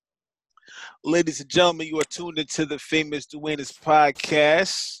Ladies and gentlemen, you are tuned into the famous Dwayne's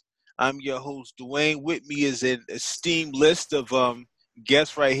podcast. I'm your host, Dwayne. With me is an esteemed list of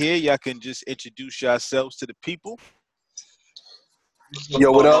guests right here. Y'all can just introduce yourselves to the people. What's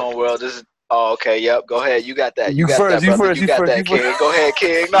going on, world? This is okay. Yep, go ahead. You got that. You got first, that, you brother. first, You got first, that, you King. first. Go ahead,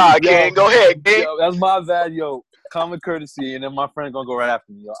 King. Nah, King. Go ahead, King. Yo, that's my bad, yo. Common courtesy, and then my friend gonna go right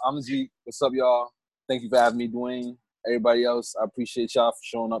after me, yo. I'm Zeke. What's up, y'all? Thank you for having me, Dwayne. Everybody else, I appreciate y'all for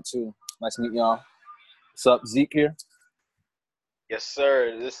showing up too. Nice meeting y'all. What's up, Zeke here? Yes,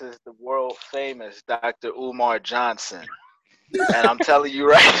 sir. This is the world famous Dr. Umar Johnson, and I'm telling you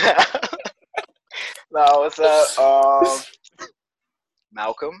right now. No, what's up?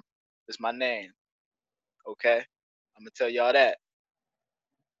 Malcolm is my name. Okay, I'm gonna tell y'all that,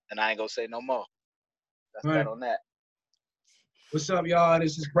 and I ain't gonna say no more. That's All that right. on that. What's up, y'all?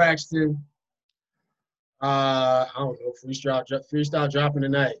 This is Braxton. I don't know, freestyle dropping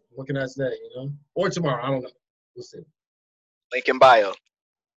tonight. What can I say, Or tomorrow, I don't know. We'll see. Link in bio.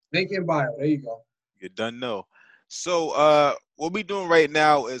 Link in bio. There you go. You done know. So what we doing right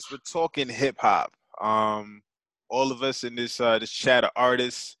now is we're talking hip hop. All of us in this chat are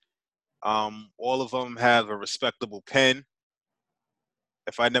artists. All of them have a respectable pen.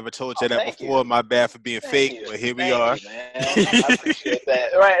 If I never told you that before, my bad for being fake, but here we are. You, man. I appreciate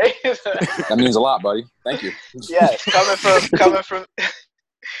that. Right. That means a lot, buddy. Thank you. Yes,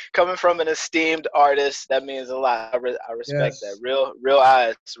 coming from an esteemed artist, that means a lot. I respect that. Real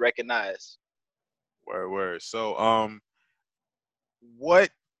eyes recognize. Word. So what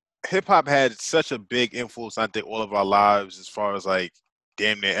hip hop had such a big influence, I think, all of our lives as far as like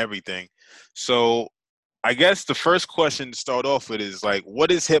damn near everything. So I guess the first question to start off with is like,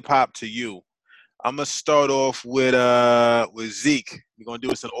 what is hip hop to you? I'm gonna start off with Zeke. We're gonna do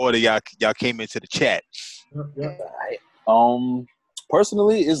this in order. Y'all came into the chat.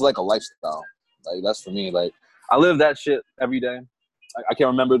 Personally, it's like a lifestyle. Like that's for me. Like I live that shit every day. I can't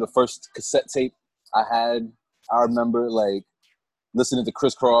remember the first cassette tape I had. I remember like listening to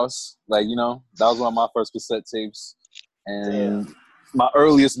Criss Cross. Like that was one of my first cassette tapes. And my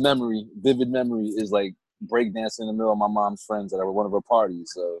earliest memory, vivid memory, is like breakdancing in the middle of my mom's friends at one of her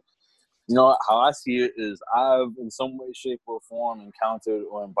parties. So, how I see it is I've, in some way, shape, or form, encountered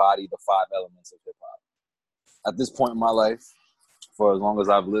or embodied the 5 elements of hip-hop. At this point in my life, for as long as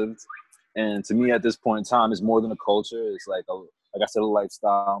I've lived, and to me, at this point in time, it's more than a culture. It's like I said, a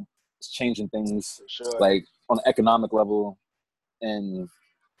lifestyle. It's changing things, like on an economic level, and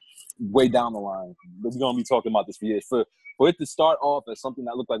way down the line. We're gonna be talking about this for years. For it to start off as something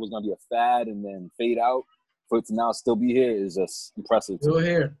that looked like was gonna be a fad and then fade out, for it to now still be here is just impressive. Still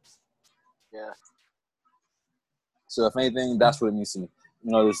here. Yeah. So if anything, that's what it means to me.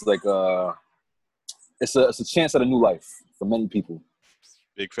 It's like it's a chance at a new life for many people.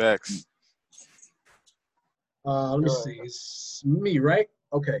 Big facts. Let me see. It's me, right?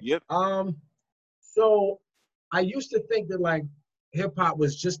 Okay. Yep. So I used to think that like hip hop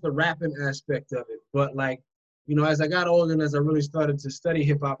was just the rapping aspect of it, but like, as I got older and as I really started to study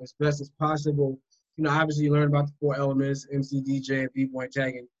hip hop as best as possible, obviously you learn about the 4 elements, MC, DJ, and b-boy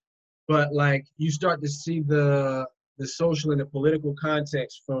tagging, but like you start to see the social and the political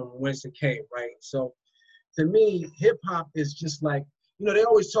context from whence it came, right? So to me, hip hop is just like, they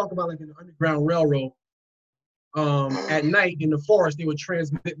always talk about like an Underground Railroad. At night in the forest, they would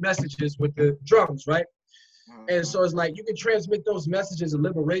transmit messages with the drums, right? And so it's like you can transmit those messages of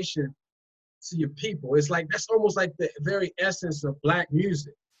liberation to your people. It's like that's almost like the very essence of Black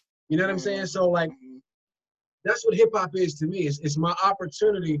music. You know what I'm saying? So like that's what hip hop is to me. It's my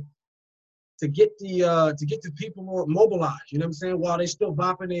opportunity to get the people more mobilized. You know what I'm saying? While they still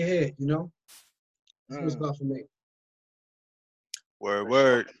bopping their head. That's what it's about for me.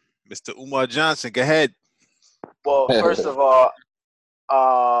 Word. Mr. Umar Johnson, go ahead. Well, first of all,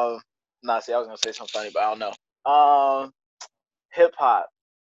 I was gonna say something funny, but I don't know. Hip hop.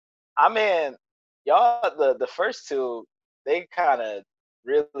 I mean, y'all, the first two, they kind of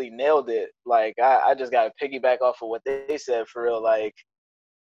really nailed it. Like, I just got to piggyback off of what they said for real. Like,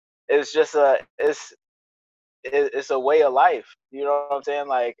 it's just it's a way of life. You know what I'm saying?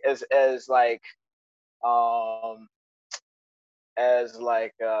 Like, as like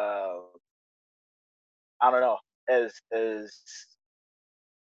I don't know, as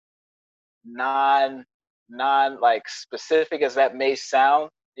non like specific as that may sound,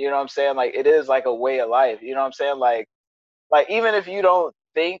 you know what I'm saying? Like it is like a way of life, you know what I'm saying? Like even if you don't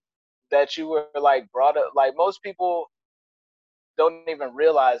think that you were like brought up, like most people don't even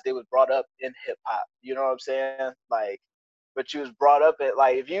realize they was brought up in hip hop, you know what I'm saying? Like, but you was brought up at,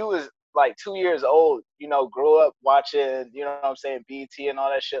 like, if you was like 2 years old, grew up watching, you know what I'm saying, BT and all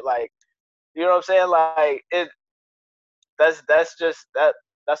that shit, like You know what I'm saying? Like that's just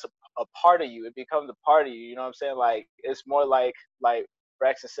that's a part of you. It becomes a part of you. You know what I'm saying? Like it's more like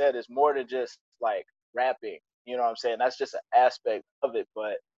Braxton said, it's more than just like rapping. You know what I'm saying? That's just an aspect of it.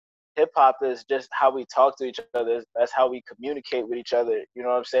 But hip hop is just how we talk to each other. That's how we communicate with each other. You know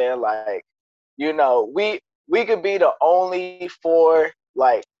what I'm saying? Like, we could be the only four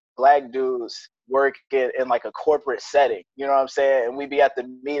like black dudes working in like a corporate setting. You know what I'm saying? And we be at the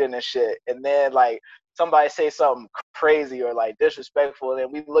meeting and shit. And then like somebody say something crazy or like disrespectful,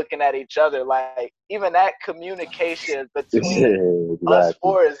 and we looking at each other like even that communication between us Exactly.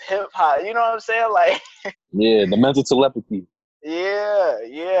 four is hip hop. You know what I'm saying? Like Yeah, the mental telepathy.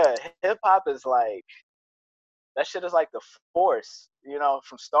 yeah. Hip hop is like that shit is like the force,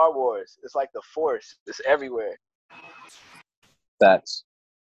 from Star Wars. It's like the force. It's everywhere. Facts.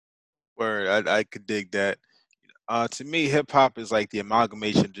 Word, I could dig that. To me, hip hop is like the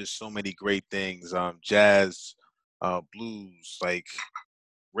amalgamation of just so many great things. Jazz, blues, like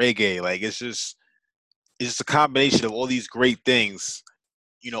reggae. Like it's just a combination of all these great things.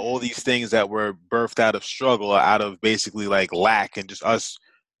 All these things that were birthed out of struggle, out of basically like lack, and just us,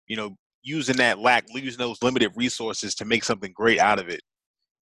 using that lack, using those limited resources to make something great out of it.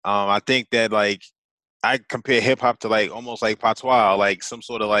 I think that like I compare hip hop to like almost like patois, like some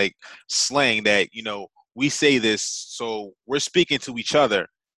sort of like slang that we say this, so we're speaking to each other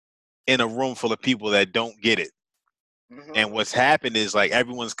in a room full of people that don't get it. Hmm. And what's happened is like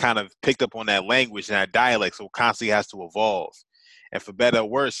everyone's kind of picked up on that language and that dialect, so it constantly has to evolve. And for better or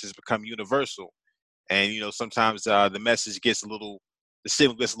worse, it's become universal. And sometimes the message gets the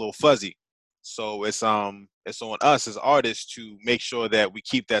signal gets a little fuzzy. So it's on us as artists to make sure that we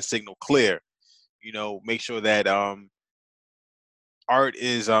keep that signal clear. Make sure that art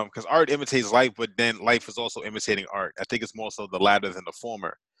is because art imitates life, but then life is also imitating art. I think it's more so the latter than the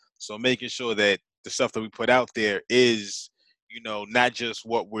former. So making sure that the stuff that we put out there is, not just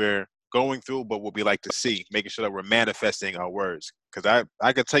what we're going through, but what we like to see. Making sure that we're manifesting our words. Because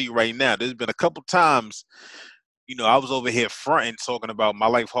I can tell you right now, there's been a couple times, I was over here fronting, talking about my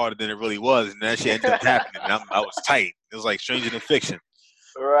life harder than it really was, and that shit ended up happening. And I was tight. It was like Stranger Than Fiction.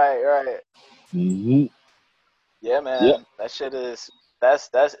 Right. Mm-hmm. Yeah, Yep. man. That shit is that's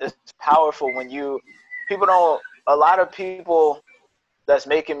it's powerful when people don't a lot of people that's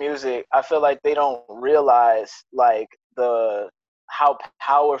making music, I feel like they don't realize like the how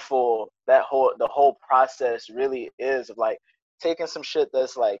powerful the whole process really is of like taking some shit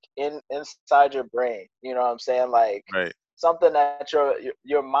that's like inside your brain. You know what I'm saying? Like Right. something that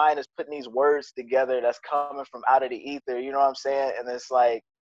your mind is putting these words together that's coming from out of the ether. You know what I'm saying? And it's like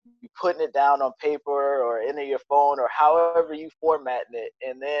you putting it down on paper or into your phone or however you formatting it,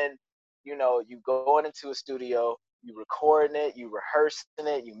 and then you going into a studio, you recording it, you rehearsing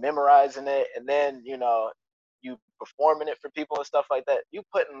it, you memorizing it, and then you performing it for people and stuff like that. You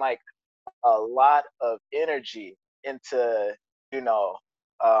putting like a lot of energy into you know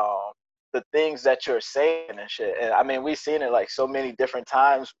um, the things that you're saying and shit. And I mean, we've seen it like so many different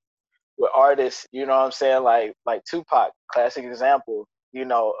times with artists. You know what I'm saying? Like Tupac, classic example.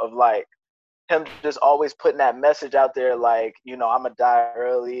 Of like him just always putting that message out there, like I'm gonna die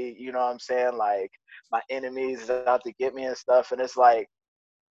early. You know what I'm saying? Like my enemies is out to get me and stuff. And it's like,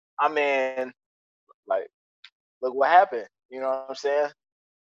 I mean, like, look what happened. You know what I'm saying?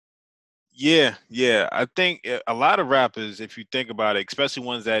 Yeah. I think a lot of rappers, if you think about it, especially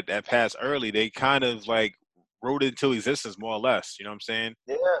ones that passed early, they kind of like wrote it into existence more or less. You know what I'm saying?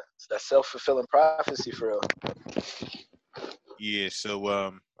 Yeah, it's that self-fulfilling prophecy for real. Yeah.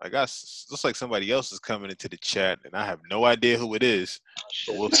 So I guess looks like somebody else is coming into the chat, and I have no idea who it is, Oh, but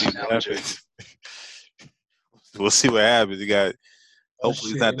shit, we'll see what Alger. happens. We'll see what happens. You got Oh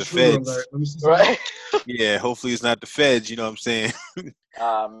hopefully it's shit! not the Intruder alert. feds. Let me see something. Right? Yeah, hopefully it's not the feds. You know what I'm saying?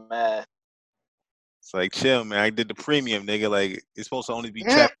 Ah, man. It's like chill, man. I did the premium, nigga. Like it's supposed to only be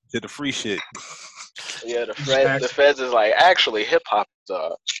tapped to the free shit. Yeah, the Facts. feds is like actually hip hop.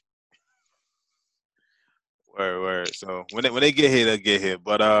 Word. So when they get here, they'll get here.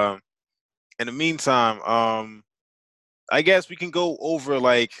 But in the meantime, I guess we can go over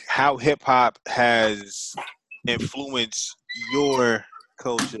like how hip hop has influenced your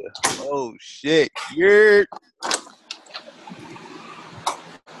culture. Oh shit, you're.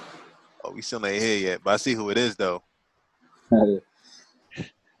 Oh, we still ain't here yet, but I see who it is though.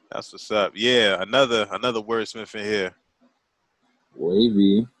 That's what's up. Yeah, another wordsmith in here.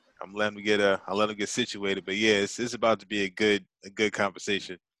 Wavy. I'll let him get situated. But yeah, it's about to be a good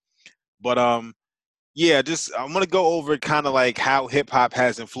conversation. But yeah, just I'm gonna go over kind of like how hip hop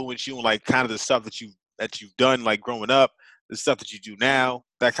has influenced you and like kind of the stuff that you've done like growing up, the stuff that you do now,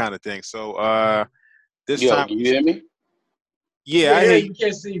 that kind of thing. So this Yo, time, can you hear me? yeah, I hear you. You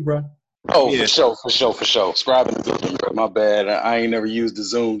can't see, bro. Oh, Yeah. for sure. Scribing the building, bro. My bad. I ain't never used the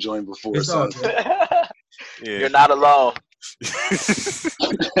Zoom joint before, It's all son. good. Yeah. You're not alone.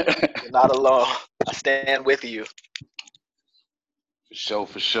 You're not alone. I stand with you.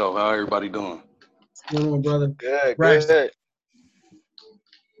 For sure. How everybody doing? What's going on, brother? Good, Braxton. good.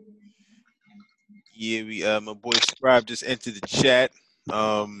 Yeah, we my boy Scribe just entered the chat.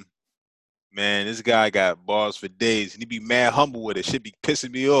 Man, this guy got bars for days, and he be mad humble with it. Shit be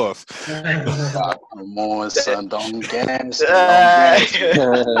pissing me off. Ah, come on, son. Don't gas me.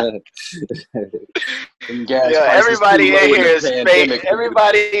 Them gas Yeah, prices everybody too low in here the is fake. pandemic.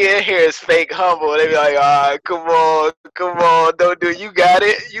 Everybody in here is fake humble. They be like, come on, don't do. You got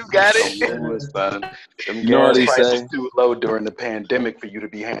it. Come on, son. Them You know what gas they prices say? too low during the pandemic for you to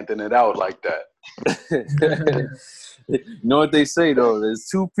be handing it out like that. You know what they say though? There's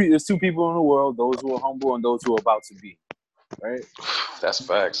two people in the world: those who are humble and those who are about to be. Right? That's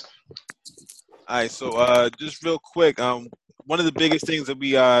facts. All right, so just real quick, one of the biggest things that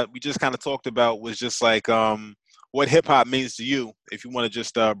we just kind of talked about was just like what hip hop means to you. If you want to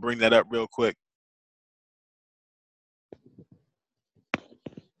just bring that up real quick.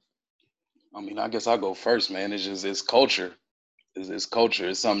 I mean, I guess I'll go first, man. It's culture. It's culture.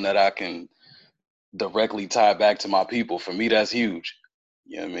 It's something that I can directly tie back to my people. For me, that's huge.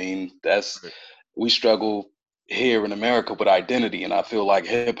 You know what I mean? We struggle here in America with identity, and I feel like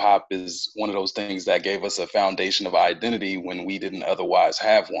hip hop is one of those things that gave us a foundation of identity when we didn't otherwise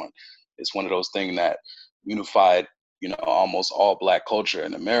have one. It's one of those things that unified, almost all Black culture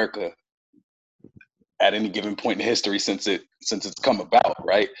in America at any given point in history since it's come about,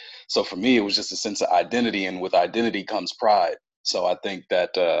 right? So for me, it was just a sense of identity, and with identity comes pride. So I think that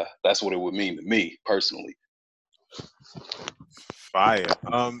that's what it would mean to me personally. Fire.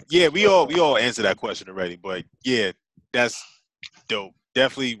 Yeah, we all answered that question already, but yeah, that's dope.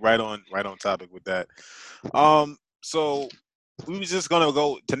 Definitely right on topic with that. So we was just gonna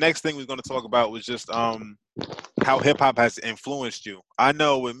go. The next thing we was gonna talk about was just how hip hop has influenced you. I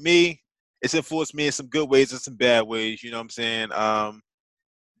know with me, it's influenced me in some good ways and some bad ways. You know what I'm saying?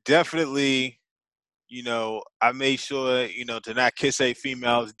 Definitely. I made sure to not kiss a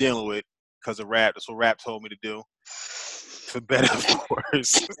female I was dealing with because of rap. That's what rap told me to do. For better, for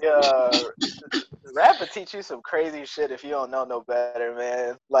worse. Yeah, rap will teach you some crazy shit if you don't know no better,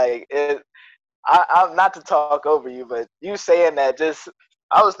 man. Like I'm not to talk over you, but you saying that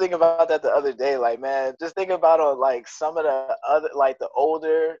I was thinking about that the other day. Like, man, just think about like some of the other, like the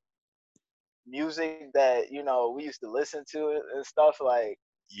older music that we used to listen to and stuff. Like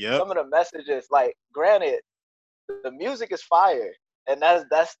Yep. some of the messages. Like, granted, the music is fire, and that's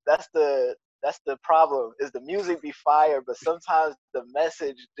the problem. Is the music be fire, but sometimes the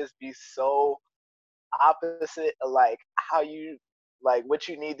message just be so opposite of like how you like what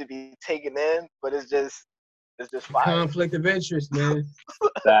you need to be taken in, but it's just fire. Conflict of interest, man.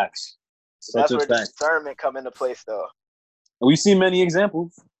 Facts. That's Such a where fact. discernment come into place, though. And we've seen many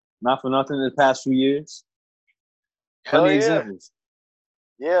examples. Not for nothing in the past few years. Hell Plenty yeah. examples.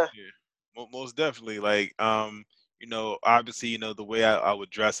 Yeah. Most definitely. Like, obviously, the way I would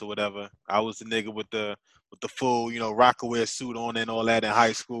dress or whatever. I was the nigga with the full, Rockaware suit on and all that in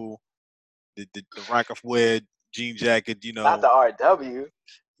high school. The Rockaware jean jacket, Not the RW.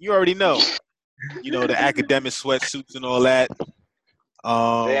 You already know. The academic sweatsuits and all that.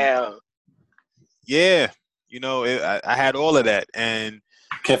 Damn. Yeah. I had all of that. And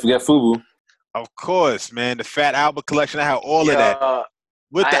can't forget FUBU. Of course, man. The Fat Albert collection, I had all of that.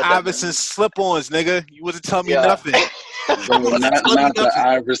 With the Iverson slip-ons, nigga. You wasn't telling me nothing. not the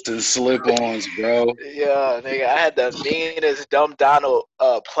Iverson slip-ons, bro. Yeah, nigga. I had the meanest Dumb Donald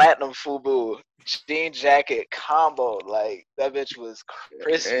platinum FUBU jean jacket combo. Like, that bitch was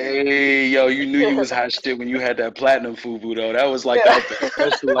crispy. Hey, yo, you knew you was hot shit when you had that platinum FUBU, though. That was like the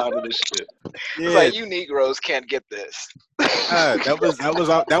special out of the shit. Yeah. It's like, you Negroes can't get this.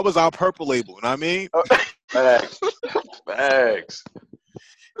 That was our purple label. You know what I mean? Facts.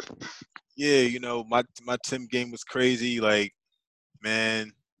 Yeah, my Tim game was crazy. Like,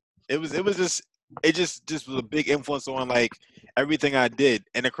 man, it just was a big influence on like everything I did.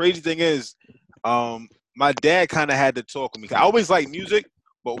 And the crazy thing is, my dad kind of had to talk with me. I always liked music,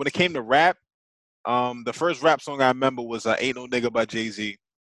 but when it came to rap, the first rap song I remember was "Ain't No Nigga" by Jay-Z.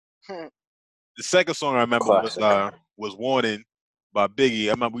 The second song I remember was "Warning" by Biggie.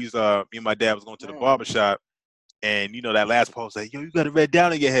 I remember me and my dad was going to the barbershop, and that last part was like, "Yo, you got a red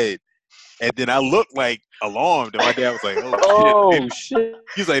down in your head." And then I looked like alarmed, and my dad was like, "Oh shit!" Oh shit!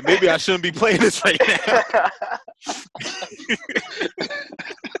 He's like, "Maybe I shouldn't be playing this right now."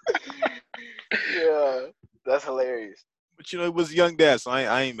 Yeah, that's hilarious. But it was young dad, so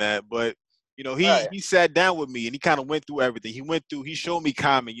I ain't mad. But Right. he sat down with me and he kind of went through everything. He showed me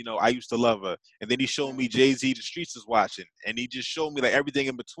Common. I used to love her, and then he showed me Jay-Z, The Streets Is Watching, and he just showed me like everything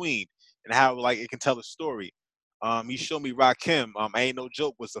in between and how like it can tell a story. He showed me Rakim. I Ain't No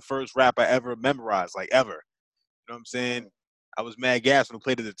Joke was the first rap I ever memorized, like ever. You know what I'm saying? I was mad gas when I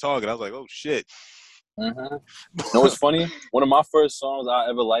played at the Target. I was like, oh shit. Mm-hmm. You know what's funny? One of my first songs I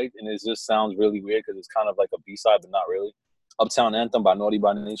ever liked, and it just sounds really weird because it's kind of like a B-side, but not really. Uptown Anthem by Naughty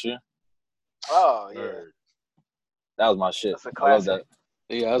by Nature. Oh yeah, that was my shit. That's a I love classic.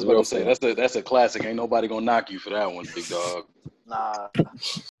 that. Yeah, I was about to say that's a classic. Ain't nobody gonna knock you for that one, big dog. Nah.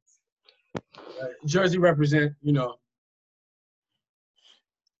 Jersey represent, Yeah.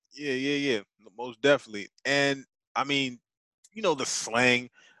 Most definitely. And I mean, the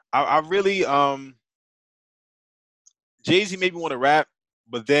slang. I really Jay-Z made me want to rap,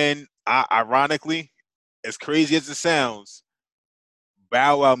 but then ironically, as crazy as it sounds,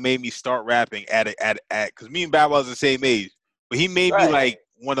 Bow Wow made me start rapping at because me and Bow Wow was the same age, but he made me like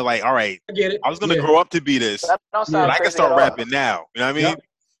want to like, all right, I get it. I was gonna grow up to be this, That don't sound but I can crazy start at all. rapping now. You know what I mean? Yep,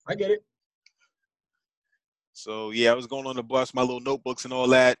 I get it. So yeah, I was going on the bus, my little notebooks and all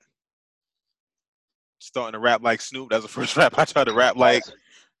that, starting to rap like Snoop. That's the first rap I tried to rap like.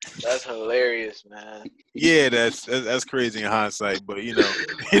 That's hilarious, man. Yeah, that's crazy in hindsight, but it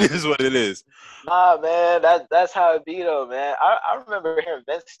is what it is. Nah, man, that's how it be though, man. I remember hearing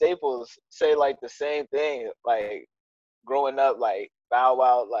Vince Staples say like the same thing, like growing up, like Bow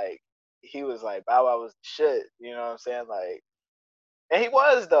Wow, like he was like Bow Wow was the shit, you know what I'm saying? Like, and he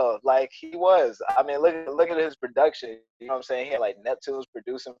was though, like he was. I mean, look at his production, you know what I'm saying? He had like Neptunes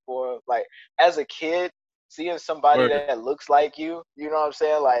producing for him. Like as a kid, seeing somebody Word. that looks like you know what I'm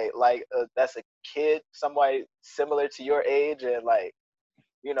saying? Like that's a kid, somebody similar to your age, and like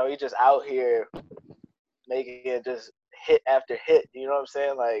he just out here making it just hit after hit. You know what I'm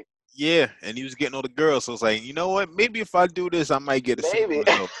saying? Like Yeah, and he was getting all the girls, so it's like, you know what? Maybe if I do this, I might get a maybe.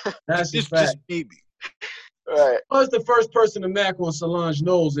 result. That's a just fact. maybe. Right. I was the first person to mac on Solange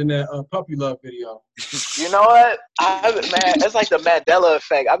Knowles in that Puppy Love video. You know what? Man, it's like the Mandela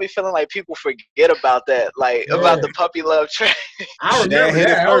effect. I be feeling like people forget about that, like about the Puppy Love track. I remember hit it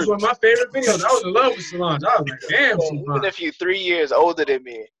that. That was first. one of my favorite videos. I was in love with Solange. I was like, damn, Even if you 3 years older than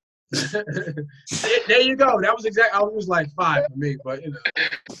me. There you go. That was exactly. I was like 5 for me, but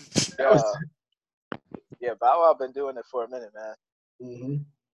Yeah, Bow Wow been doing it for a minute, man. Mm-hmm.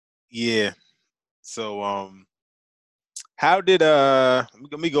 Yeah. So how did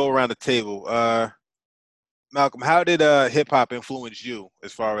let me go around the table. Malcolm, how did hip hop influence you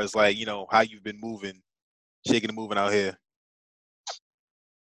as far as like, how you've been moving, shaking and moving out here?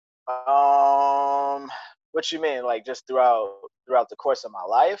 What you mean? Like just throughout the course of my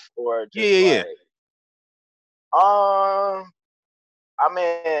life, or just Yeah. I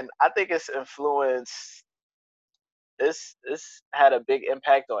mean, I think it's influenced. This had a big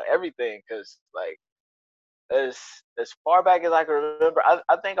impact on everything because, like, as far back as I can remember, I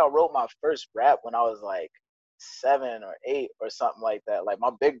think I wrote my first rap when I was like 7 or 8 or something like that. Like my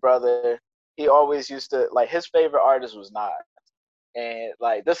big brother, he always used to like his favorite artist was Nas. And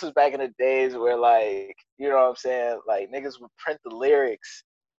like this was back in the days where like you know what I'm saying, like niggas would print the lyrics.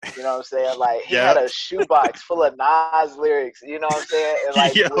 You know what I'm saying? Like he had a shoebox full of Nas lyrics. You know what I'm saying? And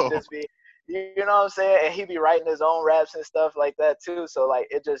like would just be, you know what I'm saying? And he'd be writing his own raps and stuff like that too. So like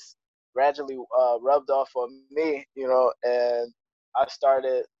it just gradually rubbed off on me, and I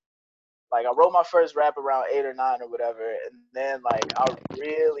started like I wrote my first rap around 8 or 9 or whatever, and then like I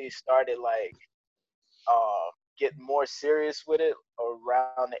really started like get more serious with it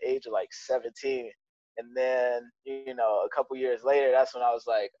around the age of like 17. And then, a couple years later, that's when I was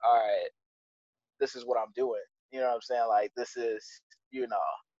like, all right, this is what I'm doing. You know what I'm saying? Like, this is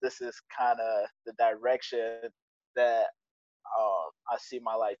kind of the direction that I see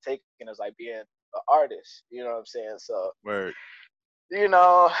my life taking as like being an artist. You know what I'm saying? So, Word. you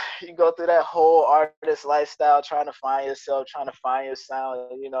go through that whole artist lifestyle, trying to find yourself, trying to find your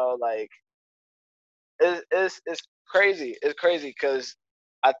sound, like, it's crazy. It's crazy because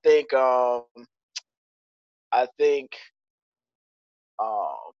I think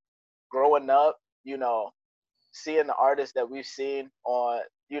growing up, seeing the artists that we've seen on,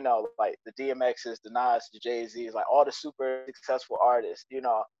 like the DMXs, the Nas, the Jay-Z's, like all the super successful artists,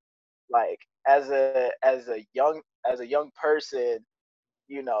 like as a young person,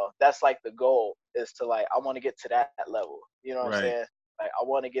 that's like the goal is to like I want to get to that level. You know what I'm saying? Like I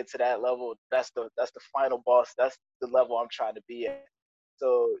want to get to that level. That's the final boss. That's the level I'm trying to be at.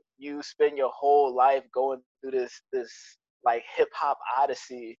 So you spend your whole life going through this like hip hop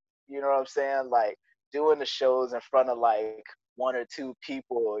odyssey. You know what I'm saying? Like doing the shows in front of like one or two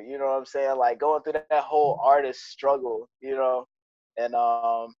people. You know what I'm saying? Like going through that whole artist struggle. You know, and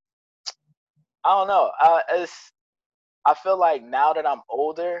I don't know. I feel like now that I'm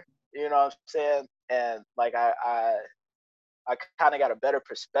older, you know what I'm saying, and like I kind of got a better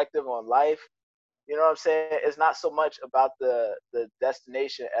perspective on life. You know what I'm saying? It's not so much about the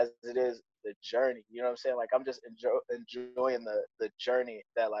destination as it is the journey. You know what I'm saying? Like I'm just enjoying the journey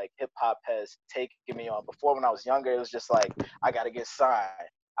that like hip hop has taken me on. Before when I was younger, it was just like I gotta get signed.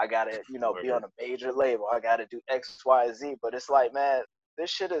 I gotta, be on a major label. I gotta do X, Y, Z. But it's like, man, this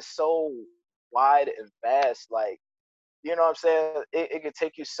shit is so wide and vast. Like, you know what I'm saying? It can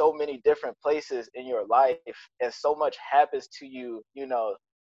take you so many different places in your life, and so much happens to you,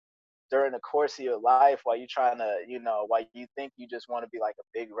 during the course of your life while you trying to, while you think you just want to be like a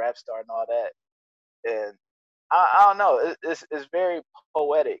big rap star and all that. And I don't know, it's very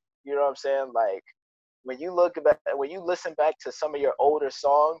poetic. You know what I'm saying? Like when you listen back to some of your older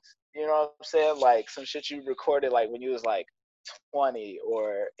songs, you know what I'm saying? Like some shit you recorded like when you was like 20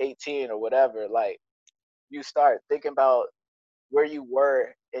 or 18 or whatever, like you start thinking about where you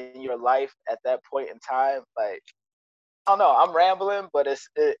were in your life at that point in time. Like I don't know, I'm rambling, but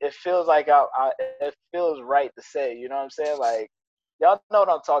it feels like it feels right to say. You know what I'm saying? Like y'all know what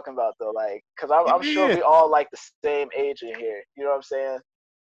I'm talking about though. Like, cause I'm sure we all like the same age in here. You know what I'm saying?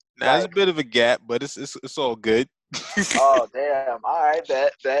 Now there's a bit of a gap, but it's all good. Oh damn! All right,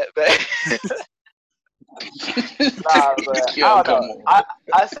 bet. Nah, but I don't know.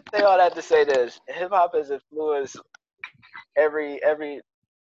 I say all that to say this: hip hop has influenced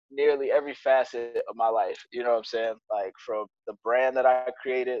nearly every facet of my life. You know what I'm saying? Like from the brand that I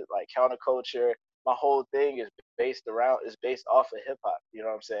created, like Counterculture, my whole thing is based off of hip hop. You know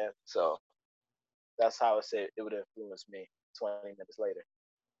what I'm saying? So that's how I say it would influence me 20 minutes later.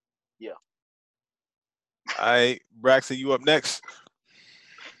 Yeah. All right, Braxton, you up next?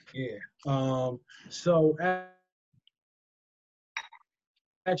 Yeah. So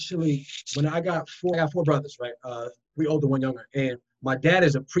actually, when I got four brothers, right? 3 older, 1 younger, and my dad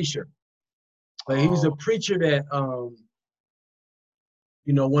is a preacher. But he was a preacher that,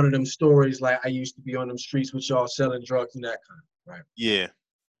 one of them stories like I used to be on them streets with y'all selling drugs and that kind of, right? Yeah.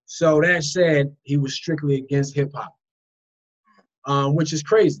 So that said, he was strictly against hip hop, which is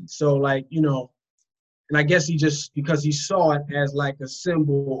crazy. So like, and I guess he just, because he saw it as like a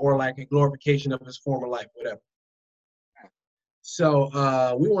symbol or like a glorification of his former life, whatever. So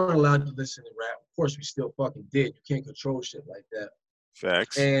we weren't allowed to listen to rap. Of course, we still fucking did. You can't control shit like that.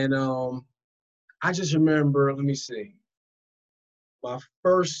 Facts. And I just remember, let me see. I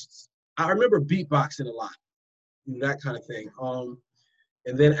remember beatboxing a lot, that kind of thing.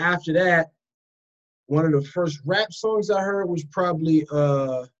 And then after that, one of the first rap songs I heard was probably,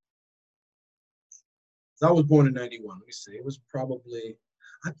 I was born in 91. Let me see. It was probably,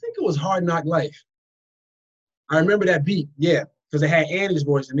 I think it was Hard Knock Life. I remember that beat, yeah, because it had Annie's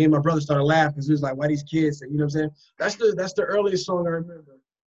voice, and me and my brother started laughing because it was like, why these kids? You know what I'm saying? That's the earliest song I remember.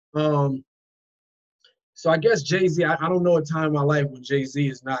 So I guess Jay-Z, I don't know a time in my life when Jay-Z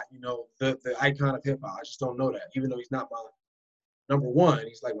is not, the icon of hip hop. I just don't know that, even though he's not my number one.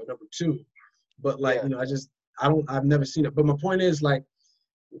 He's like my number 2. But like, I've never seen it. But my point is like,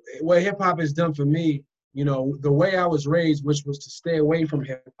 what hip hop has done for me, the way I was raised, which was to stay away from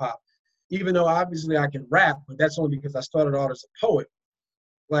hip hop, even though obviously I can rap, but that's only because I started out as a poet.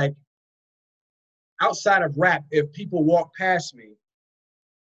 Like outside of rap, if people walk past me,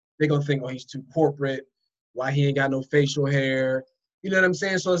 they're gonna think, oh, he's too corporate. Why he ain't got no facial hair? You know what I'm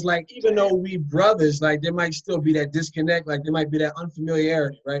saying? So it's like, even though we brothers, like there might still be that disconnect, like there might be that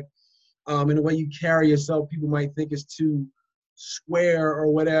unfamiliarity, right? And the way you carry yourself, people might think it's too square or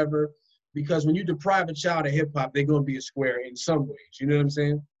whatever. Because when you deprive a child of hip hop, they're gonna be a square in some ways. You know what I'm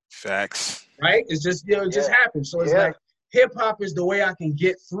saying? Facts. Right? It's just, it just happens. So it's like hip hop is the way I can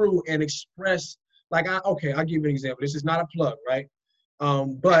get through and express. Like, I'll give you an example. This is not a plug, right?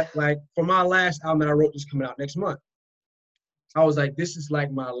 But like for my last album that I wrote, this coming out next month, I was like, this is like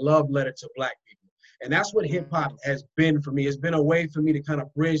my love letter to Black people. And that's what hip hop has been for me. It's been a way for me to kind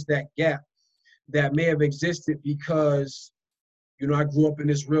of bridge that gap that may have existed because, I grew up in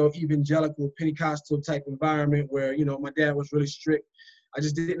this real evangelical Pentecostal type environment where, my dad was really strict. I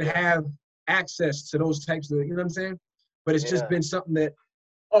just didn't have access to those types of, you know what I'm saying? But it's just been something that,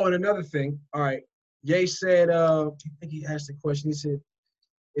 and another thing, all right, Ye said, I think he asked the question, he said,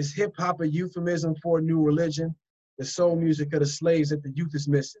 is hip hop a euphemism for a new religion? the soul music of the slaves that the youth is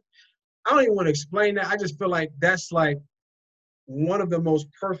missing. I don't even want to explain that. I just feel like that's like one of the most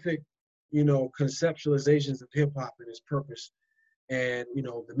perfect, conceptualizations of hip hop and its purpose, and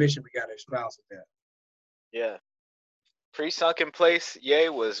the mission we got to espouse with that. Yeah. Pre-Sunken Place, Ye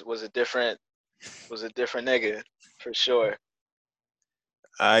was a different nigga for sure.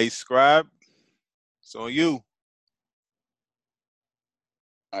 I Scribe. It's on you.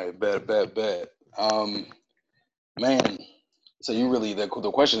 All right, bet. Man, so you really the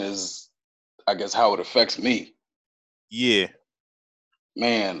question is, I guess, how it affects me. Yeah.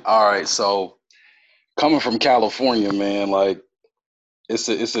 Man, all right. So coming from California, man, like it's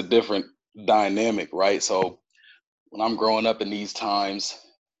a different dynamic, right? So when I'm growing up in these times,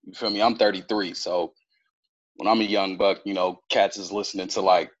 you feel me? I'm 33, so when I'm a young buck, cats is listening to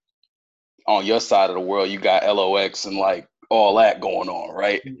like on your side of the world, you got LOX and like all that going on,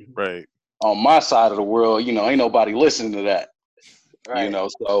 right? Right. On my side of the world, ain't nobody listening to that. Right.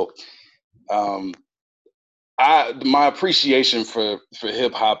 So my appreciation for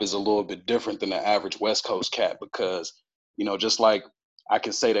hip hop is a little bit different than the average West Coast cat because, just like I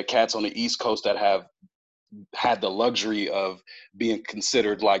can say that cats on the East Coast that have had the luxury of being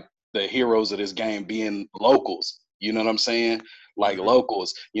considered like the heroes of this game being locals. You know what I'm saying? Like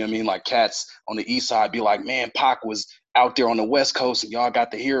locals, you know what I mean? Like cats on the East Side be like, man, Pac was out there on the West Coast and y'all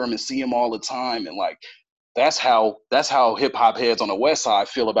got to hear him and see him all the time. And like, that's how hip hop heads on the West Side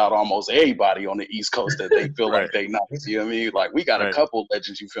feel about almost everybody on the East Coast that they feel Right. like they nice. You know what I mean? Like we got Right. a couple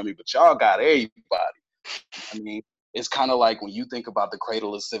legends, you feel me? But y'all got everybody. I mean, it's kind of like when you think about the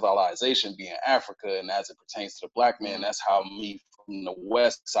cradle of civilization being Africa, and as it pertains to the black man, that's how me from the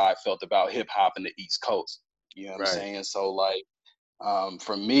West Side felt about hip hop in the East Coast. You know what I'm saying? So like,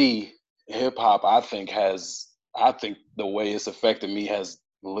 for me, hip hop, I think the way it's affected me has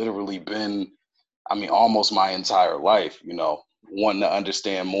literally been, I mean, almost my entire life, wanting to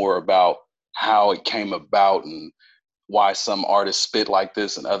understand more about how it came about and why some artists spit like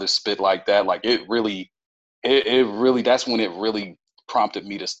this and others spit like that. Like it really, that's when it really prompted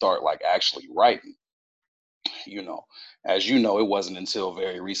me to start like actually writing. As you know, it wasn't until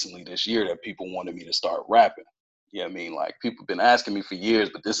very recently this year that people wanted me to start rapping. You know what I mean? Like people have been asking me for years,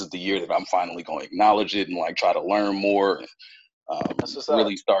 but this is the year that I'm finally going to acknowledge it and like try to learn more and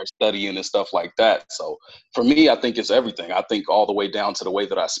really start studying and stuff like that. So for me, I think it's everything. I think all the way down to the way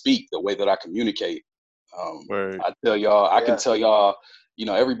that I speak, the way that I communicate. I tell y'all, I can tell y'all,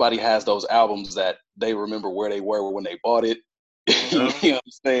 everybody has those albums that they remember where they were when they bought it. You know what I'm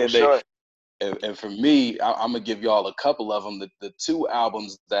saying? Sure. And for me, I'm gonna give y'all a couple of them. The two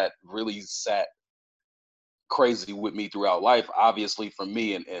albums that really sat crazy with me throughout life, obviously for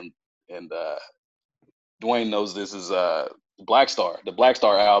me, and Dwayne knows this is Black Star. The Black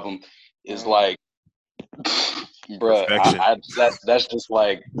Star album is like, bruh, that's just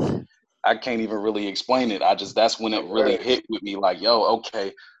like, I can't even really explain it. That's when it really hit with me. Like, yo,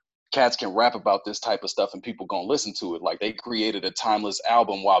 okay, cats can rap about this type of stuff and people gonna listen to it. Like they created a timeless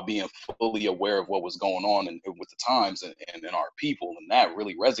album while being fully aware of what was going on and with the times and our people, and that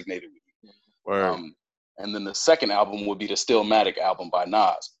really resonated with me. And then the second album would be the Stillmatic album by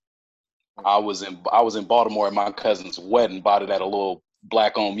Nas. I was in Baltimore at my cousin's wedding, bought it at a little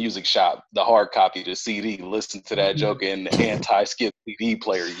black-owned music shop, the hard copy, the CD, listened to that joke in the anti-skip CD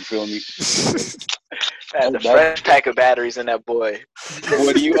player, you feel me? Had the fresh pack of batteries in that boy.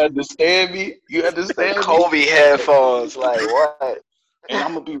 Boy, do you understand me? You understand me? Kobe headphones, like what? And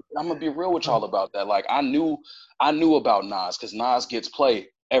I'm gonna be real with y'all about that. Like I knew about Nas because Nas gets play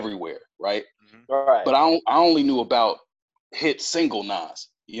everywhere, right? Right. But I only knew about hit single Nas.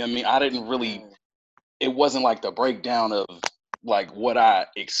 You know what I mean? I didn't really. It wasn't like the breakdown of like what I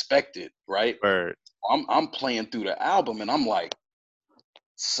expected, right? I'm playing through the album and I'm like,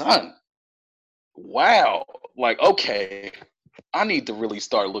 son, wow, like okay, I need to really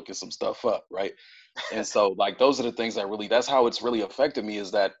start looking some stuff up, right? And so like those are the things that really, that's how it's really affected me,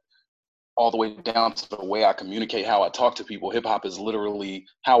 is that all the way down to the way I communicate, how I talk to people. Hip hop is literally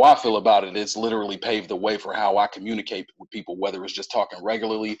how I feel about it. It's literally paved the way for how I communicate with people, whether it's just talking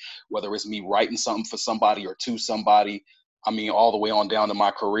regularly, whether it's me writing something for somebody or to somebody. I mean, all the way on down to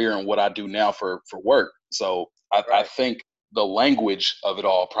my career and what I do now for work. So I think the language of it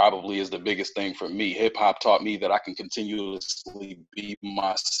all probably is the biggest thing for me. Hip hop taught me that I can continuously be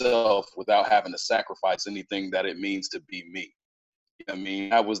myself without having to sacrifice anything that it means to be me. I mean,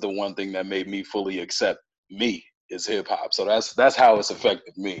 that was the one thing that made me fully accept me is hip hop. So that's how it's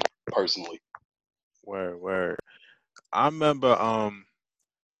affected me personally. Word. I remember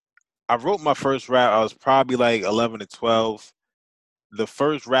I wrote my first rap. I was probably like 11 to 12. The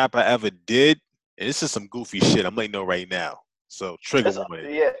first rap I ever did And this is some goofy shit. I'm letting you know right now. So trigger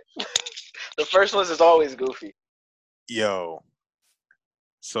warning. Yeah. The first one is always goofy. Yo.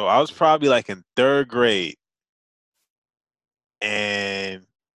 So I was probably like in 3rd grade. And,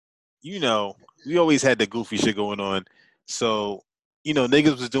 you know, we always had the goofy shit going on. So, you know,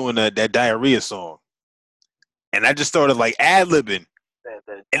 niggas was doing that diarrhea song. And I just started like ad-libbing.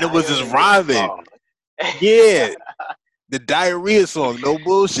 And it was just rhyming. Yeah. The diarrhea song, no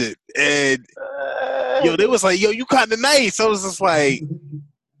bullshit. And, yo, they was like, yo, you kind of nice. So I was just like,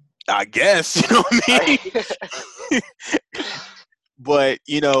 I guess, you know what I mean? But,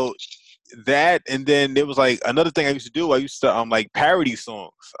 you know, that, and then there was like another thing I used to do. I used to like parody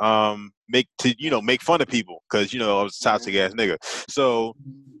songs, make fun of people because, you know, I was a toxic ass nigga. So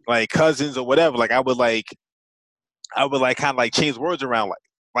like Cousins or whatever, like I would kind of like change words around,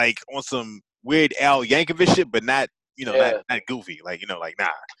 like on some weird Al Yankovic shit, but not, you know, not goofy, like, you know, like, nah.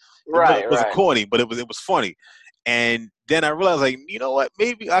 It wasn't corny, but it was funny. And then I realized, like, you know what,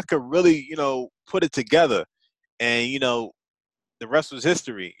 maybe I could really, you know, put it together. And, you know, the rest was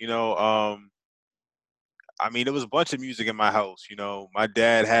history. You know, I mean, there was a bunch of music in my house. You know, my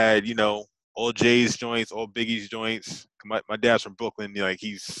dad had, you know, all Jay's joints, all Biggie's joints. My dad's from Brooklyn. You know, like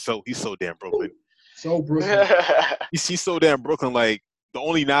he's so damn Brooklyn. So Brooklyn. He's so damn Brooklyn. Like the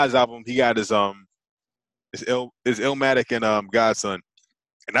only Nas album he got is Illmatic and Godson.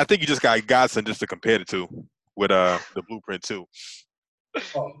 And I think he just got Godson just to compare the two with the Blueprint too.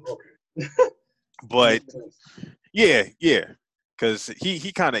 Oh, okay. But yeah. Cause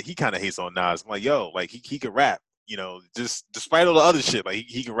he kind of hates on Nas. I'm like, yo, like he could rap, you know, just despite all the other shit, like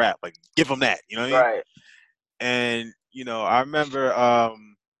he can rap. Like give him that, you know what I mean? Right. And you know, I remember,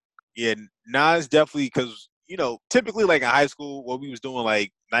 Nas definitely, cause you know, typically like in high school, what we was doing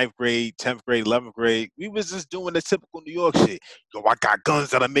like 9th grade, 10th grade, 11th grade, we was just doing the typical New York shit. Yo, I got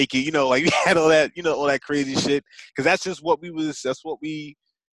guns that'll make it, you know, like we had all that, you know, all that crazy shit. Cause that's just what that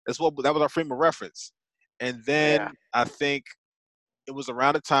was our frame of reference. And then I think it was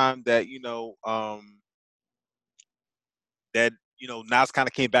around the time that, you know, Nas kind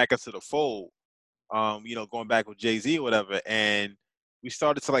of came back into the fold, you know, going back with Jay-Z or whatever. And we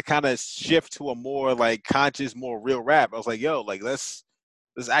started to like kind of shift to a more like conscious, more real rap. I was like, yo, like let's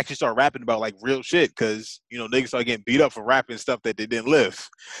actually start rapping about like real shit, because, you know, niggas started getting beat up for rapping stuff that they didn't live.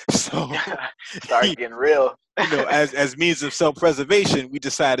 So start getting real. You know, as means of self-preservation, we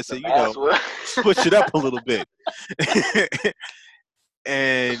decided to, you know, switch it up a little bit.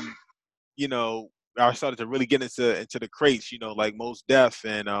 And, you know, I started to really get into the crates, you know, like Mos Def,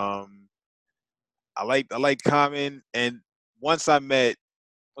 and I like Common. And once I met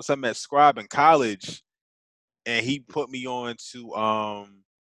Scribe in college, and he put me on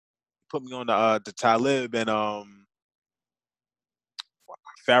the Talib and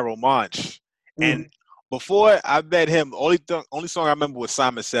Pharoah Monch. And before I met him, only song I remember was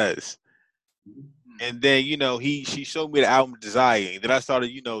Simon Says. And then, you know, she showed me the album Desire. And then I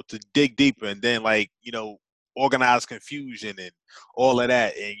started, you know, to dig deeper, and then like, you know, Organized Confusion and all of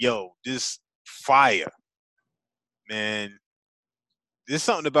that. And yo, just fire. Man. There's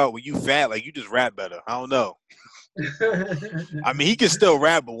something about when you fat, like you just rap better. I don't know. I mean, he can still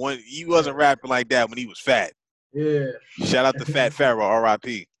rap, but when he wasn't rapping like that when he was fat. Yeah. Shout out to Fat Pharaoh,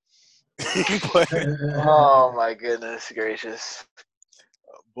 R.I.P. Oh my goodness gracious.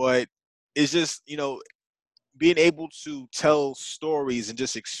 But it's just, you know, being able to tell stories and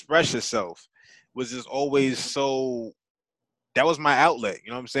just express yourself was just always so. That was my outlet. You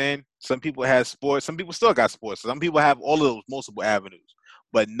know what I'm saying? Some people had sports. Some people still got sports. Some people have all of those multiple avenues.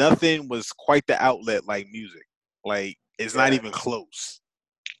 But nothing was quite the outlet like music. Like, it's not even close.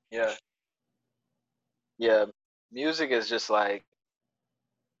 Yeah. Yeah. Music is just like,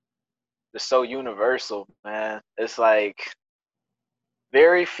 it's so universal, man. It's like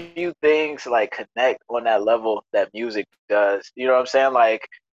very few things like connect on that level that music does. You know what I'm saying? Like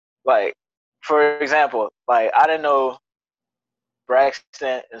for example, like I didn't know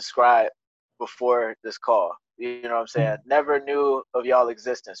Braxton and Scribe before this call. You know what I'm saying? Never knew of y'all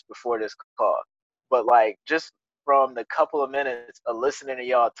existence before this call. But like just from the couple of minutes of listening to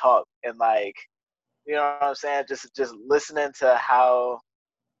y'all talk, and like, you know what I'm saying? Just listening to how,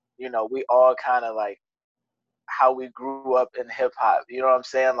 you know, we all kind of like how we grew up in hip hop. You know what I'm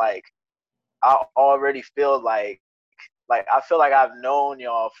saying? Like I already feel like I feel like I've known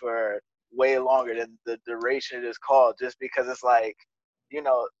y'all for way longer than the duration of this call, just because it's like, you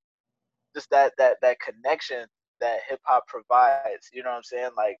know, just that connection that hip hop provides. You know what I'm saying?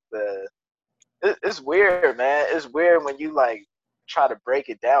 Like it's weird, man. It's weird when you like try to break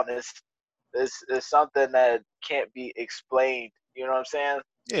it down. It's something that can't be explained. You know what I'm saying?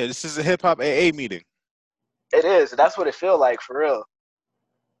 Yeah, this is a hip hop AA meeting. It is. That's what it feel like for real.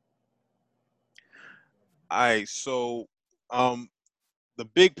 All right, so um, the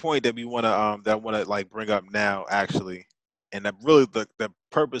big point that we want to that I want to like bring up now, actually, and that really the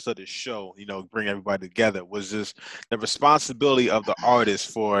purpose of the show, bring everybody together, was just the responsibility of the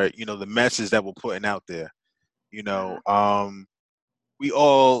artist for the message that we're putting out there. You know, Mhm. we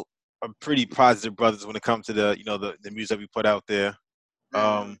all are pretty positive brothers when it comes to the music we put out there.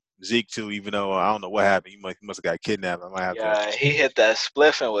 Mhm. Zeke too, even though I don't know what happened, he must have got kidnapped. I might have to. Yeah, he hit that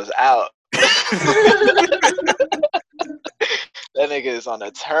spliff and was out. That nigga is on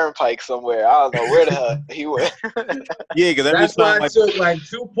a turnpike somewhere. I don't know where the hell he went. Yeah, because every That's why time I took like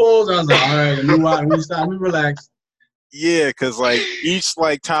 2 pulls. I was like, all right, let me watch, let me stop, let me relax. yeah, because like each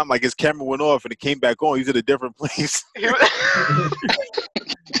like time like his camera went off and it came back on, he's at a different place.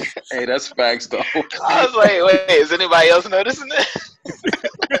 Hey, that's facts though. I was like, wait, is anybody else noticing this?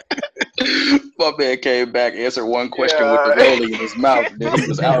 My man came back, answered one question with the Yeah. rolling in his mouth, and then he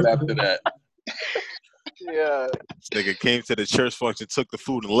was out after that. Yeah. This nigga came to the church function, took the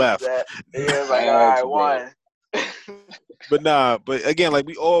food and left. That, yeah, was like, all Facts, right, bro. one. But again, like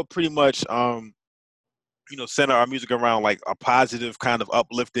we all pretty much center our music around like a positive kind of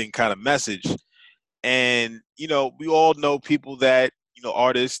uplifting kind of message. And we all know people that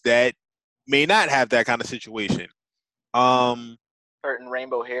artists that may not have that kind of situation. Certain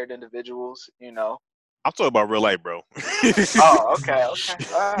rainbow-haired individuals, I'm talking about real life, bro. Oh, okay. All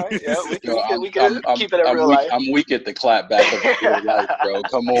right. Yeah, we Yo, can keep it in real life. I'm weak at the clap back of real life, bro.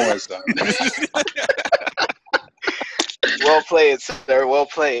 Come on, son. Well played, sir. Well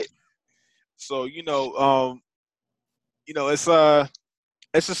played. So it's a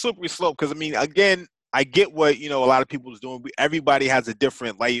slippery slope because I mean, again, I get what a lot of people is doing. Everybody has a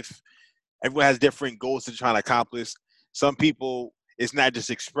different life. Everyone has different goals to try to accomplish. Some people, it's not just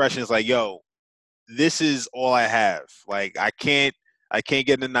expressions like, "Yo, this is all I have." Like, I can't get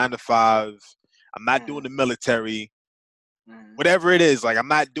in a 9 to 5. I'm not doing the military. Whatever it is, like, I'm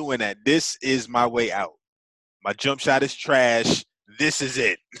not doing that. This is my way out. My jump shot is trash. This is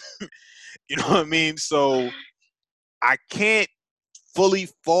it. You know what I mean? So I can't fully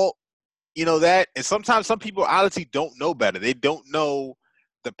fault that. And sometimes some people honestly don't know better. They don't know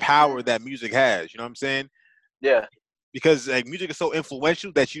the power that music has. You know what I'm saying? Yeah. Because like music is so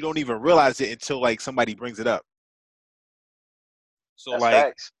influential that you don't even realize it until like somebody brings it up. So That's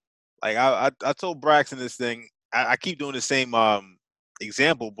facts. like I told Braxton this thing. I keep doing the same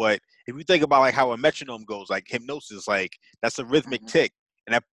example, but if you think about like how a metronome goes, like hypnosis, like that's a rhythmic tick,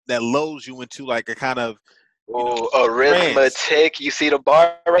 and that lulls you into like a kind of trance. Arithmetic. You see the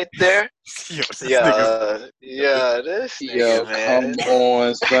bar right there? Yo, this nigga's Yeah, this Yo, nigga, come man.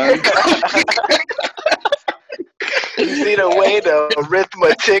 on, son. You see the way the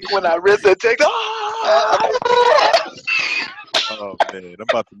arithmetic when I arithmetic. oh man, I'm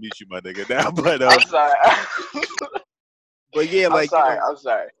about to meet you, my nigga. Now, but I'm sorry. but yeah, I'm like sorry. I'm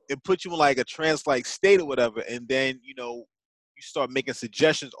sorry. it puts you in like a trance-like state or whatever, and then you start making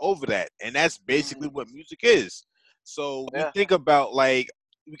suggestions over that, and that's basically what music is. So we Yeah. think about like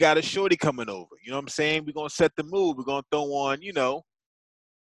we got a shorty coming over. You know what I'm saying? We're gonna set the mood. We're gonna throw on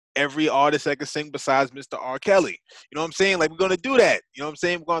every artist that can sing besides Mr. R. Kelly. You know what I'm saying? Like we're gonna do that. You know what I'm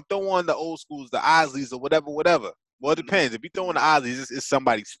saying? We're gonna throw on the old schools, the Isleys, or whatever. Well, it depends. If you throw in the Isleys, it's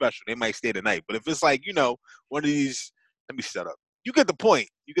somebody special. They might stay the night. But if it's like one of these, let me shut up. You get the point.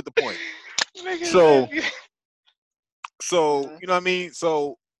 You get the point. So you know what I mean?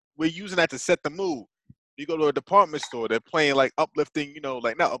 So we're using that to set the mood. You go to a department store, they're playing like uplifting,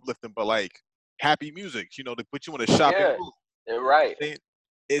 like not uplifting, but like happy music, to put you in a shopping mood. You're right.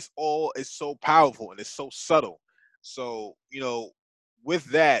 It's so powerful and it's so subtle. So, with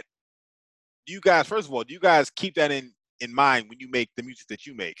that, do you guys, first of all, do you guys keep that in mind when you make the music that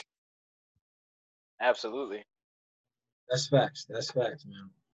you make? Absolutely. That's facts. That's facts, man.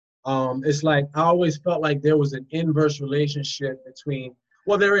 It's like I always felt like there was an inverse relationship between.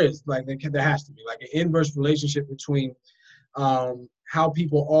 Well, there is like there has to be like an inverse relationship between how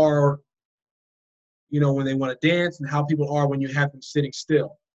people are, when they want to dance, and how people are when you have them sitting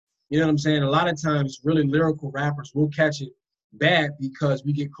still. You know what I'm saying? A lot of times, really lyrical rappers will catch it bad because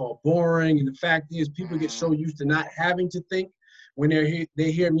we get called boring. And the fact is, people get so used to not having to think when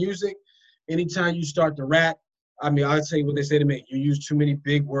they hear music. Anytime you start to rap, I mean, I'll tell you what they say to me. You use too many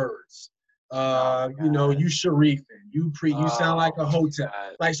big words. You Sharif, you sound like a hotel.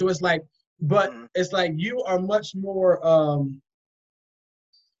 God. Like, so it's like, but it's like you are much more,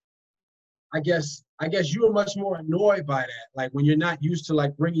 I guess you are much more annoyed by that. Like when you're not used to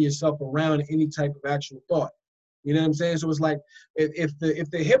like bringing yourself around any type of actual thought. You know what I'm saying? So it's like if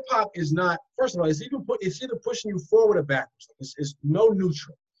the hip hop is not, first of all, it's either pushing you forward or backwards. It's no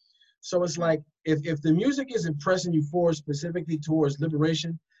neutral. So it's like if the music isn't pressing you forward specifically towards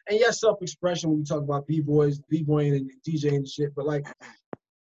liberation, and yes, self-expression when you talk about b-boying and DJing and shit, but like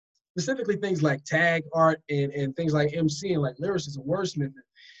specifically things like tag art and things like MC and like lyricism, wordsmithing,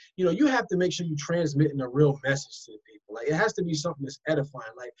 you know, you have to make sure you transmitting a real message to the people. Like it has to be something that's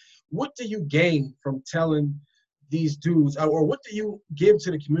edifying. Like, what do you gain from telling these dudes, or what do you give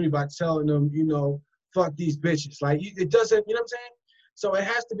to the community by telling them, you know, fuck these bitches? Like it doesn't, you know what I'm saying? So it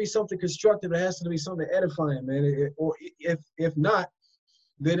has to be something constructive. It has to be something edifying, man. Or if not,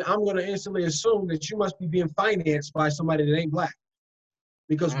 then I'm going to instantly assume that you must be being financed by somebody that ain't black.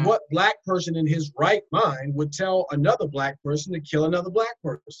 Because what black person in his right mind would tell another black person to kill another black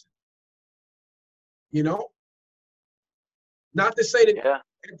person? You know? Not to say that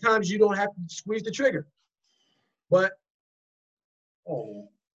at times you don't have to squeeze the trigger. But,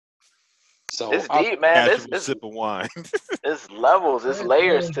 so it's deep, man. It's sip of wine. It's levels, it's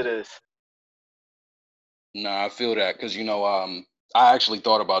layers to this. Nah, I feel that because, you know, I actually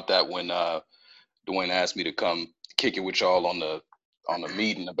thought about that when Dwayne asked me to come kick it with y'all on the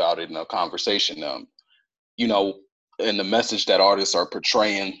meeting about it in a conversation. You know, and the message that artists are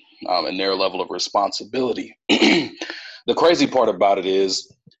portraying and their level of responsibility. The crazy part about it is,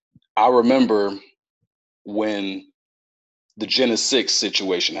 I remember when the Genesis 6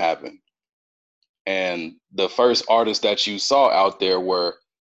 situation happened, and the first artists that you saw out there were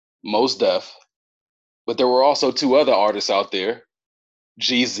Mos Def, but there were also two other artists out there,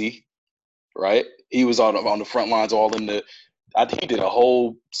 Jeezy, right? He was on the front lines, all in the. He did a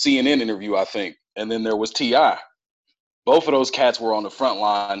whole CNN interview, I think, and then there was T.I. Both of those cats were on the front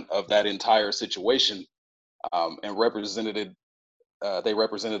line of that entire situation, and represented. They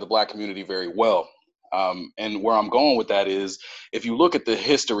represented the black community very well. And where I'm going with that is, if you look at the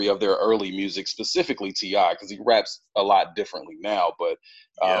history of their early music, specifically T.I., because he raps a lot differently now, but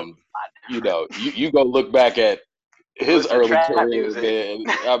you know, you go look back at his early career, man.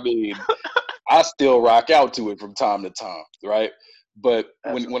 I mean, I still rock out to it from time to time, right? But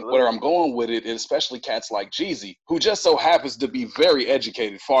where I'm going with it, especially cats like Jeezy, who just so happens to be very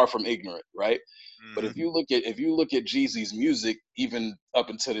educated, far from ignorant, right? But if you look at Jeezy's music, even up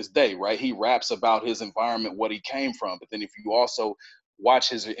until this day, right, he raps about his environment, what he came from. But then if you also watch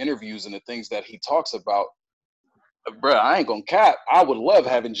his interviews and the things that he talks about, bruh, I ain't gonna cap. I would love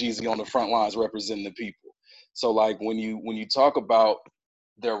having Jeezy on the front lines representing the people. So like when you talk about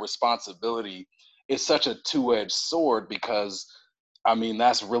their responsibility, it's such a two-edged sword, because I mean,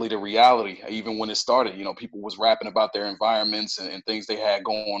 that's really the reality. Even when it started, you know, people was rapping about their environments and things they had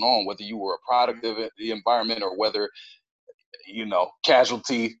going on, whether you were a product of the environment or whether, you know,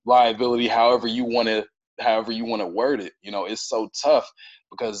 casualty, liability, however you want to word it. You know, it's so tough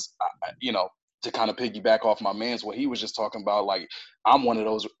because, you know, to kind of piggyback off my man's what he was just talking about, like, I'm one of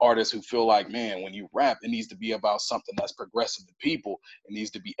those artists who feel like, man, when you rap, it needs to be about something that's progressive to people. It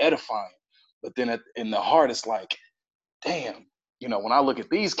needs to be edifying. But then in the heart, it's like, damn, you know, when I look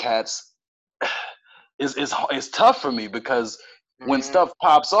at these cats, it's tough for me, because when stuff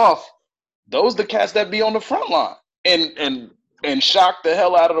pops off, those the cats that be on the front line and shock the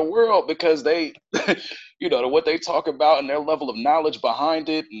hell out of the world, because they, you know, what they talk about and their level of knowledge behind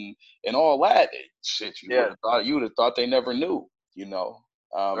it and all that shit. You would have thought they never knew, you know.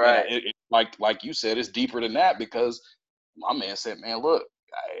 Right. Like you said, it's deeper than that, because my man said, man, look,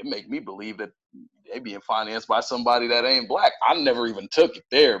 it make me believe that they being financed by somebody that ain't black. I never even took it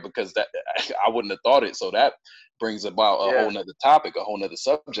there, because that I wouldn't have thought it. So that brings about a whole nother topic, a whole nother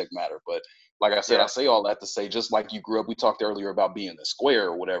subject matter. But like I said, I say all that to say, just like you grew up, we talked earlier about being the square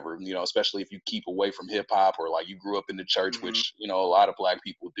or whatever, you know, especially if you keep away from hip hop, or like you grew up in the church, which, you know, a lot of black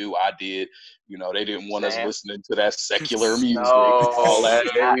people do. I did, you know, they didn't want us listening to that secular music, all that.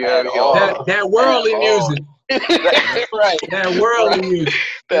 That worldly music. Right. That worldly music.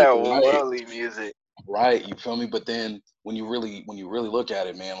 That worldly music. Right, you feel me? But then when you really look at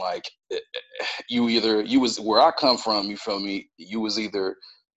it, man, like where I come from, you feel me? You was either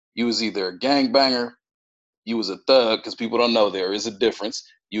a gangbanger, you was a thug, because people don't know there is a difference.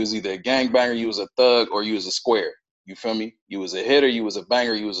 You was either a gangbanger, you was a thug, or you was a square. You feel me? You was a hitter, you was a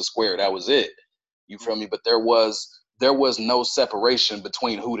banger, you was a square. That was it. You feel me? But there was no separation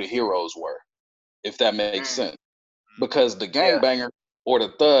between who the heroes were, if that makes sense. Because the gangbanger or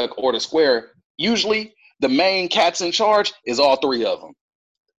the thug or the square, usually the main cats in charge is all three of them.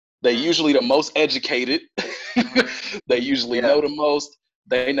 They usually the most educated. They usually know the most.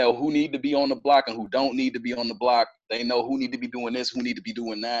 They know who need to be on the block and who don't need to be on the block. They know who need to be doing this, who need to be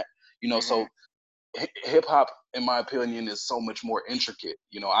doing that. You know, so hip hop, in my opinion, is so much more intricate.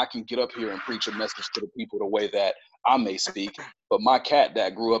 You know, I can get up here and preach a message to the people the way that I may speak, but my cat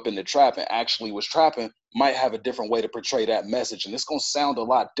that grew up in the trap and actually was trapping might have a different way to portray that message, and it's gonna sound a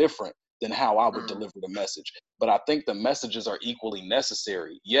lot different than how I would deliver the message. But I think the messages are equally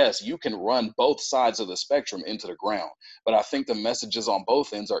necessary. Yes, you can run both sides of the spectrum into the ground, but I think the messages on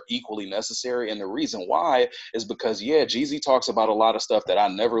both ends are equally necessary. And the reason why is because, yeah, Jeezy talks about a lot of stuff that I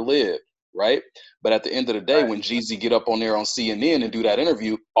never lived, right? But at the end of the day, when Jeezy get up on there on CNN and do that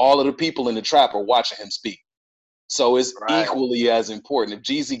interview, all of the people in the trap are watching him speak. So it's equally as important. If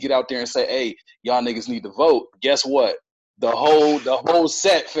Jeezy get out there and say, hey, y'all niggas need to vote, guess what? The whole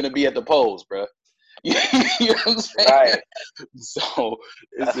set finna be at the polls, bro. You know what I'm saying? Right. So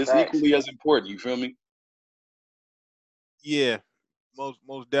it's equally as important. You feel me? Yeah,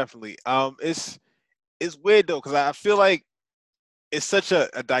 most definitely. It's weird though, because I feel like it's such a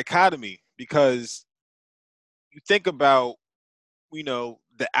dichotomy, because you think about, you know,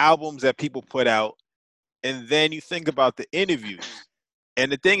 the albums that people put out, and then you think about the interviews.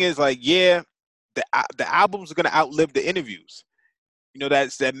 And the thing is, like, yeah, the albums are gonna outlive the interviews. You know,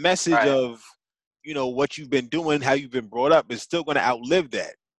 that's that message of, you know, what you've been doing, how you've been brought up is still gonna outlive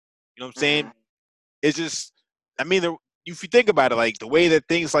that. You know what I'm saying? It's just, I mean, if you think about it, like the way that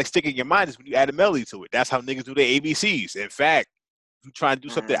things like stick in your mind is when you add a melody to it. That's how niggas do their ABCs. In fact, if you try and do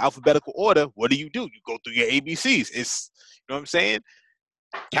something in alphabetical order, what do? You go through your ABCs. It's, you know what I'm saying?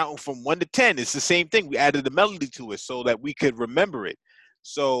 Counting from 1 to 10, it's the same thing. We added a melody to it so that we could remember it.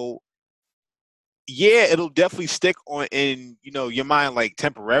 So yeah, it'll definitely stick on in, you know, your mind, like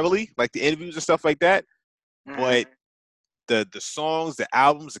temporarily, like the interviews and stuff like that. But the songs, the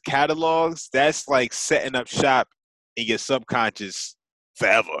albums, the catalogs, that's like setting up shop in your subconscious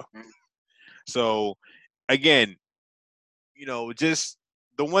forever. So again, you know, just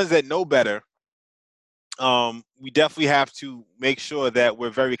the ones that know better, we definitely have to make sure that we're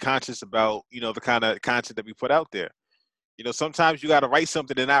very conscious about, you know, the kind of content that we put out there. You know, sometimes you got to write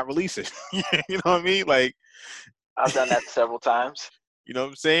something and not release it. You know what I mean? Like, I've done that several times. You know what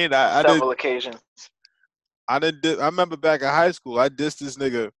I'm saying? Several occasions. I remember back in high school, I dissed this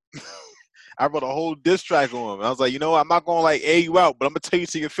nigga. I wrote a whole diss track on him. I was like, you know what? I'm not gonna like air you out, but I'm gonna tell you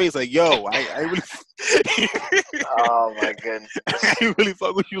to your face, like, yo, I really. Oh my goodness. I really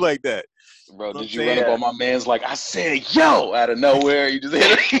fuck with you like that. Bro, You know did you run up on my man's like, I said, yo, out of nowhere? You just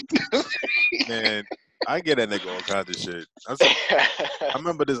hit him? Man, I get that nigga all kinds of shit. I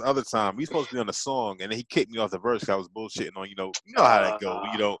remember this other time, we supposed to be on a song, and then he kicked me off the verse because I was bullshitting on, you know how that go.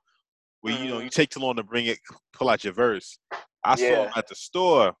 You know, where you take too long to pull out your verse. I saw him at the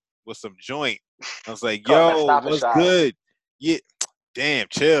store with some joint. I was like, yo, what's good? Yeah, damn,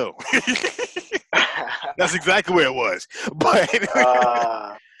 chill. That's exactly where it was. But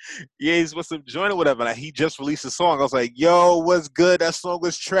yeah, he's with some joint or whatever. Like, he just released a song. I was like, yo, what's good? That song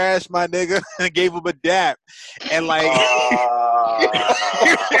was trash, my nigga. And I gave him a dap. And like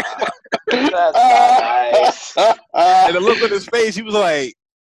that's not nice. And the look on his face, he was like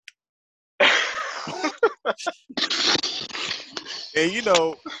and you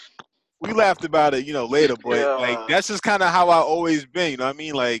know, we laughed about it, you know, later, but like that's just kind of how I always been, you know what I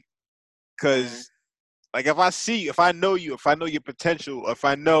mean? Like, cause like if I know you, if I know your potential, if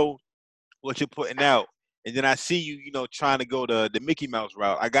I know what you're putting out, and then I see you, you know, trying to go the Mickey Mouse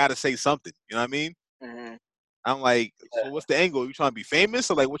route, I gotta say something, you know what I mean? I'm like, so what's the angle? You trying to be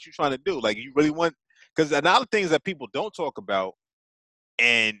famous, or like what you trying to do? Like, you really want? Because another things that people don't talk about,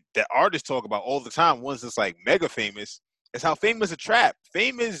 and that artists talk about all the time, ones that's like mega famous, is how fame is a trap.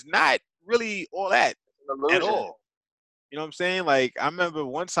 Fame is not really all that at all. You know what I'm saying? Like, I remember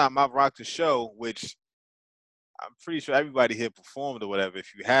one time I rocked a show, which I'm pretty sure everybody here performed or whatever.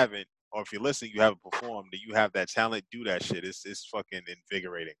 If you haven't, or if you're listening, you haven't performed, and you have that talent, do that shit. It's fucking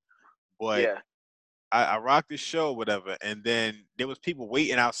invigorating. But I rocked this show, whatever, and then there was people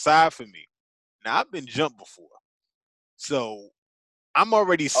waiting outside for me. Now, I've been jumped before, so I'm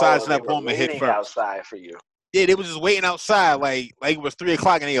already sizing up home and hit first. Outside for you. Yeah, they was just waiting outside, like it was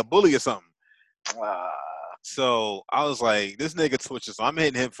 3:00 and they a bully or something. So I was like, this nigga twitches, so I'm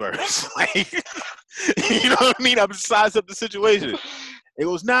hitting him first. Like, you know what I mean? I'm sizing up the situation. It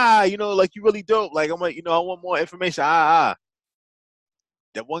goes, nah, you know, like, you really dope. Like, I'm like, you know, I want more information. That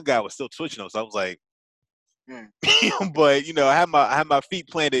one guy was still twitching though, so I was like, but you know, I had my feet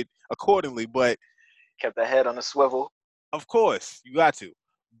planted accordingly, but kept the head on the swivel. Of course, you got to.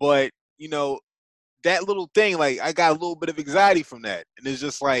 But, you know, that little thing, like, I got a little bit of anxiety from that. And it's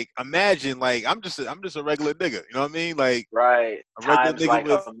just like, imagine, like, I'm just a regular nigga, you know what I mean? Like, right. A regular Times nigga like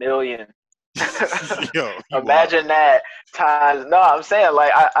with a million. Yo, you wild. Imagine that times. No, I'm saying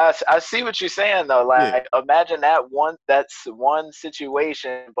like I see what you're saying though. Yeah, Like imagine that's one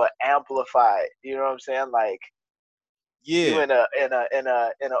situation but amplified. You know what I'm saying? Like you yeah, in a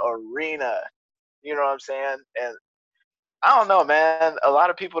arena. You know what I'm saying? And I don't know, man. A lot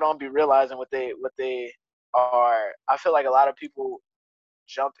of people don't be realizing what they are. I feel like a lot of people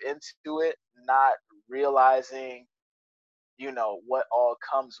jump into it not realizing, what all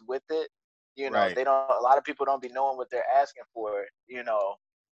comes with it. right. They don't. A lot of people don't be knowing what they're asking for.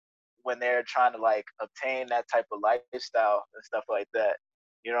 When they're trying to like obtain that type of lifestyle and stuff like that.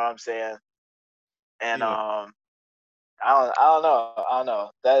 You know what I'm saying? And Yeah, I don't know. I don't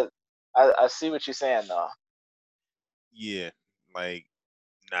know. I see what you're saying though. yeah. Like,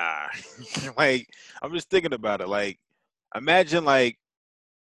 nah. Like, I'm just thinking about it. Imagine like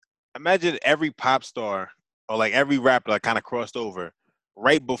imagine every pop star or like every rapper that kind of crossed over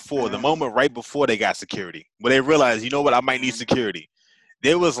right before the Hmm. moment right before they got security, where they realized, you know what, I might need Hmm. security.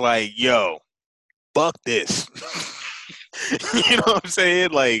 They was like, yo, fuck this. You know what I'm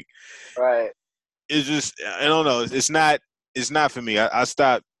saying? Like, Right. it's just, I don't know. It's not for me. I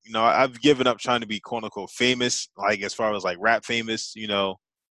stopped. I've given up trying to be quote unquote famous. Like as far as like rap famous. Yeah.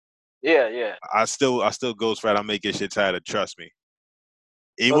 Yeah. I still goes for it. I'm making shit tired of trust me.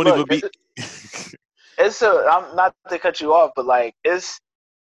 It But won't look, even be. I'm not to cut you off, but it's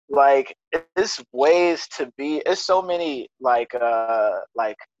ways to be. It's so many like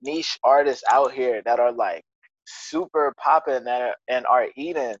niche artists out here that are like super popping and are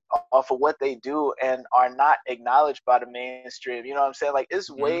eating off of what they do and are not acknowledged by the mainstream. You know what I'm saying? Like it's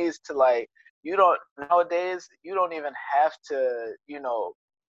Mhm. ways to like you don't nowadays you don't even have to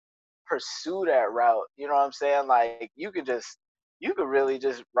pursue that route. You know what I'm saying? Like you could really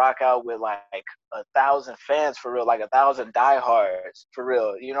just rock out with like 1,000 fans for real, like 1,000 diehards for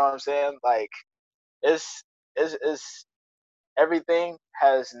real. You know what I'm saying? Like it's it's everything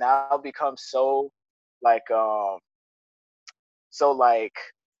has now become so like so like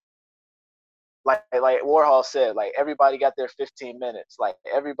Warhol said, like everybody got their 15 minutes. Like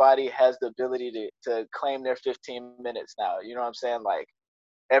everybody has the ability to claim their 15 minutes now. You know what I'm saying? Like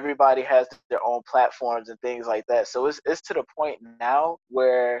everybody has their own platforms and things like that. So it's to the point now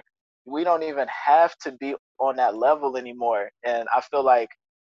where we don't even have to be on that level anymore. And I feel like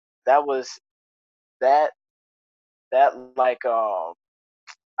that was that that like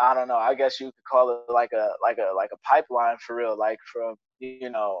I don't know, I guess you could call it like a pipeline for real, like from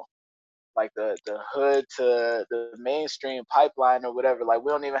like the hood to the mainstream pipeline or whatever. Like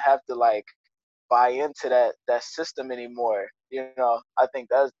we don't even have to like buy into that system anymore. I think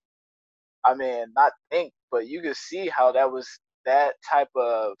that's I mean, not think, but you could see how that was that type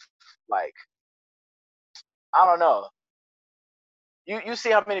of like I don't know. You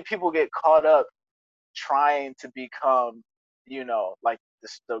see how many people get caught up trying to become, like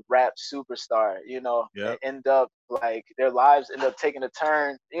the rap superstar, and Yep. end up like their lives end up taking a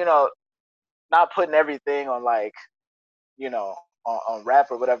turn, not putting everything on like, you know, on rap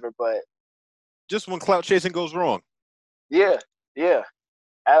or whatever, but Just when clout chasing goes wrong. yeah, yeah,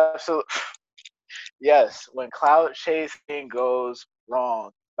 absolutely. Yes, when cloud chasing goes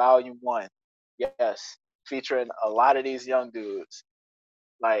wrong, volume one. Yes, featuring a lot of these young dudes.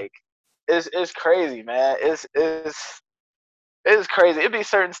 Like, it's crazy, man. It's crazy. It'd be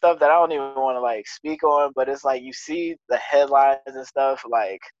certain stuff that I don't even want to like speak on, but it's like you see the headlines and stuff,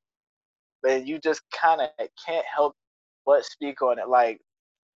 like, and you just kind of can't help but speak on it. Like,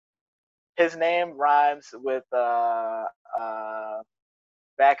 his name rhymes with uh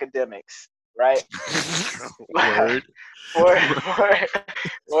academics, right? Word. for for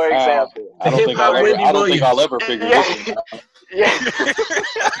for Wow. example, I The don't hip think hop I'll ever. Wendy I don't think I'll Williams. ever figure this yeah, one out. yeah,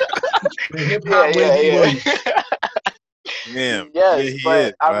 The hip yeah, hop Wendy yeah, Williams. Damn. Yeah, yes, he but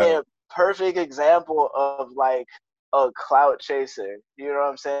is. I Wow. mean, perfect example of like a clout chaser. You know what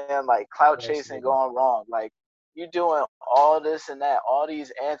I'm saying? Like clout chasing Absolutely. going wrong. Like you doing all this and that, all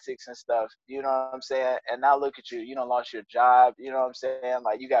these antics and stuff. You know what I'm saying? And now look at you. You don't lost your job. You know what I'm saying?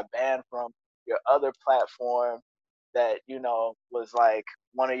 Like you got banned from your other platform that was like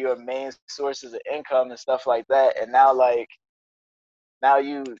one of your main sources of income and stuff like that. And now like now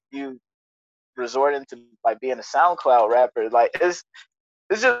you resorting to like being a SoundCloud rapper. Like it's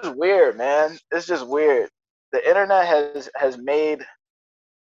just weird, man. It's just weird. The internet has made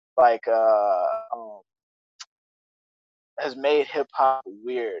like has made hip hop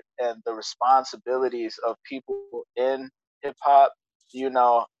weird, and the responsibilities of people in hip hop.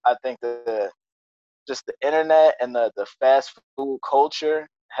 I think just the internet and the fast food culture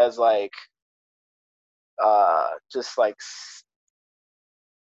has like just like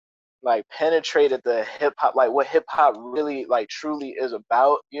like penetrated the hip hop, like what hip hop really like truly is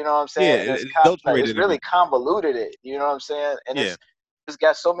about. You know what I'm Yeah, saying? And it's it kind of it's adulterated really everything. convoluted it. You know what I'm saying? And Yeah, it's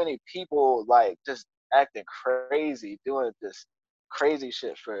got so many people like just acting crazy, doing this crazy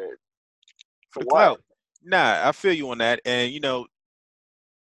shit for for the what? clout. Nah, I feel you on that. And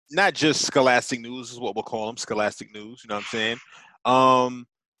not just scholastic news is what we'll call them, scholastic news. You know what I'm saying? Um,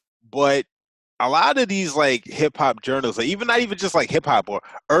 but a lot of these like hip hop journals, like even not even just like hip hop or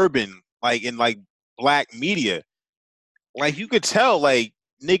urban, like in like black media, like you could tell, like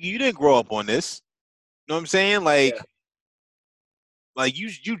nigga, you didn't grow up on this. You know what I'm saying? Yeah. Like you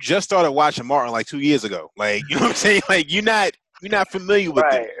just started watching Martin like 2 years ago. Like you know what I'm saying? Like you're not familiar with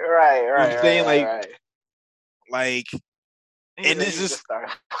this. Right, right, You know what right, I'm right, saying? right, right. Like, He and said this you just is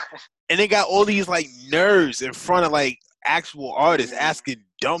started. and they got all these like nerds in front of like actual artists Mhm. asking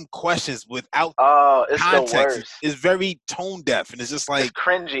dumb questions without Oh, it's the context. worst. It's very tone deaf, and it's just It's like,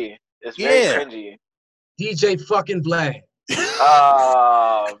 cringy. It's very yeah. cringy. DJ fucking Vlad.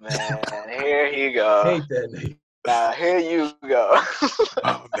 Oh man, here you go. Hate that name. Now here you go.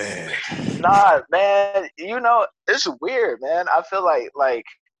 Oh man. Nah, man. It's weird, man. I feel like,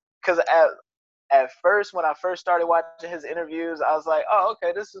 cause at first when I first started watching his interviews, I was like, oh,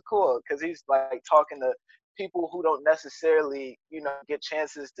 okay, this is cool, cause he's like talking to people who don't necessarily, get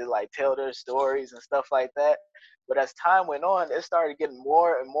chances to like tell their stories and stuff like that. But as time went on, it started getting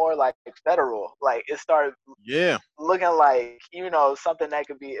more and more like federal. Like it started Yeah. looking like something that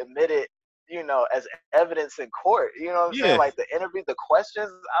could be admitted as evidence in court. You know what I'm saying? Yeah. Like the interview, the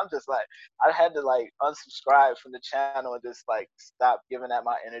questions, I'm just like, I had to like unsubscribe from the channel and just like stop giving that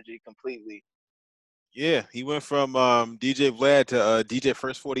my energy completely. Yeah. He went from DJ Vlad to DJ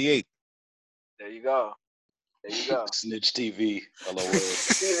First 48. There you go. Snitch TV. LOL.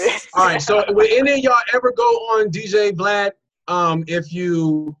 All right, so would any of y'all ever go on DJ Vlad if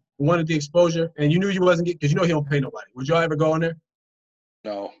you wanted the exposure and you knew you wasn't because he don't pay nobody? Would y'all ever go on there?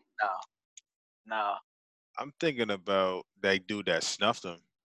 No. No. I'm thinking about that dude that snuffed him.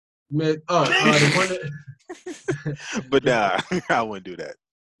 The one that, But nah, I wouldn't do that.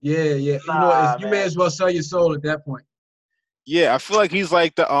 yeah. Nah, You may as well sell your soul at that point. Yeah, I feel like he's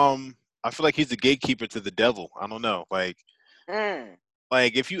like I feel like he's the gatekeeper to the devil. I don't know. Like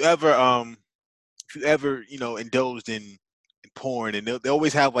if you ever indulged in porn, and they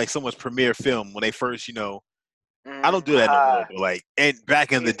always have like someone's premiere film when they first, I don't do that no more, but like, and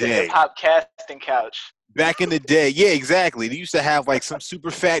back in the He's the day, hip hop casting couch. yeah, exactly. They used to have like some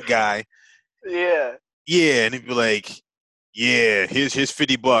super fat guy, Yeah. yeah, and he'd be like, yeah, here's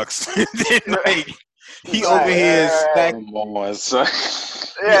 $50. And then like he over here Right. Come on, son.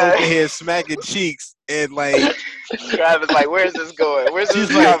 he over Yeah. here smacking cheeks, and like Travis, like, where's this going? Where's this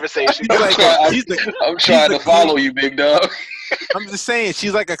she's like, conversation she's going? like I'm trying to follow you, big dog. I'm just saying,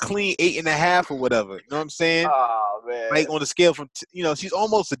 she's like a clean 8.5 or whatever. You know what I'm saying? Oh man. Like on the scale from, she's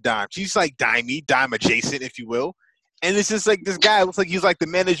almost a dime. She's like dime adjacent, if you will. And it's just like this guy looks like he's like the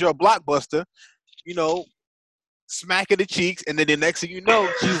manager of Blockbuster, smacking the cheeks, and then the next thing you know,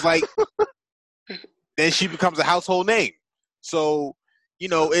 she's like, then she becomes a household name. So,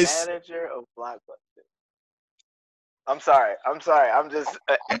 it's. Manager of Blockbuster. I'm sorry. I'm just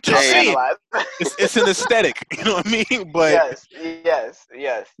I'm just saying, analyzing. it's an aesthetic. You know what I mean? But yes.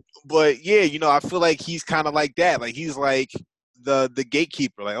 But yeah, I feel like he's kind of like that. Like he's like the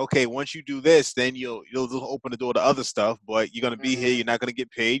gatekeeper. Like, okay, once you do this, then you'll just open the door to other stuff. But you're gonna be here. You're not gonna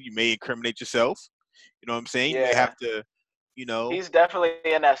get paid. You may incriminate yourself. You know what I'm saying? You may have to. He's definitely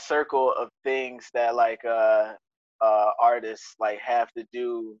in that circle of things that like artists like have to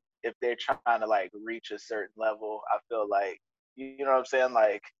do if they're trying to like reach a certain level. I feel like you know what I'm saying.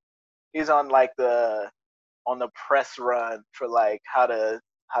 Like he's on like on the press run for like how to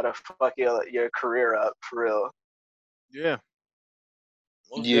fuck your career up for real. Yeah.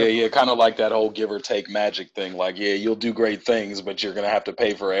 Most Yeah, definitely. kind of like that whole give or take magic thing. Like, yeah, you'll do great things, but you're gonna have to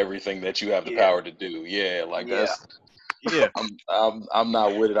pay for everything that you have the power to do. Yeah, like that's. Yeah. I'm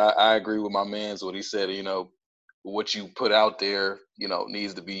not with it. I agree with my man's what he said. What you put out there,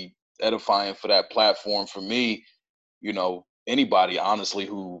 needs to be edifying for that platform. For me, anybody honestly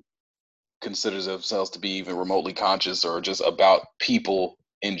who considers themselves to be even remotely conscious or just about people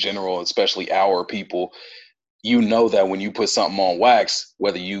in general, especially our people, that when you put something on wax,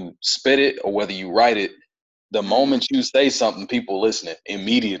 whether you spit it or whether you write it, the moment you say something, people listening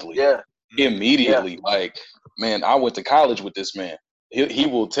immediately. Yeah. Immediately. Like, man, I went to college with this man. He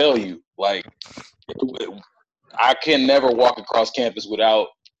will tell you, like, I can never walk across campus without.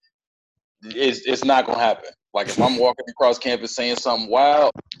 It's not gonna happen. Like if I'm walking across campus saying something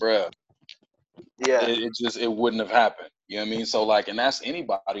wild, bruh, Yeah. It wouldn't have happened. You know what I mean? So like, and that's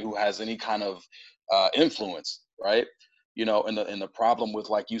anybody who has any kind of influence, right? You know, and the problem with,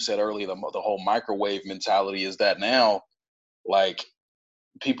 like you said earlier, the whole microwave mentality is that now, like,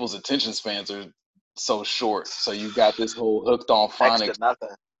 people's attention spans are so short. So you got this whole hooked on Next to phonics nothing.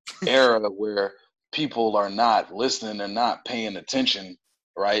 era where people are not listening and not paying attention,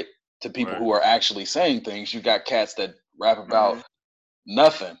 right, to people Right. who are actually saying things. You got cats that rap about Mhm.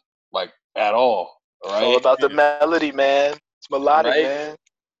 nothing, like, at all, It's all right? about the melody, man. It's melodic, Right? man.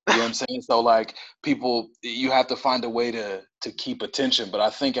 You know what I'm saying? So like, people, you have to find a way to keep attention. But I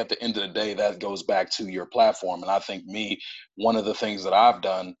think at the end of the day, that goes back to your platform. And I think one of the things that I've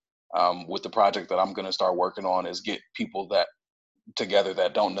done with the project that I'm going to start working on is get people that together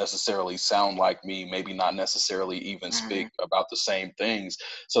that don't necessarily sound like me, maybe not necessarily even speak Mhm. about the same things,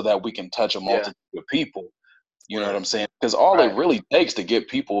 so that we can touch a Yeah. multitude of people. You know what Word. I'm saying? Because all it Right. really takes to get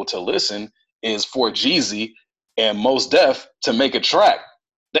people to listen is for Jeezy and Mos Def to make a track.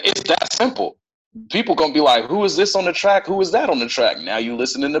 It's that simple. People gonna be like, "Who is this on the track? Who is that on the track?" Now you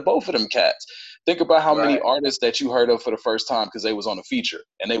listening to both of them cats. Think about how many Right. artists that you heard of for the first time because they was on a feature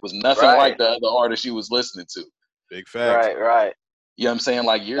and they was nothing like Right. the other artists you was listening to. Big facts. Right. Right. You know what I'm saying?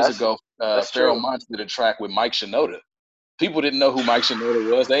 Like years That's ago, that's Pharoah true. Monch did a track with Mike Shinoda. People didn't know who Mike Shinoda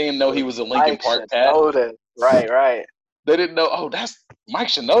was. They didn't know he With was a Linkin Mike Park cat. Shinoda. Right. Right. They didn't know, oh, that's Mike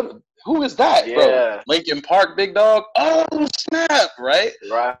Shinoda. Who is that, bro? Yeah. Linkin Park, big dog. Oh, snap, right?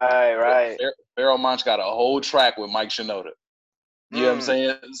 Right. Right. Pharoah Monch got a whole track with Mike Shinoda. You know what I'm Mm.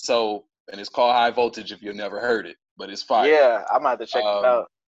 saying? So, and it's called High Voltage if you've never heard it, but it's fire. Yeah. I'm about to check it Um,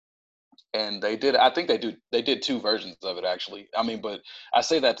 out. and I think they did two versions of it actually. I mean, but I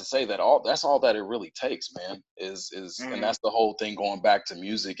say that to say that that's all that it really takes, man, is and Mhm. that's the whole thing, going back to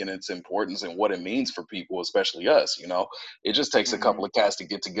music and its importance and what it means for people, especially us. You know, it just takes a Mhm. couple of cats to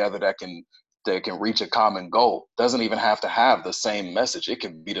get together that can reach a common goal. Doesn't even have to have the same message. It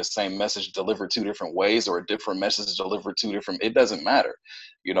could be the same message delivered two different ways, or a different message delivered two different. It doesn't matter.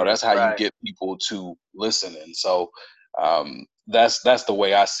 You know, that's how you Right. get people to listen. And so that's the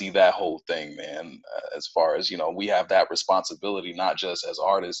way I see that whole thing, man. As far as, you know, we have that responsibility, not just as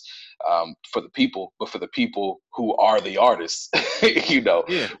artists, for the people, but for the people who are the artists. You know,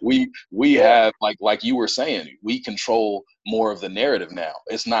 Yeah. we Yeah. have, like you were saying, we control more of the narrative now.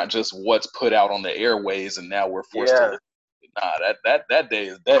 It's not just what's put out on the airways, and now we're forced to Yeah. listen. Nah, that day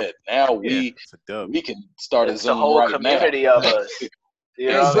is dead. Now Yeah. It's a dub. we can start a It's a Zoom whole right now. community of us. You You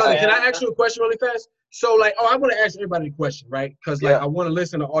know know Hey, what what I'm I'm brother, saying? can I saying? ask you a question really fast? So, like, I want to ask everybody a question, right? Because, like, Yeah. I want to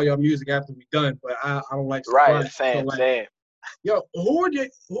listen to all your music after we done, but I don't like Right. surprises. So, Same. like, Same. yo, who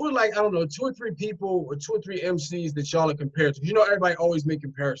are like, I don't know, 2 or 3 people or 2 or 3 MCs that y'all are compared to? You know, everybody always make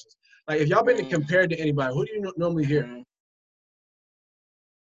comparisons. Like, if y'all been Mm, compared to anybody, who do you normally hear? mhm.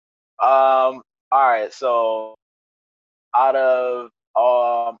 All right. So out of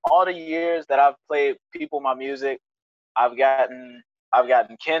all the years that I've played people my music, I've gotten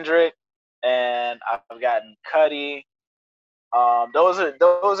Kendrick and I've gotten Cudi. Those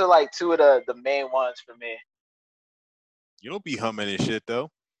are like two of the main ones for me. You don't be humming and shit though.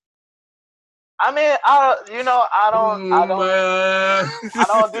 I mean, I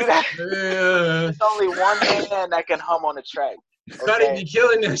don't do that. It's only one man that can hum on the track. Cuddy Okay, be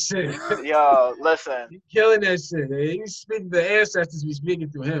killing that shit. yo, listen, He killing that shit. He speak the ancestors be speaking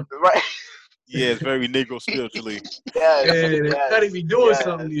through him. right? Yeah, it's very Negro spiritually. Yes, Yeah, that Cuddy yes, be doing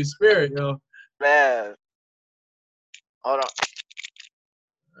something to yes, your spirit, yo. man. Hold on.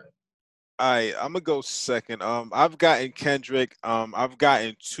 All right, I'm gonna go second. I've gotten Kendrick. I've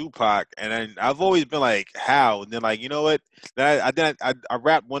gotten Tupac, and then I've always been like, how? And then like, you know what? Then I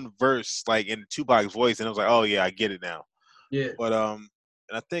rapped one verse like in Tupac's voice, and I was like, oh yeah, I get it now. Yeah. But and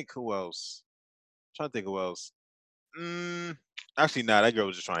I think who else? I'm trying to think who else. Actually, nah, that girl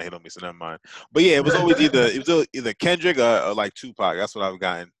was just trying to hit on me, so never mind. But yeah, it was always either Kendrick or like Tupac. That's what I've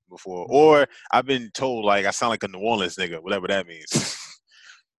gotten before, or I've been told like I sound like a New Orleans nigga, whatever that means.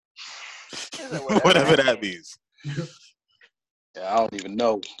 Whatever that means. Yeah, I don't even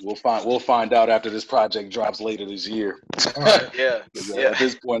know. We'll find out after this project drops later this year. All right. Yeah, 'Cause, yeah. at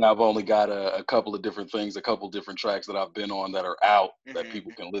this point, I've only got a couple of different things, a couple different tracks that I've been on that are out that Mhm.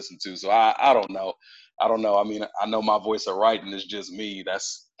 people can listen to. So I don't know. I don't know. I mean, I know my voice of writing is just me.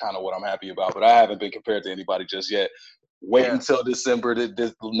 That's kind of what I'm happy about. But I haven't been compared to anybody just yet. Wait Yeah. until December.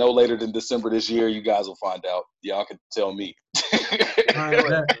 No later than December this year, you guys will find out. Y'all can tell me. All right, Do it.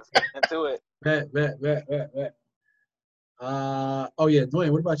 bet. Let's get into it. Bet. Oh yeah,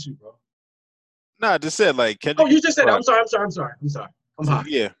 Dwayne, what about you, bro? Nah, I just said like Oh, Kendrick. you just said it. Tupac. I'm sorry. I'm So, hot.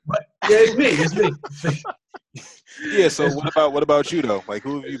 yeah, But yeah, it's me. yeah. So It's- what about you though? Like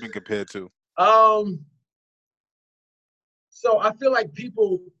who have you been compared to? So I feel like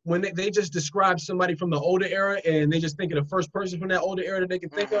people, when they just describe somebody from the older era and they just think of the first person from that older era that they can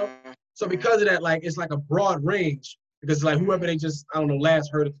think of. So because of that, like, it's like a broad range because it's like whoever they just, I don't know, last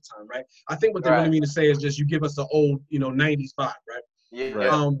heard at the time, right? I think what they really mean to say is just you give us the old, 90s vibe, right?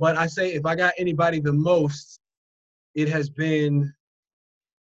 Yeah. But I say if I got anybody the most, it has been,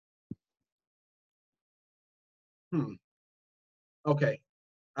 okay.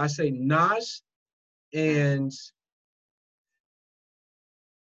 I say Nas and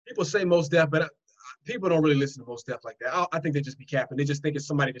people say Mos Def, but people don't really listen to Mos Def like that. I think they just be capping. They just think it's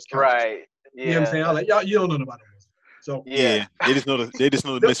somebody that's conscious. Right. Yeah. You know what I'm saying? I'm like, y'all, you don't know about them. So yeah, they just know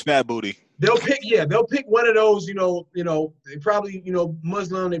the Miss Fat Booty. They'll pick one of those, they probably,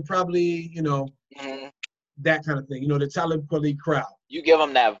 Muslim, they probably, that kind of thing, the Talib Kweli crowd. You give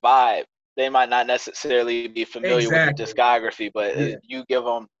them that vibe. They might not necessarily be familiar with the discography, but you give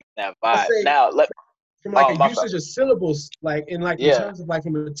them that vibe. Now, from like a usage of syllables, like in terms of like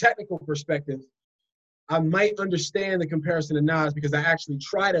from a technical perspective, I might understand the comparison to Nas because I actually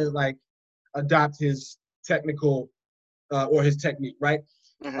try to like adopt his technical or his technique, right?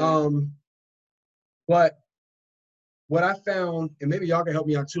 But what I found, and maybe y'all can help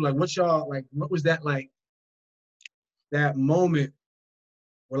me out too, like what was that like, that moment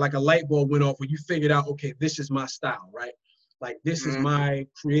where like a light bulb went off where you figured out, okay, this is my style, right? Like this is my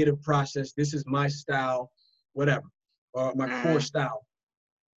creative process, this is my style, whatever, or my core style.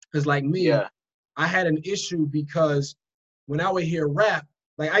 Because like me, I had an issue because when I would hear rap,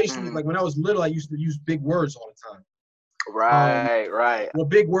 like I used to, like when I was little, I used to use big words all the time. Right. Well,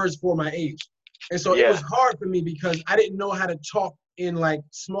 big words for my age. And so it was hard for me because I didn't know how to talk in like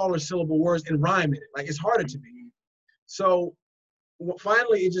smaller syllable words and rhyme in it. Like it's harder to me. So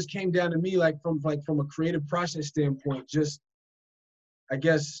finally, it just came down to me like from a creative process standpoint, just, I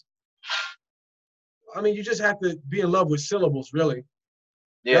guess, I mean, you just have to be in love with syllables, really.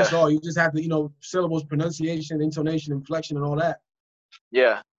 Yeah. That's all. You just have to, syllables, pronunciation, intonation, inflection, and all that.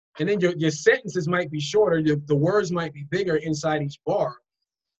 Yeah. And then your sentences might be shorter. The words might be bigger inside each bar.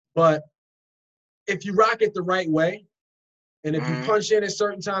 But if you rock it the right way, and if you punch in at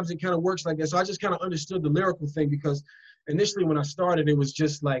certain times, it kind of works like that. So I just kind of understood the lyrical thing because initially when I started, it was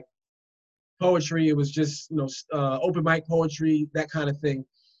just like poetry. It was just, open mic poetry, that kind of thing.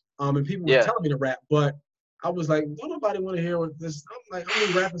 And people were telling me to rap, but I was like, don't nobody want to hear what this, I'm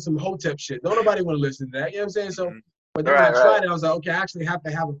really rapping some Hotep shit. Don't nobody want to listen to that. You know what I'm saying? So, but then when I tried it, I was like, okay, I actually have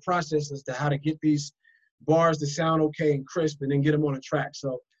to have a process as to how to get these bars to sound okay and crisp and then get them on a track.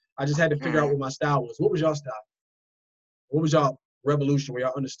 So I just had to figure out what my style was. What was y'all style? What was y'all revolution where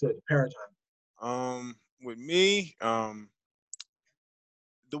y'all understood the paradigm? With me, the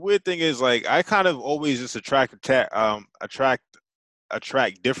weird thing is like I kind of always just attract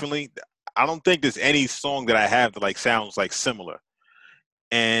differently. I don't think there's any song that I have that like sounds like similar.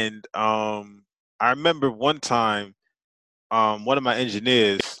 And I remember one time, one of my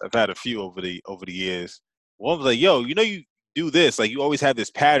engineers, I've had a few over the years. One was like, "Yo, you do this. Like you always have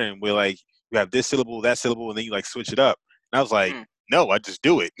this pattern where like you have this syllable, that syllable, and then you like switch it up." And I was like, "No, I just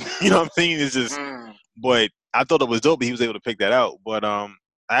do it." You know what I'm saying? It's just, but I thought it was dope. But he was able to pick that out. But I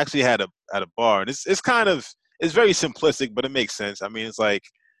actually had a bar, and it's kind of, it's very simplistic, but it makes sense. I mean, it's like,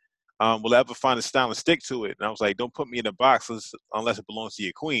 will I ever find a style and stick to it? And I was like, don't put me in a box unless it belongs to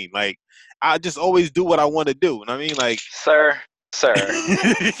your queen. Like, I just always do what I want to do. And I mean, like, sir. Fucking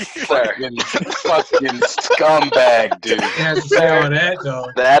scumbag, dude. You have to say all that, though.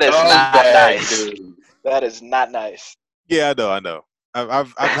 That is not nice. Dude. That is not nice. Yeah, I know.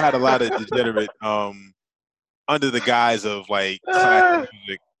 I've had a lot of degenerate under the guise of like classic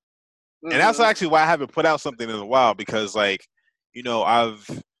music, and that's actually why I haven't put out something in a while because like, I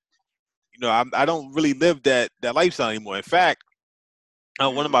don't really live that lifestyle anymore. In fact,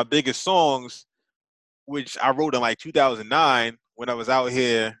 one of my biggest songs, which I wrote in like 2009 when I was out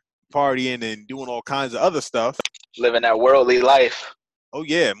here partying and doing all kinds of other stuff. Living that worldly life. Oh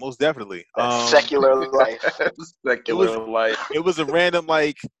yeah, most definitely. Secular life. Life. It was a random,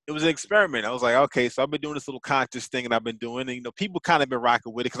 like, it was an experiment. I was like, okay, so I've been doing this little conscious thing and I've been doing it. People kind of been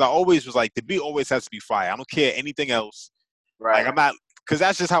rocking with it because I always was like, the beat always has to be fire. I don't care anything else. Right. Like I'm not, because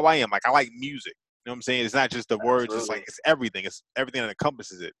that's just how I am. Like I like music. You know what I'm saying? It's not just the words. It's like, it's everything. It's everything that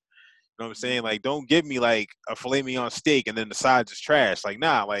encompasses it. You know what I'm saying? Like, don't give me like a filet mignon steak and then the sides is trash. Like,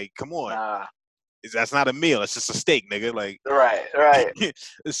 nah, like, come on. Nah. That's not a meal. It's just a steak, nigga. Like, right.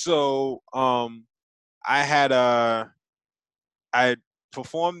 So, I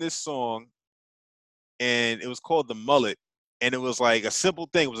performed this song, and it was called The Mullet, and it was like a simple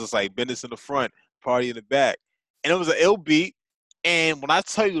thing. It was just like business in the front, party in the back, and it was an ill beat. And when I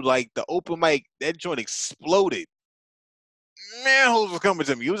tell you, like, the open mic, that joint exploded. Man, hoes was coming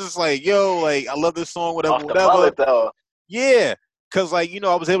to me. He was just like, yo, like, I love this song, whatever, Off the whatever. mullet though. Yeah. Cause like,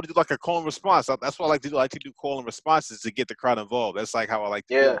 I was able to do like a call and response. That's what I like to do. I like to do call and responses to get the crowd involved. That's like how I like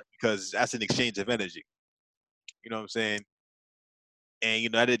to do Yeah. it because that's an exchange of energy. You know what I'm saying?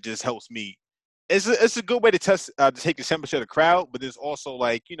 And that it just helps me. It's a good way to test to take the temperature of the crowd, but there's also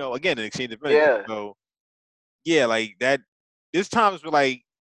like, again, an exchange of energy. Yeah. So yeah, like that. There's times where like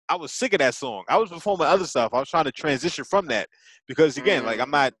I was sick of that song. I was performing other stuff. I was trying to transition from that because again, like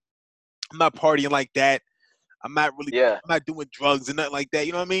I'm not partying like that. I'm not really. Yeah. I'm not doing drugs and nothing like that.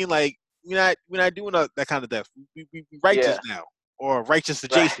 You know what I mean? Like we're not doing that kind of stuff. We righteous now or righteous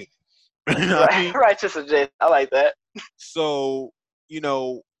adjacent. Right. You know what I mean? Righteous adjacent. I like that. So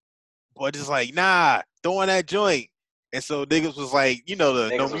but it's like nah, throwing that joint. And so niggas was like, the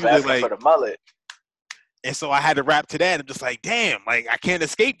Niggas no was music asking like. for the mullet. And so I had to rap to that. I'm just like, damn, like I can't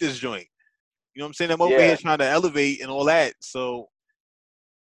escape this joint. You know what I'm saying? I'm over here trying to elevate and all that. So,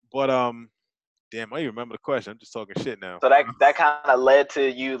 but damn, I don't even remember the question. I'm just talking shit now. So that kind of led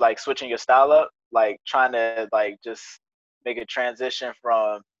to you like switching your style up, like trying to like just make a transition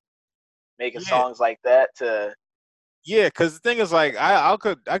from making songs like that to. Yeah, because the thing is, like, I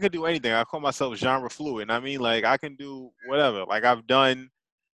could do anything. I call myself genre fluid. And I mean, like, I can do whatever. Like, I've done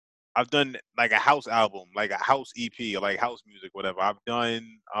like a house album, like a house EP, or like house music, whatever. I've done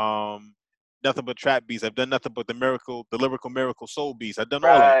nothing but trap beats. I've done nothing but the lyrical miracle soul beats. I've done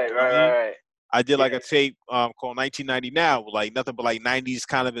all that. Right. I did like a tape called 1990 Now, with like nothing but like 90s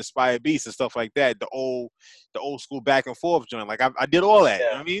kind of inspired beats and stuff like that. The old school back and forth joint. Like I did all that. You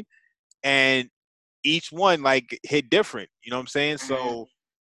know what I mean? And each one like hit different. You know what I'm saying? So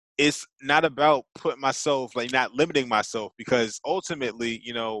it's not about putting myself, like not limiting myself, because ultimately,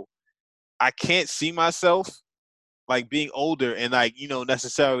 I can't see myself like being older and like,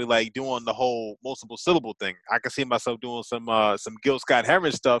 necessarily like doing the whole multiple syllable thing. I can see myself doing some Gil Scott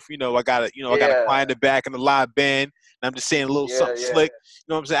Heron stuff. I got a client in the back in the live band and I'm just saying a little something slick. You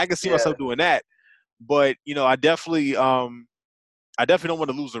know what I'm saying? I can see myself doing that. But, I definitely don't want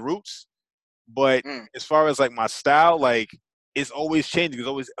to lose the roots. But as far as like my style, like it's always changing, it's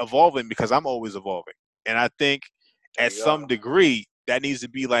always evolving because I'm always evolving. And I think at some degree that needs to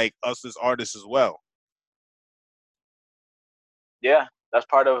be like us as artists as well. Yeah, that's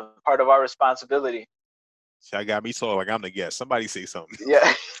part of our responsibility. See, I got me so like I'm the guest. Somebody say something.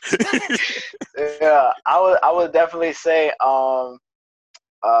 Yeah. Yeah, I would definitely say I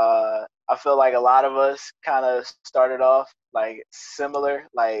feel like a lot of us kind of started off like similar,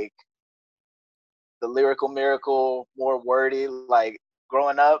 like the lyrical miracle, more wordy, like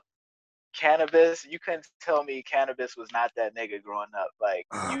growing up. Cannabis, you couldn't tell me Cannabis was not that nigga growing up. Like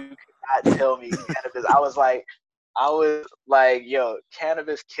you could not tell me Cannabis. I was like, yo,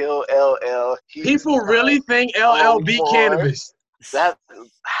 Cannabis kill LL. People really think LL beat Cannabis.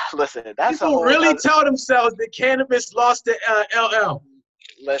 Listen, that's people really tell themselves that Cannabis lost to LL.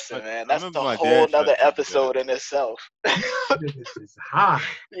 Listen, man, that's a whole nother episode in itself. This is hot.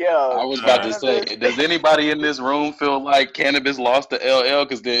 Yo, I was about to say, does anybody in this room feel like Cannabis lost to LL?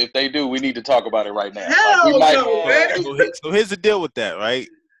 Because if they do, we need to talk about it right now. Hell no, man. So here's the deal with that, right?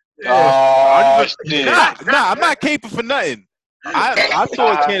 Oh, shit. Nah, I'm not caping for nothing. I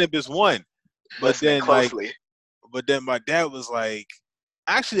thought Cannabis won, but then closely. My dad was like,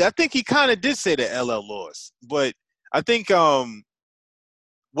 actually, I think he kind of did say that LL lost, but I think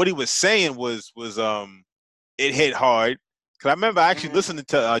what he was saying was it hit hard. Cause I remember actually listening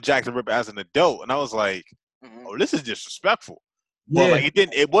to Jack the Ripper as an adult, and I was like, "Oh, this is disrespectful." Yeah. But like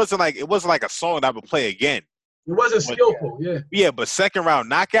it wasn't like a song that I would play again. It wasn't skillful, yeah. Yeah, but second round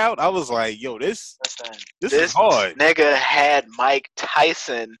knockout, I was like, "Yo, this is hard." Nigga had Mike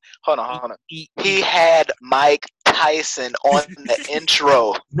Tyson. Hold on. He had Mike Tyson on the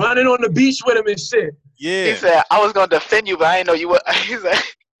intro, running on the beach with him and shit. Yeah. He said, "I was gonna defend you, but I didn't know you were." He said,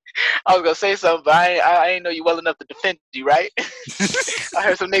 I was gonna say something, but I ain't know you well enough to defend you, right? I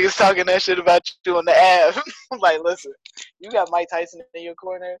heard some niggas talking that shit about you on the app. I'm like, listen, you got Mike Tyson in your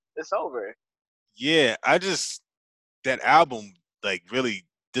corner, it's over. Yeah, that album like really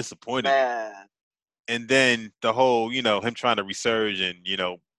disappointed me. And then the whole, him trying to resurge and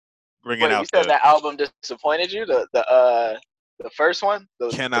bringing out. You said that album disappointed you? The first one,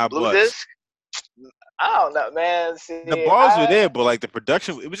 the blue disc. I don't know, man. See, the bars were there, but like the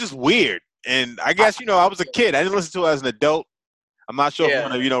production, it was just weird. And I guess I was a kid. I didn't listen to it as an adult. I'm not sure if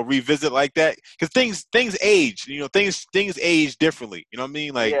I'm gonna revisit like that because things age. Things age differently. You know what I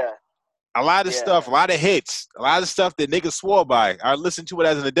mean? Like a lot of stuff, a lot of hits, a lot of stuff that niggas swore by. I listened to it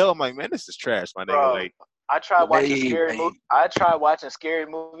as an adult. I'm like, man, this is trash, my nigga. Like I tried watching Wait, scary movie. I tried watching Scary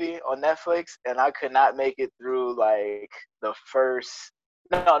Movie on Netflix, and I could not make it through like the first.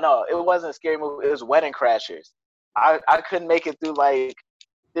 No, it wasn't Scary Movie. It was Wedding Crashers. I couldn't make it through like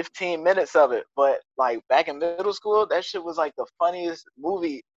 15 minutes of it, but like back in middle school, that shit was like the funniest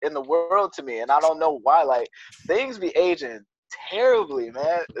movie in the world to me, and I don't know why. Like things be aging terribly,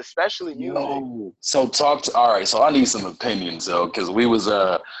 man, especially music. Yo, so all right, so I need some opinions though, because we was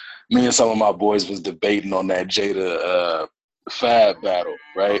me and some of my boys was debating on that Jada Fab battle,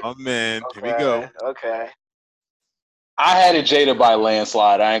 right? Oh man, here we go. Okay. I had it Jada by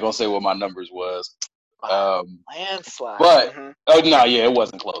landslide. I ain't gonna say what my numbers was. Landslide. But oh no, yeah, it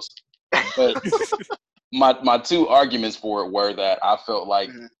wasn't close. But my two arguments for it were that I felt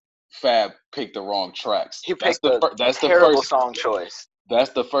like Fab picked the wrong tracks. He picked that's terrible the first song choice. That's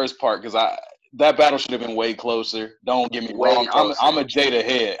the first part because that battle should have been way closer. Don't get me wrong. I'm a Jada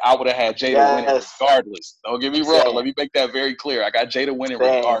head. I would have had Jada winning regardless. Don't get me wrong. Let me make that very clear. I got Jada winning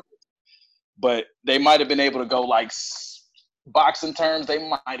regardless. But they might have been able to go like boxing terms. They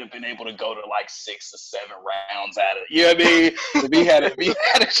might have been able to go to like 6 or 7 rounds out of it. You know what I mean?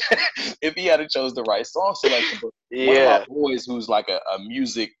 if he had chose the right song selection. But one of my boys who's like a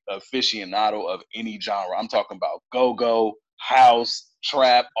music aficionado of any genre. I'm talking about go-go, house,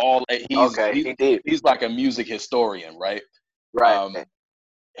 trap, all that. He's like a music historian, right? Right.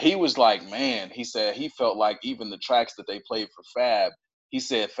 He was like, man, he said he felt like even the tracks that they played for Fab, he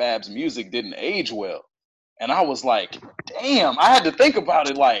said Fab's music didn't age well. And I was like, damn, I had to think about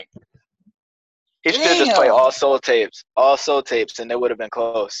it like, he should just play all soul tapes, and they would have been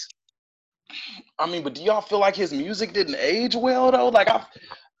close. I mean, but do y'all feel like his music didn't age well though? Like I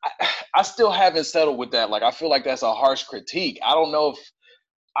still haven't settled with that. Like I feel like that's a harsh critique. I don't know if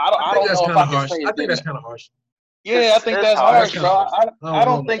I don't know if I can say I think that's kind of harsh. Yeah, I think that's harsh, bro. I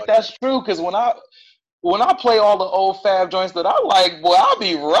don't think that's true because when I play all the old Fab joints that I like, boy, I'll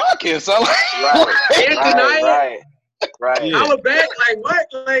be rocking. So right. Yeah. I was back, like what?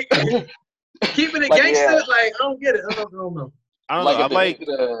 Like keeping it like, gangster? Like I don't get it. I don't know. At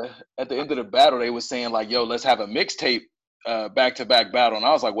the end of the battle, they was saying like, "Yo, let's have a mixtape back-to-back battle," and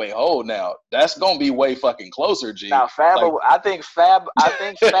I was like, "Wait, hold now, that's gonna be way fucking closer, G." Now Fab, I think Fab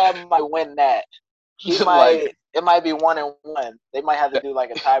might win that. He might. It might be 1-1. They might have to do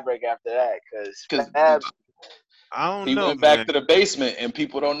like a tiebreak after that because Fab. I don't he know. Went back to the basement, and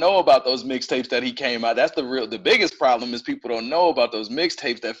people don't know about those mixtapes that he came out. That's the biggest problem is people don't know about those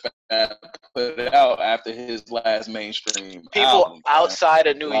mixtapes that Fab put out after his last mainstream people album, outside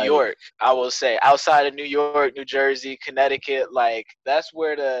of New York, I will say, outside of New York, New Jersey, Connecticut, like that's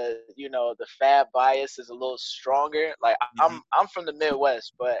where the Fab bias is a little stronger. Like I'm from the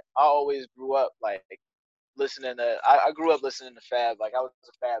Midwest, but I always grew up like listening to. I grew up listening to Fab. Like I was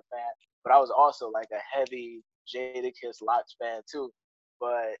a Fab fan, but I was also like a heavy Jadakiss Lox fan too.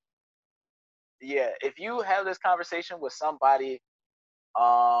 But yeah, if you have this conversation with somebody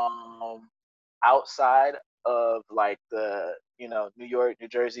outside of like the New York, New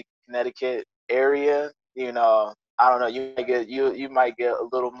Jersey, Connecticut area, I don't know, you might get a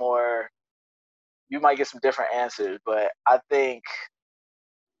little more, you might get some different answers. But I think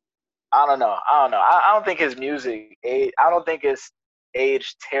I don't know. I don't think his music I don't think it's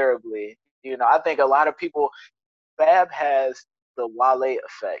aged terribly. I think a lot of people, Fab has the Wale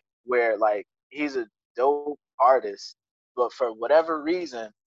effect where like he's a dope artist, but for whatever reason,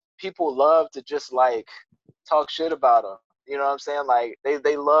 people love to just like talk shit about him. You know what I'm saying? Like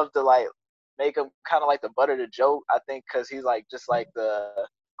they love to like make him kind of like the butt of the joke. I think because he's like just like the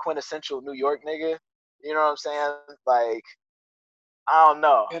quintessential New York nigga. You know what I'm saying? Like I don't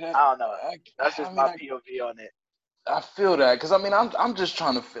know. That's just my POV on it. I feel that because I mean I'm just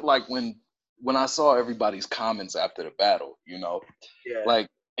trying to feel like when I saw everybody's comments after the battle, like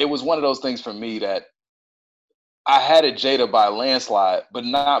it was one of those things for me that I had it Jada by landslide, but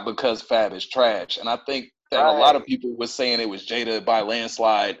not because Fab is trash. And I think that a lot of people were saying it was Jada by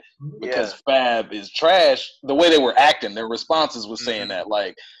landslide because Fab is trash. The way they were acting, their responses was saying that.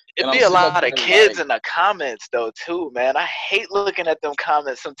 Like, it'd be a lot of kids in the comments though too, man. I hate looking at them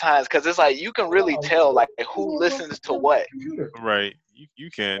comments sometimes because it's like you can really tell like who listens to what. Right,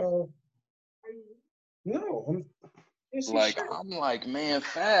 you can. No. Like I'm like, man,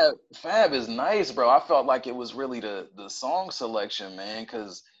 Fab is nice, bro. I felt like it was really the song selection, man.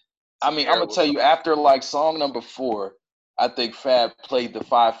 Because I mean, I'm gonna tell you, after like song number 4, I think Fab played the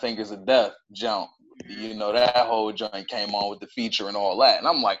 5 Fingers of Death jump. That whole joint came on with the feature and all that, and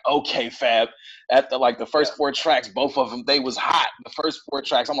I'm like, okay, Fab. After like the first 4 tracks, both of them, they was hot. The first 4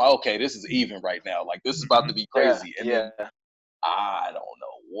 tracks, I'm like, okay, this is even right now. Like this is about to be crazy. And then I don't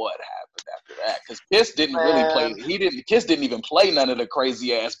know what happened after that. Because Kiss didn't really play. Kiss didn't even play none of the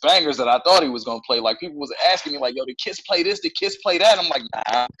crazy ass bangers that I thought he was gonna play. Like people was asking me, like, "Yo, did Kiss play this? Did Kiss play that?" I'm like,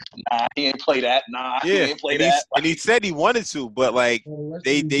 nah, he ain't play that. Nah, he ain't play that. And he said he wanted to, but like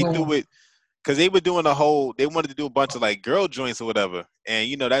they threw it because they were doing they wanted to do a bunch of like girl joints or whatever,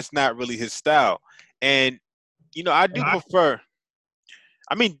 and that's not really his style. And I do prefer.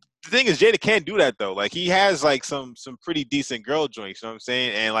 I mean, the thing is, Jada can't do that though. Like he has like some pretty decent girl joints. You know what I'm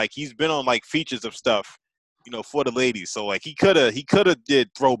saying? And like he's been on like features of stuff, for the ladies. So like he could have did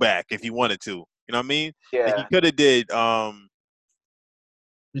throwback if he wanted to. You know what I mean? Yeah. Like, he could have did.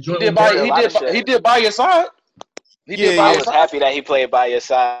 He did by your side. I was happy that he played by your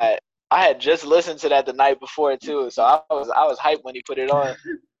side. I had just listened to that the night before too, so I was hyped when he put it on.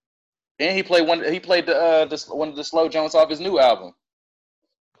 And he played one of the slow joints off his new album.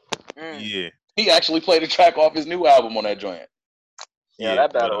 Yeah. He actually played a track off his new album on that joint. Yeah,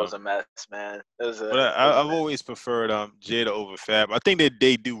 that battle was a mess, man. I've always preferred Jada over Fab. I think that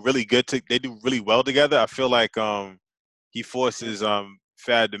they do really well together. I feel like he forces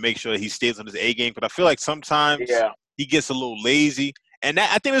Fab to make sure that he stays on his A game, but I feel like sometimes he gets a little lazy. And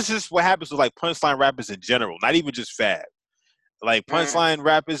I think this is what happens with like punchline rappers in general, not even just Fab. Like punchline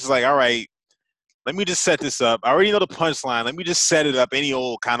rappers is like, all right, let me just set this up. I already know the punchline. Let me just set it up any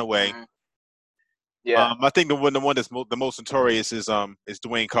old kind of way. Yeah. I think the one that's the most notorious is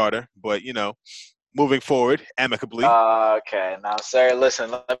Dwayne Carter, but moving forward amicably. Okay, now, sir,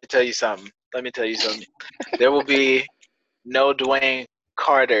 listen. Let me tell you something. There will be no Dwayne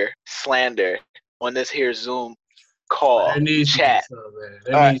Carter slander on this here Zoom call chat.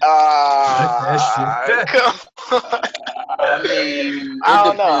 I mean,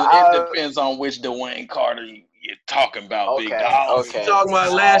 it depends on which Dwayne Carter you're talking about, big dog. Okay. Talking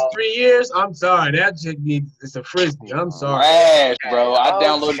about last 3 years? I'm sorry. That chick it's a frisbee. I'm sorry. Trash, bro. I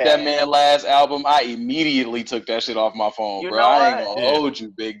downloaded that man last album. I immediately took that shit off my phone, bro. I ain't gonna hold you,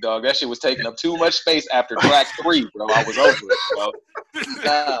 big dog. That shit was taking up too much space after track 3, bro. I was over it, bro.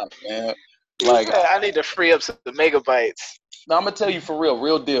 Nah, man. Like, I need to free up some megabytes. No, I'm gonna tell you for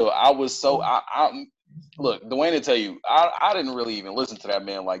real deal. I was so look, Dwayne will tell you, I didn't really even listen to that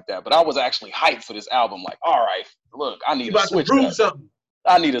man like that, but I was actually hyped for this album. Like, all right, look, I need to switch up. Something.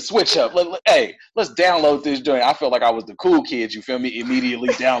 I need to switch up. Hey, let's download this joint. I felt like I was the cool kid, you feel me?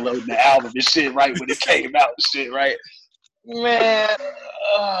 Immediately downloading the album and shit right when it came out and shit, right? Man,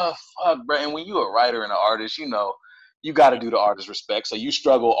 fuck, bro. And when you're a writer and an artist, you got to do the artist respect. So you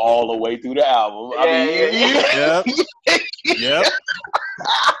struggle all the way through the album. Yep.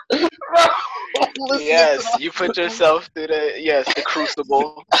 Yes, you put yourself through the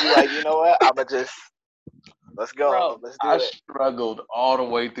crucible. You're like, you know what? I'ma just let's go. Bro, let's do I it. struggled all the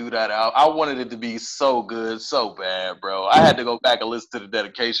way through that album. I wanted it to be so good, so bad, bro. I had to go back and listen to the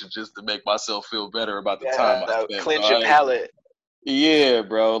dedication just to make myself feel better about the time I spent. Cleanse your palate. Yeah,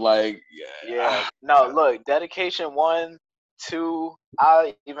 bro. Like, yeah. No, look, dedication 1, 2.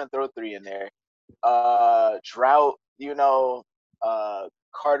 I'll even throw 3 in there. Drought.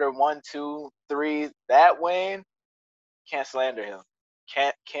 Carter 1, 2, 3. That Wayne can't slander him.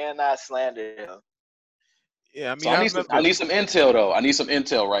 Cannot slander him. Yeah, I mean, so I need some intel though. I need some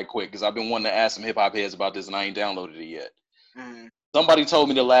intel right quick because I've been wanting to ask some hip hop heads about this and I ain't downloaded it yet. Mm-hmm. Somebody told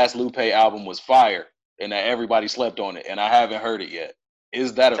me the last Lupe album was fire and that everybody slept on it, and I haven't heard it yet.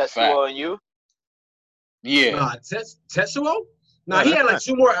 Is that a fact? Tetsuo and you? Yeah. Tetsuo? He had like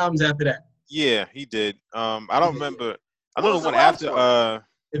 2 more albums after that. Yeah, he did. I don't remember. I know the one after.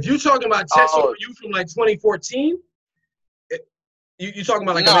 If you're talking about Tetsuo, you from like 2014? You talking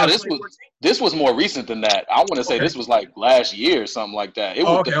about like this was more recent than that. I want to say this was like last year or something like that. It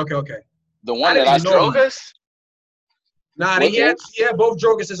was okay. The one that I know. Drogas? He had both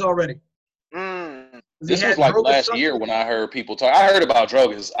Drogas already. This was like last year when I heard people talk. I heard about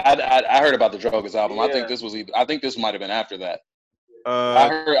Drogas. I heard about the Drogas album. Yeah. I think this might have been after that.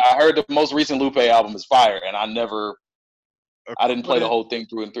 I heard the most recent Lupe album is fire, and I didn't play the whole thing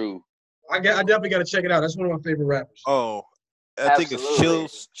through and through. I definitely got to check it out. That's one of my favorite rappers. Oh, I think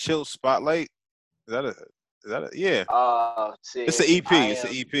it's Chill Spotlight. Is that a yeah? It's an EP. It's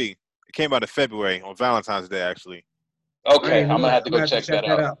an EP. It came out in February on Valentine's Day, actually. Okay, I'm gonna have to go check that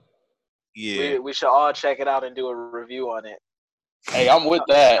out. Yeah, we should all check it out and do a review on it. Hey, I'm with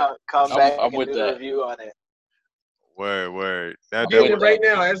that. Come back I'm and with do that. a review on it. Word. I'm doing it right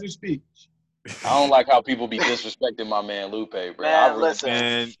now as we speak. I don't like how people be disrespecting my man Lupe, bro. Man, listen.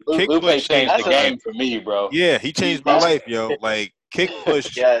 Man, Lupe changed the game for me, bro. Yeah, he changed my life, yo. Like Kick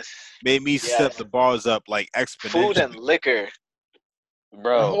Push made me step the bars up like exponentially. Food and Liquor,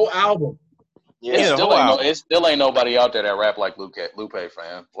 bro. The whole album. Yeah. the whole album. It still ain't nobody out there that rap like Lupe,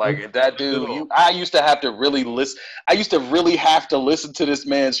 fam. Like that dude, I used to have to really listen. I used to really have to listen to this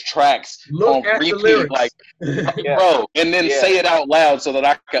man's tracks Look on at the repeat, lyrics. like, Yeah. bro, and then Yeah. say it out loud so that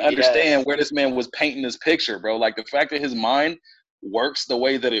I can understand Yes. where this man was painting this picture, bro. Like the fact that his mind works the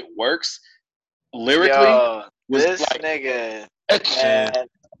way that it works lyrically Yo, was this like, nigga, Man, man.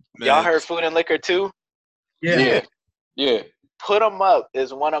 Y'all man. heard Food and Liquor too? Yeah. yeah. Put 'em Up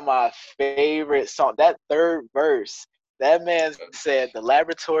is one of my favorite songs. That third verse, that man said, "The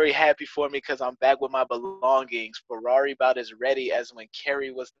laboratory happy for me because I'm back with my belongings. Ferrari about as ready as when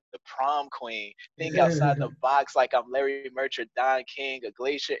Carrie was the prom queen. Think outside the box like I'm Larry Bird, Don King, a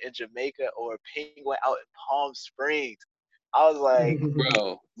glacier in Jamaica, or a penguin out in Palm Springs." I was like,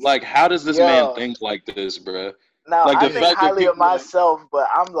 Bro, like, how does this man yo. think like this, bro? Now, Like I the think fact that highly of people, like, myself, but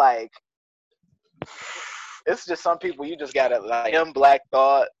I'm like, it's just some people you just gotta like him, Black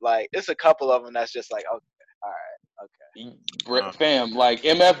Thought. Like, it's a couple of them that's just like, okay, all right, okay. fam, like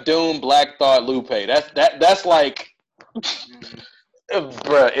MF Doom, Black Thought, Lupe. That's like, Mhm.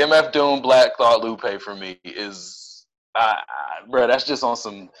 bruh, MF Doom, Black Thought, Lupe for me is, bruh, that's just on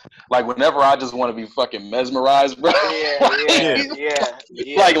some, like, whenever I just want to be fucking mesmerized, bro.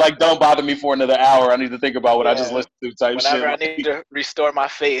 Yeah. Like, don't bother me for another hour. I need to think about what I just Yeah. listened to type Whenever shit. I need to restore my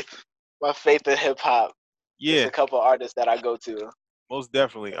faith in hip hop, there's Yeah, a couple artists that I go to. most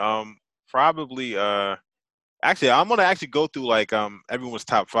definitely. Probably. Actually, I'm gonna actually go through like everyone's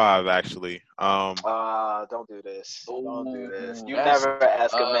top 5. Actually. Don't do this. Don't do this. You That's never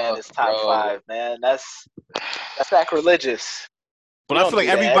ask a man his top bro. 5, man. That's sacrilegious. But You I don't feel like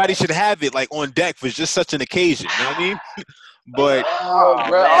do that. everybody should have it like on deck for just such an occasion. You know what I mean? But Oh,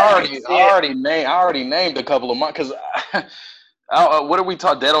 Bro, man. I already named a couple of mine because what are we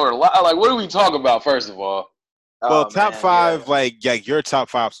talking dead or alive? Like, what do we talk about first of all? well, Oh, top man, 5, yeah. like your top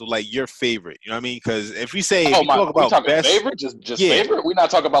 5. So like your favorite. You know what I mean? Because if we say if Oh you my, talk are we about talking best, favorite? Just yeah, favorite? We're not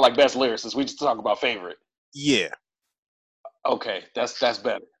talking about like best lyricists. We just talk about favorite. yeah, Okay, that's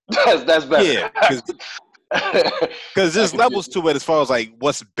better. That's better. yeah, because I there's can do levels to it as far as like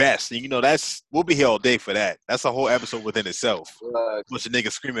what's best. And you know, that's we'll be here all day for that. That's a whole episode within itself. Look, Bunch of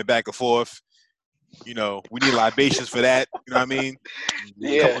niggas screaming back and forth. You know, we need libations for that. You know what I mean?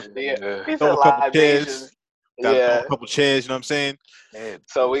 yeah. He Throw said a couple libations. chairs. Gotta throw Yeah. a couple chairs. You know what I'm saying?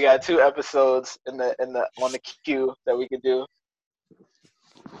 So we got 2 episodes in the on the queue that we could do.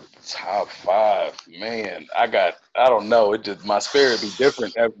 Top 5, man. I don't know. It just my spirit be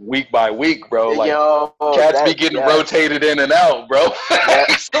different week by week, bro. Like Yo, cats be getting rotated in and out, bro.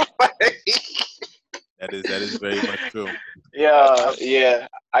 Yes. That is very much true. Yeah.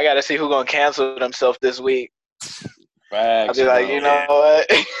 I gotta see who gonna cancel themselves this week. Facts, I'll be like, bro. you know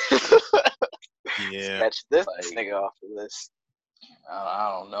what? Yeah. Scratch this Like, nigga off the list. I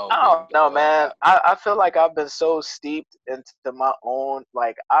don't know. I don't big know, dog. man. I feel like I've been so steeped into my own,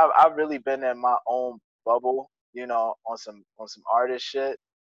 like I've really been in my own bubble, you know, on some artist shit.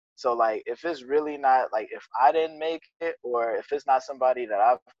 So like, if it's really not like, if I didn't make it, or if it's not somebody that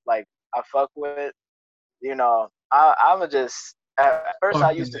I fuck with, you know, I'ma just. At first, I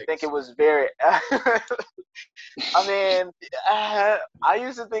Fuck used them to think niggas. it was very. I mean, I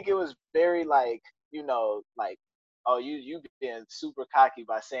used to think it was very like, you know, like, oh, you being super cocky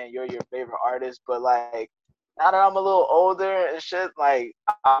by saying you're your favorite artist, but like now that I'm a little older and shit, like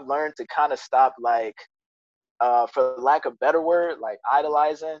I've learned to kind of stop, like, for lack of better word, like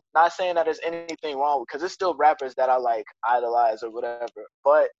idolizing. Not saying that there's anything wrong, because it's still rappers that I like idolize or whatever,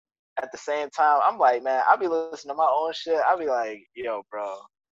 but at the same time, I'm like, man, I be listening to my own shit. I be like, yo, bro,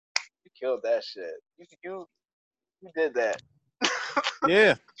 you killed that shit. You did that.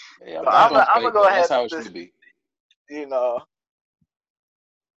 Yeah. Yeah, I'm So not gonna I'm gonna fake go that. ahead That's how and it just, should be. you know,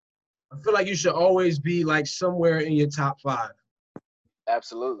 I feel like you should always be like somewhere in your top 5.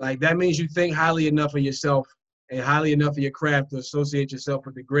 absolutely. Like that means you think highly enough of yourself and highly enough of your craft to associate yourself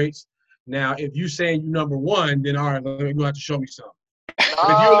with the greats. Now, if you saying you number 1, then all right, you're gonna have to show me something. But if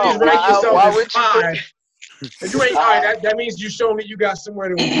you at least rank yourself why as would you 5, put? if you ain't all right, that means you showing me you got somewhere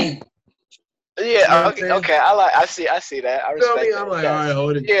to improve. Yeah, You know what I'm saying? okay. I see that. I You feel respect me? that. I'm like, Yes. all right,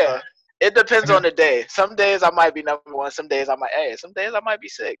 hold it. Yeah. It depends I on got- the day. Some days I might be number 1. Some days I might, some days I might be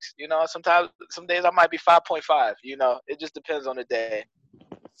 6. You know, some days I might be 5.5. You know, it just depends on the day.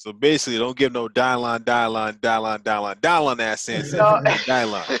 So basically, don't give no dial-on ass sense. No.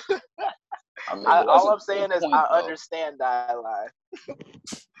 Dial-on. I mean, All I'm saying is I understand dialogue.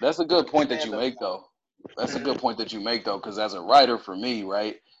 That's a good point that you Stand up. make, though. That's a good point that you make, though, because as a writer, for me,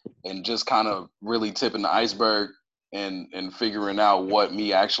 right, and just kind of really tipping the iceberg and figuring out what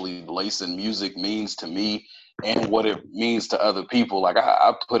me actually lacing music means to me and what it means to other people. Like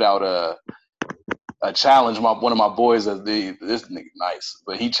I put out a challenge. One of my boys, this nigga nice,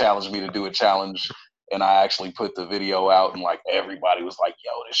 but he challenged me to do a challenge, and I actually put the video out, and like everybody was like,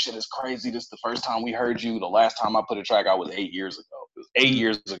 "Yo, this shit is crazy. This is the first time we heard you. The last time I put a track out was 8 years ago. It was 8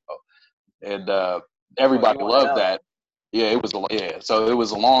 years ago, and everybody loved that. Yeah, it was so it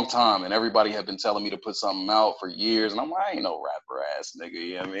was a long time, and everybody had been telling me to put something out for years, and I'm like, I ain't no rapper ass nigga.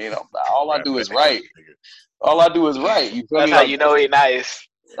 You know what I mean? All I do is write. All I do is write. You feel That's me? how you know he nice.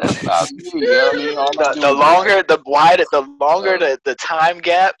 That's not me. You know what I mean? All I do The is longer, write. the wider, the longer the time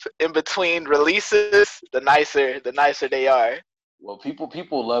gap in between releases, the nicer they are. Well,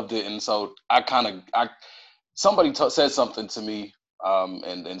 people loved it, and so somebody said something to me,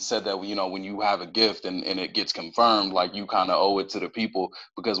 and said that, you know, when you have a gift and it gets confirmed, like, you kind of owe it to the people,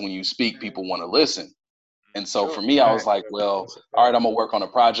 because when you speak, people want to listen. And so for me, I was like, well, all right, I'm gonna work on a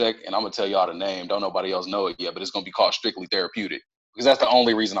project, and I'm gonna tell y'all the name. Don't nobody else know it yet, but it's gonna be called Strictly Therapeutic, because that's the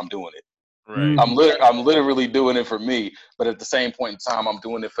only reason I'm doing it. Right. I'm literally doing it for me, but at the same point in time, I'm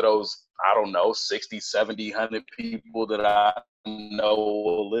doing it for those, I don't know, 60, 70, 100 people that I know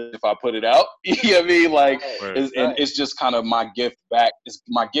will live if I put it out. You know what I mean? Like, and it's just kind of my gift back. It's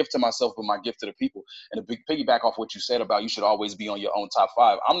my gift to myself, but my gift to the people. And to piggyback off what you said about you should always be on your own top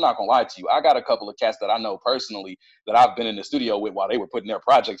 5, I'm not gonna lie to you. I got a couple of cats that I know personally that I've been in the studio with while they were putting their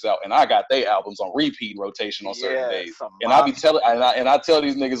projects out, and I got their albums on repeat rotation on certain days. And I be telling, and I tell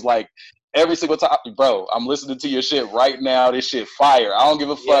these niggas, like, every single time, bro, I'm listening to your shit right now. This shit fire. I don't give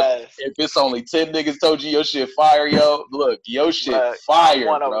a fuck if it's only 10 niggas told you your shit fire, yo. Look, your shit fire,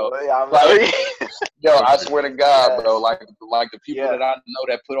 bro. Like, yo, I swear to God, bro. Like the people that I know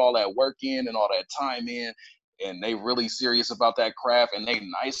that put all that work in and all that time in, and they really serious about that craft, and they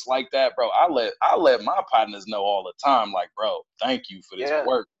nice like that, bro. I let my partners know all the time, like, bro, thank you for this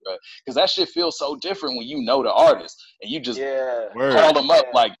work, bro. Because that shit feels so different when you know the artist and you just call them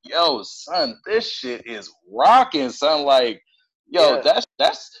up like, yo, son, this shit is rocking, son. Like, yo,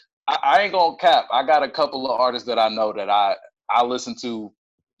 that's I ain't gonna cap. I got a couple of artists that I know that I listen to,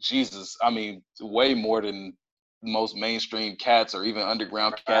 Jesus, I mean, way more than most mainstream cats or even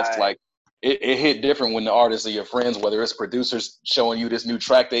underground cats. Like, it hit different when the artists are your friends, whether it's producers showing you this new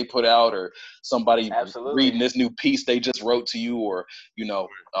track they put out, or somebody reading this new piece they just wrote to you, or, you know,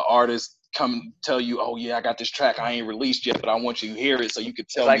 an artist come tell you, oh yeah, I got this track I ain't released yet, but I want you to hear it so you could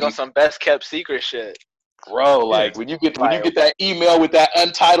tell me. Like on some best kept secret shit. Bro, like when you get that email with that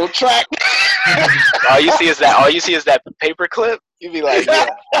untitled track, all you see is that paper clip. You be like,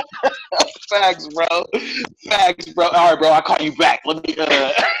 yeah. Facts, bro. All right, bro, I'll call you back. Let me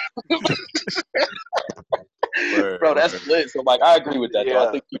bro, that's lit. So, like, I agree with that, though.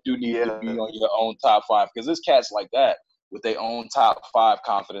 I think you do need to be on your own top 5, because there's cats like that with their own top 5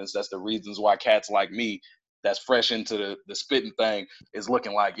 confidence. That's the reasons why cats like me, that's fresh into the spitting thing, is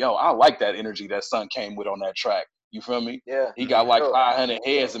looking like, yo, I like that energy that Son came with on that track. You feel me? Yeah. He got like 500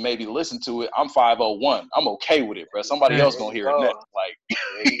 heads and maybe listen to it. I'm 501. I'm okay with it, bro. Somebody else gonna hear it next. Like,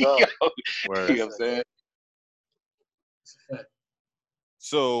 there you go. You know what I'm saying?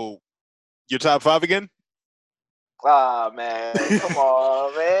 So, your top 5 again? Ah, man, come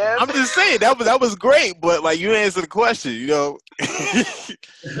on, man. I'm just saying that was great, but like, you answered the question, you know.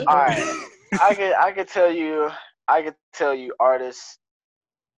 All right, I could tell you artists,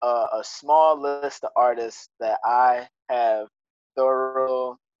 a small list of artists that I have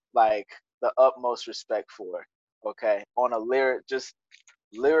thorough, like, the utmost respect for. Okay, on a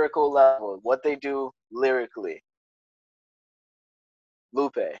lyrical level, what they do lyrically.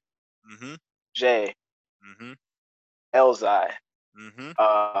 Lupe, Jay, Elzhi,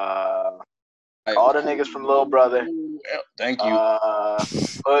 all the niggas from Lil Brother. Thank you.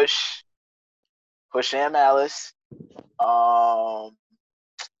 Push and Malice. I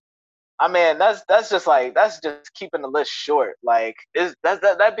mean, that's just keeping the list short. Like,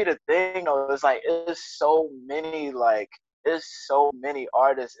 that'd be the thing. It's like, it's so many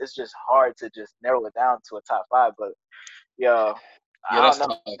artists. It's just hard to just narrow it down to a top 5. But yo, I don't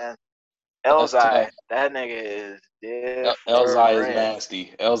know, man. Elzhi, that nigga is different. Elzhi is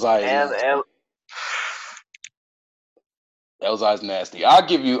nasty. Elzhi is nasty. I'll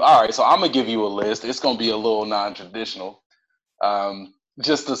give you, all right, so I'm gonna give you a list. It's gonna be a little non-traditional.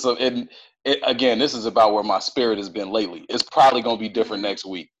 Just to, so again, this is about where my spirit has been lately. It's probably gonna be different next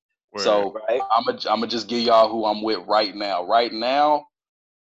week. Right. So I'm gonna just give y'all who I'm with right now. Right now,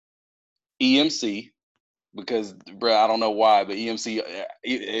 EMC, because, bro, I don't know why, but EMC,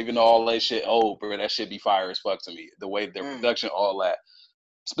 even though all that shit old, bro, that shit be fire as fuck to me. The way their production, all that.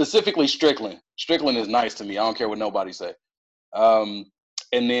 Specifically Strickland. Strickland is nice to me. I don't care what nobody say. And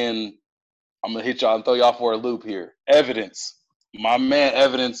then I'm gonna hit y'all and throw y'all for a loop here. Evidence. My man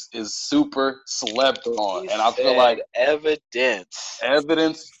Evidence is super slept on, and I feel like Evidence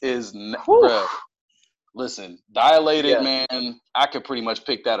is, bruh. Listen, Dilated, man, I could pretty much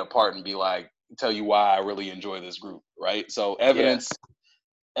pick that apart and be like, tell you why I really enjoy this group, right? So Evidence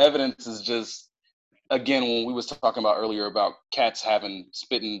is just, again, when we was talking about earlier about cats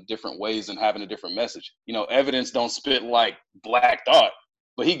spitting different ways and having a different message. You know, Evidence don't spit like Black Thought,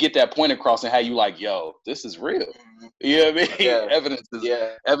 but he get that point across and how you like, yo, this is real. You know what I mean?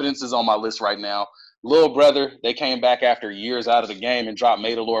 Yeah. Evidence is on my list right now. Lil Brother, they came back after years out of the game and dropped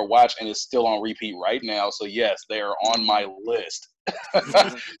May the Lord Watch, and it's still on repeat right now. So yes, they are on my list.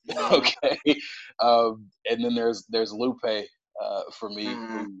 Okay. And then there's Lupe for me.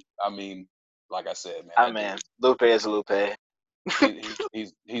 Who, I mean, like I said, man. Lupe is Lupe.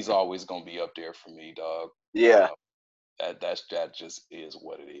 he's always gonna be up there for me, dog. Yeah. That just is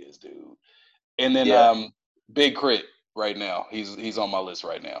what it is, dude. And then Big Crit right now. He's on my list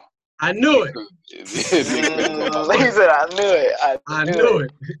right now. I knew it. He said, I knew it. I knew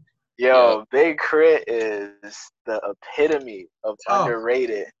it. Yo, Big Crit is the epitome of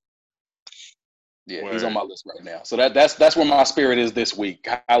underrated. Yeah, he's on my list right now. So that's where my spirit is this week.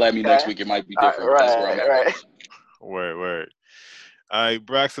 Holla at me next week. It might be different. That's where I'm at. Right. Word. All right,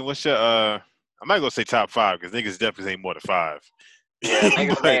 Braxton, what's your I'm not gonna say top 5 because niggas definitely ain't more than 5. Yeah,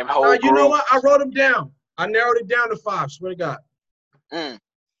 niggas name whole you know what? I wrote them down. I narrowed it down to 5. Swear to God.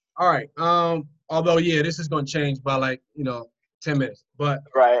 All right. Although this is gonna change by 10 minutes. But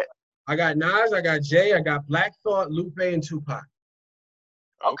I got Nas, I got Jay, I got Black Thought, Lupe, and Tupac.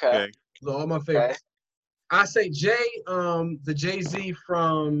 Okay. Those are all my favorites. Okay. I say Jay, the Jay-Z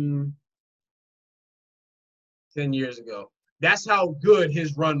from 10 years ago. That's how good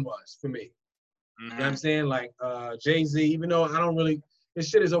his run was for me. You know what I'm saying? Like Jay-Z, even though I don't really, this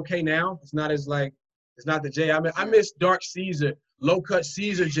shit is okay now. It's not as it's not the Jay. I miss Dark Caesar, Low Cut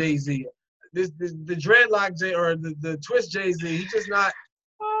Caesar Jay-Z. The dreadlock Jay or the twist Jay-Z, he's just not.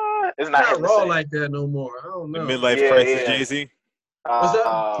 It's not raw like that no more. I don't know. The midlife crisis Jay-Z. What's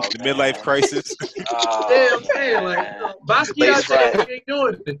up? The midlife crisis. I'm saying Basquiat Jay-Z ain't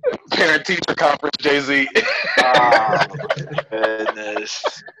doing it. Parent-teacher conference Jay-Z.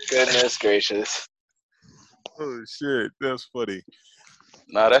 Goodness gracious. Oh shit, that's funny.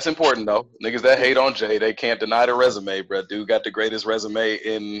 Nah, that's important though. Niggas that hate on Jay, they can't deny the resume, bro. Dude got the greatest resume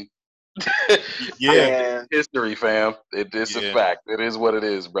in history, fam. It's a fact. It is what it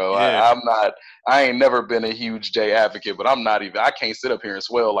is, bro. Yeah. I ain't never been a huge Jay advocate, but I can't sit up here and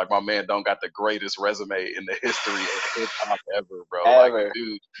swell like my man don't got the greatest resume in the history of hip hop ever, bro. Ever. Like,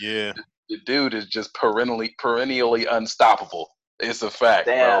 dude, the dude is just perennially unstoppable. It's a fact,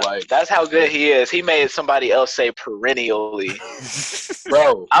 bro. Like, that's how good he is. He made somebody else say perennially.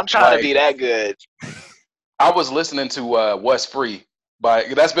 Bro, I'm trying to be that good. I was listening to What's Free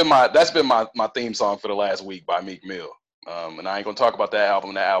that's been my theme song for the last week by Meek Mill. And I ain't gonna talk about that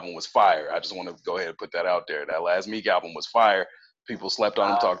album. That album was fire. I just want to go ahead and put that out there. That last Meek album was fire. People slept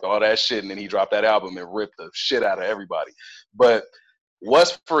on him, talked all that shit, and then he dropped that album and ripped the shit out of everybody. But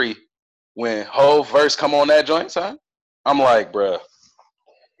What's Free, when whole verse come on that joint, son, I'm like, bruh.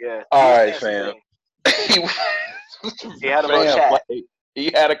 Yeah. All right, fam. He had a little chat. Like, he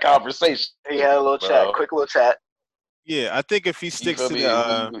had a conversation. He had a little chat. Quick little chat. Yeah, I think if he sticks to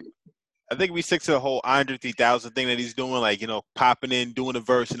the whole Andre 3000 thing that he's doing, popping in, doing a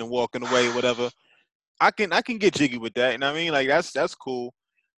verse, and then walking away, whatever, I can get jiggy with that. You know what I mean? Like that's cool.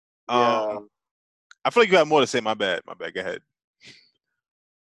 I feel like you have more to say. My bad. Go ahead.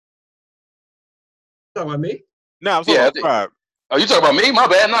 Talking about me? No, I'm talking about Oh, you talking about me? My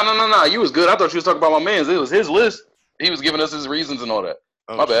bad. No. You was good. I thought you was talking about my man's. It was his list. He was giving us his reasons and all that.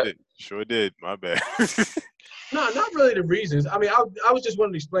 Oh, my bad. Shit. Sure did. My bad. No, not really the reasons. I mean, I was just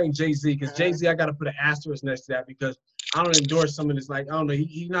wanting to explain Jay-Z because Jay-Z, I got to put an asterisk next to that because I don't endorse some of this. I don't know.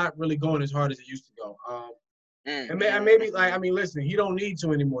 He's not really going as hard as he used to go. And maybe listen, he don't need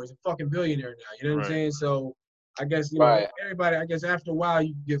to anymore. He's a fucking billionaire now. You know what I'm saying? So I guess everybody. I guess after a while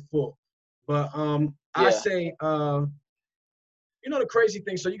you get full. But I say, the crazy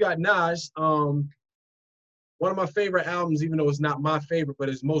thing. So you got Nas. One of my favorite albums, even though it's not my favorite, but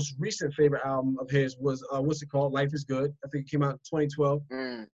his most recent favorite album of his was what's it called? Life is Good. I think it came out in 2012.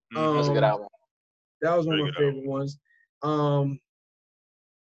 That's a good album. That was one of my favorite ones. I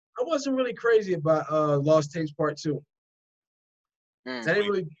wasn't really crazy about Lost Tapes Part 2. I didn't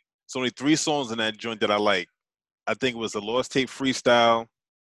really. It's only 3 songs in that joint that I like. I think it was the Lost Tape Freestyle.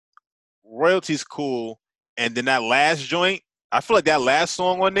 Royalty's cool, and then that last joint. I feel like that last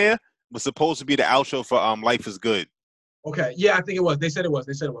song on there was supposed to be the outro for Life is Good. Okay. Yeah, I think it was. They said it was.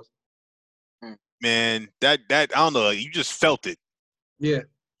 Man, that I don't know. You just felt it. Yeah.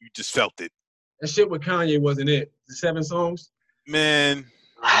 You just felt it. That shit with Kanye wasn't it. The 7 songs? Man.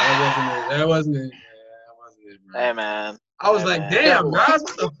 That wasn't it. That wasn't it. Yeah, that wasn't it, bro. Hey, man. I was like, damn, Nas,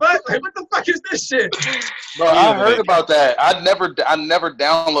 what the fuck? Like, what the fuck is this shit? Bro, I heard about that. I never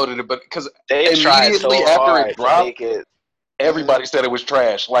downloaded it, but because they tried so hard it dropped, to make it. Everybody said it was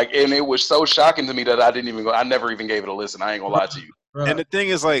trash. Like, and it was so shocking to me that I never even gave it a listen. I ain't gonna lie to you. Right. And the thing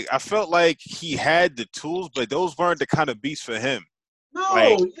is, like, I felt like he had the tools, but those weren't the kind of beats for him. No,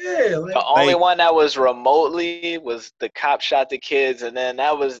 like, yeah. Like, the only one that was remotely was the Cop Shot the Kids, and then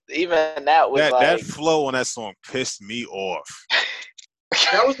that was that flow on that song pissed me off.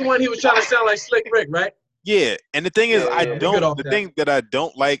 That was the one he was trying to sound like Slick Rick, right? Yeah, and the thing is, the thing that I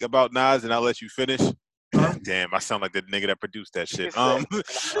don't like about Nas, and I'll let you finish. Damn, I sound like the nigga that produced that shit.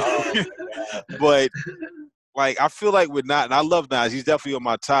 But like, I feel like with Nas, and I love Nas, he's definitely on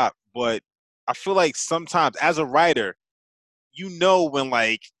my top. But I feel like sometimes as a writer, you know when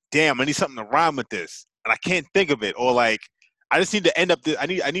like, damn, I need something to rhyme with this, and I can't think of it, or like, I just need to end up. I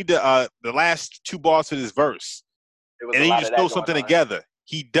need the last 2 bars to this verse, and then you just throw something together.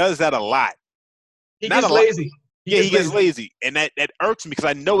 He does that a lot. He gets lazy. He gets lazy, and that irks me because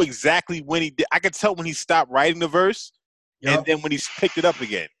I know exactly when he did. I could tell when he stopped writing the verse, and then when he's picked it up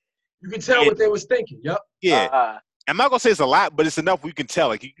again. You can tell what they was thinking. Yep. Yeah. I'm not gonna say it's a lot, but it's enough. You can tell.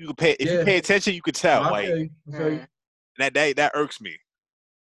 Like you can pay. If you pay attention, you can tell. I feel you. That irks me.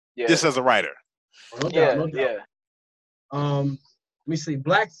 Yeah. Just as a writer. No doubt. Let me see.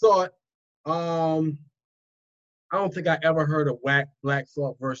 Black Thought. I don't think I ever heard a whack Black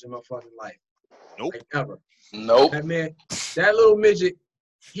Thought verse in my fucking life. Nope. Like, ever. Nope. That man, that little midget,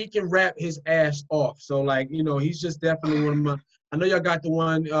 he can rap his ass off. So, like, you know, he's just definitely one of my. I know y'all got the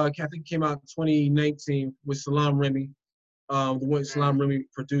one, I think came out in 2019 with Salam Remy. The one Salam Remy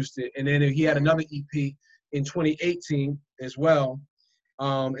produced it. And then he had another EP in 2018 as well.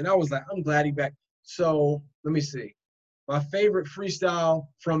 And I was like, I'm glad he back. So, let me see. My favorite freestyle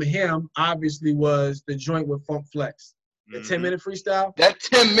from him, obviously, was the joint with Funk Flex. The 10-minute freestyle. That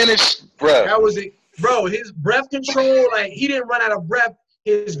 10 minutes, bro. That was it. Bro, his breath control, like, he didn't run out of breath.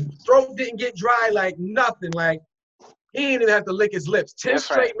 His throat didn't get dry, like, nothing. Like, he didn't even have to lick his lips. 10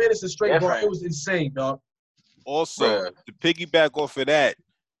 straight minutes of straight bar. It was insane, dog. Also, to piggyback off of that,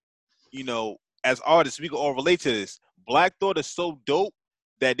 you know, as artists, we can all relate to this. Black Thought is so dope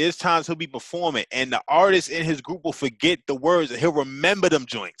that there's times he'll be performing, and the artist in his group will forget the words, and he'll remember them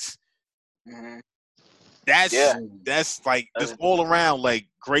joints. Mm-hmm. That's like just all around, like,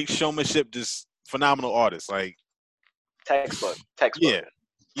 great showmanship, just phenomenal artist. Like textbook. Yeah.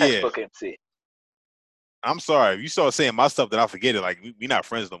 Textbook MC. I'm sorry. If you start saying my stuff that I forget it, like we not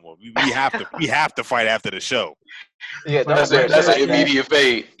friends no more. We have to fight after the show. Yeah, that's an immediate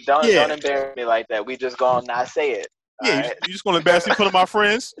fade. Don't embarrass me like that. We just gonna not say it. Yeah, right? You just gonna embarrass me in front of my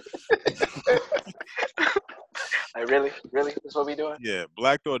friends? Like, really? That's what we doing? Yeah,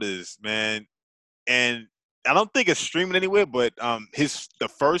 Black Thought is, man, and I don't think it's streaming anywhere, but the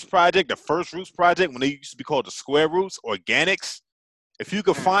first project, the first Roots project, when they used to be called the Square Roots Organics, if you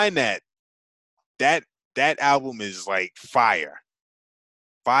could find that album is like fire.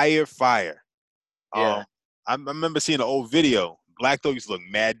 Yeah. I remember seeing an old video. Black Thought used to look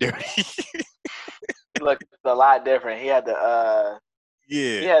mad dirty. He looked a lot different. He had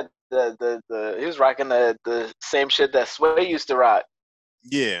he had he was rocking the same shit that Sway used to rock.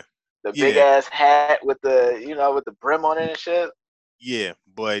 Yeah. The big ass hat with with the brim on it and shit. Yeah,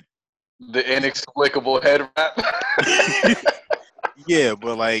 but the inexplicable head wrap. Yeah,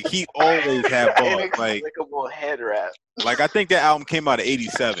 but like he always had balls. Inexplicable head wrap. Like I think that album came out in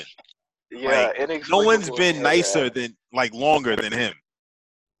 '87. Yeah, like, no one's been nicer than longer than him.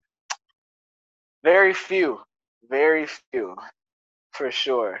 Very few, for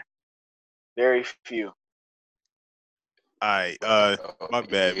sure. Very few. All right, my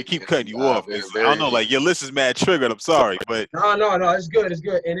bad. We keep cutting you off. I don't know, like your list is mad triggered. I'm sorry, but no, it's good.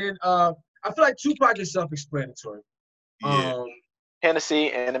 And then I feel like Tupac is self-explanatory. Yeah.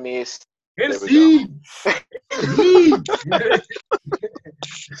 Hennessy, Enemies. Hennessy.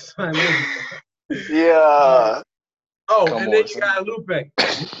 Yeah. Then you got Lupe.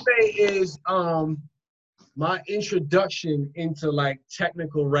 Lupe is my introduction into like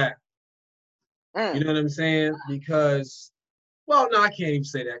technical rap. You know what I'm saying? Because, well, no, I can't even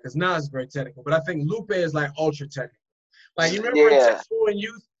say that because Nas is very technical. But I think Lupe is like ultra technical. Like you remember in Textful and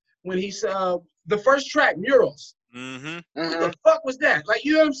Youth when he said the first track, Murals. What the fuck was that? Like,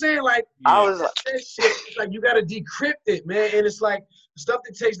 you know what I'm saying? Like, I was that shit, like, you got to decrypt it, man. And it's like stuff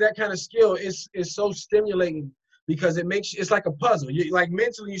that takes that kind of skill is so stimulating because it's like a puzzle. You like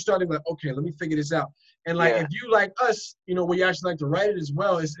mentally you starting like, okay, let me figure this out. And like Yeah. if you like us, where you actually like to write it as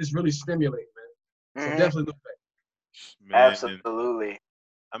well, it's really stimulating, man. So Mhm. definitely Lupe. Man, Absolutely.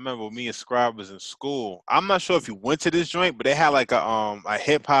 I remember when me and Scribe was in school. I'm not sure if you went to this joint, but they had like a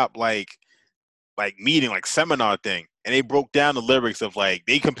hip hop like meeting, like seminar thing, and they broke down the lyrics of like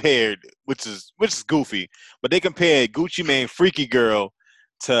they compared, which is goofy, but they compared Gucci Mane "Freaky Girl"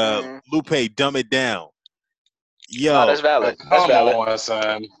 to Mhm. Lupe "Dumb It Down." No, Yo, that's valid. That's Come valid. on,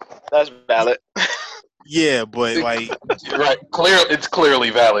 son. That's valid. yeah, but like, Right, it's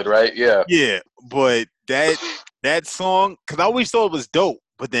clearly valid, right? Yeah. yeah, but that song, because I always thought it was dope,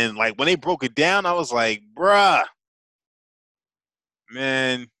 but then like when they broke it down, I was like, bruh,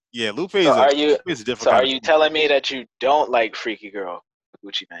 man, yeah, Lupe is So a different so kind are of you telling me that you don't like Freaky Girl,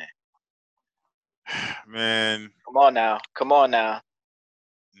 Gucci Mane? man. Come on now. Come on now.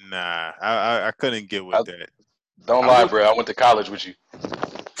 Nah, I couldn't get with that. Don't I lie, would. bro. I went to college with you.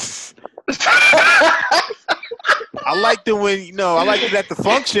 I liked it when I liked it at the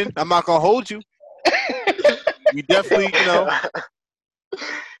function. I'm not gonna hold you. We definitely, if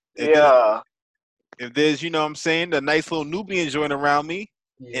there's, Yeah. if there's, what I'm saying, a nice little Nubian joint around me,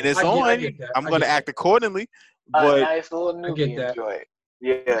 and Yeah, it's I on, get that. I'm I gonna get act that. accordingly. A But nice little I get Nubian that. joint.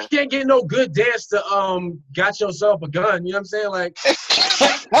 You Yeah. can't get no good dance to got yourself a gun. You know what I'm saying? Like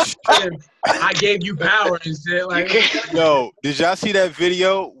I gave you power and shit. Like yo, did y'all see that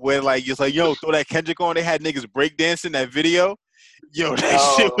video where like it's like, yo, throw that Kendrick on? They had niggas breakdancing that video. Yo,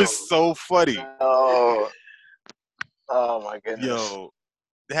 that shit was No. so funny. No. Oh my goodness. Yo,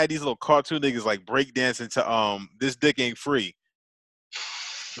 they had these little cartoon niggas like breakdancing to "This Dick Ain't Free."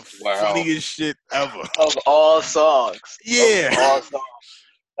 The Wow. funniest shit ever. Of all songs. Yeah. Of all songs.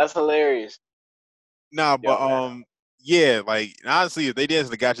 That's hilarious. Nah, Yo, but man. yeah, like honestly, if they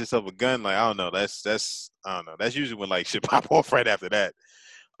danced and got yourself a gun, like I don't know, that's I don't know. That's usually when like shit pop off right after that.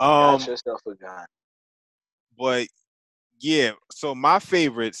 Got yourself a gun. But yeah, so my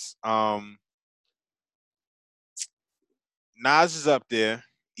favorites, Nas is up there,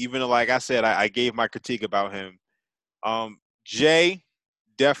 even though like I said, I gave my critique about him. Jay,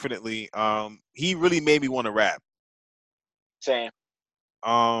 definitely. He really made me want to rap. Same.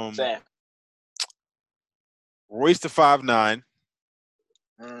 Same. Royce the 5'9".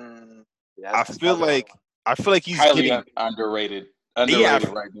 Yeah, I that's feel another like he's Highly getting underrated. yeah, Underrated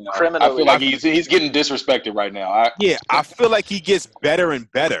right now. I feel criminally. like he's getting disrespected right now. I feel like he gets better and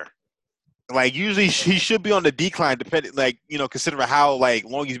better. Like usually he should be on the decline, depending like considering how like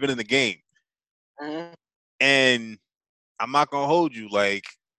long he's been in the game. Mhm. And I'm not gonna hold you, like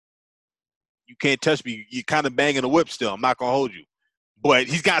you can't touch me. You're kind of banging the whip still. I'm not gonna hold you, but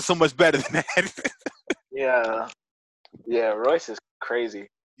he's got so much better than that. Yeah. Yeah, Royce is crazy.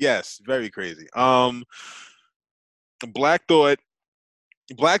 Yes, very crazy. Black Thought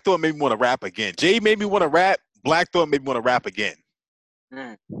made me want to rap again. Jay made me want to rap. Black Thought made me want to rap again.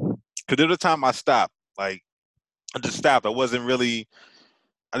 Mm. Cause there was a time I stopped. Like I just stopped. I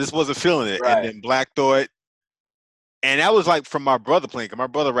just wasn't feeling it. Right. And then Black Thought, and that was like from my brother playing. Cause my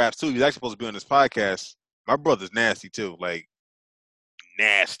brother raps too. He's actually supposed to be on this podcast. My brother's nasty too, like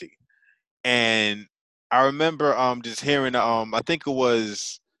nasty. And I remember just hearing I think it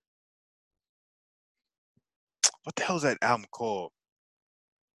was what the hell is that album called?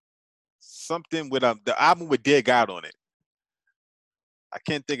 Something with the album with Dear God on it. I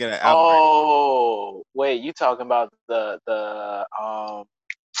can't think of that album. Oh, wait, you talking about the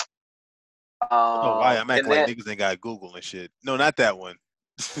Oh, why I'm acting and like then niggas ain't got Google and shit. No, not that one.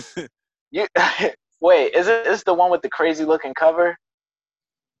 you wait, is it's the one with the crazy looking cover?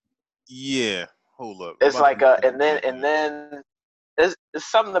 Yeah, hold up. It's like and then Yeah. it's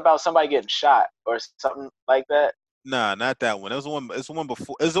something about somebody getting shot or something like that. Nah, not that one. It was the one. It's the one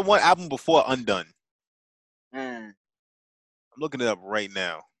before. It's the one album before Undone. Mm. I'm looking it up right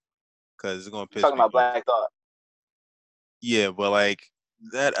now because it's gonna You piss talking me about off. Black Thought? Yeah, but like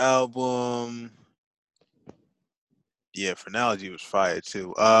that album. Yeah, Phrenology was fire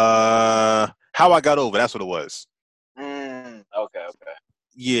too. How I Got Over. That's what it was. Okay.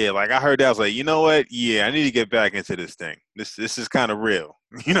 Yeah, like I heard that. I was like, you know what? Yeah, I need to get back into this thing. This is kind of real.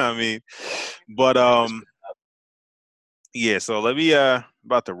 You know what I mean? But yeah. So let me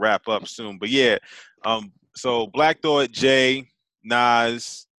about to wrap up soon. But yeah, so Black Thought, Jay,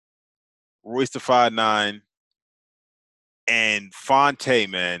 Nas, Royce the 5'9", and Fonte,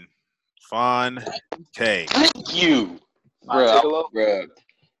 man. Fonte. Thank you, Montego? bro.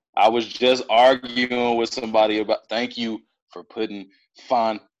 I was just arguing with somebody about. Thank you for putting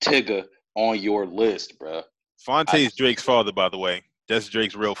Fontiga on your list, bro. Fonte is Drake's father, by the way. That's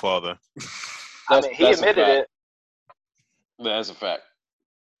Drake's real father. I mean, he That's a admitted fact. it. That's a fact.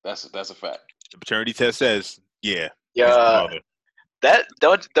 That's a fact. The paternity test says, yeah, he's the Yeah, father. that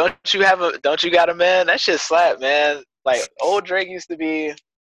don't you got a man? That shit slap, man. Like old Drake used to be.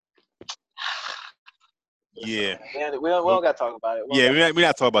 Yeah. Man, we don't gotta talk about it. Yeah, we're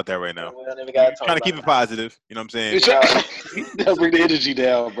not talking about that right now. We don't even We're gotta talk trying to about keep it it now. positive. You know what I'm saying? Yeah. Bring the energy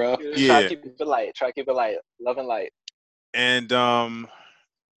down, bro. Try Yeah. to keep it light. Try to keep it light. Love and light. And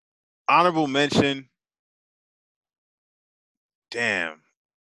honorable mention. Damn.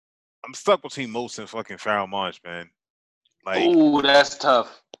 I'm stuck between Most and fucking Pharoah Monch, man. Like, Ooh, that's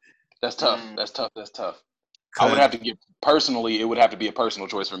tough. That's tough. Mm. That's tough. That's tough. I would have to give personally. It would have to be a personal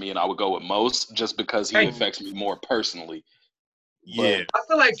choice for me, and I would go with Most just because he Hey. affects me more personally. yeah. But I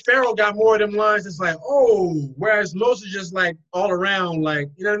feel like Pharoah got more of them lines. It's like, oh, whereas most is just like all around, like,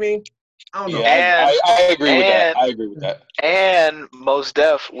 you know what I mean? I don't know. yeah, And- I agree with that. I agree with that. And Mos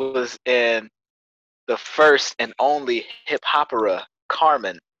Def was in the first and only hip hopera,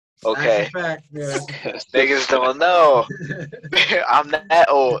 Carmen. Okay, That's a fact. Yeah, that's a fact. niggas don't know. I'm that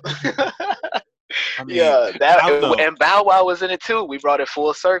old. I mean, Yeah, I don't know. and Bow Wow was in it too. We brought it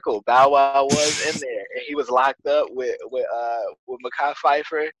full circle. Bow Wow was in there, and he was locked up with Mekhi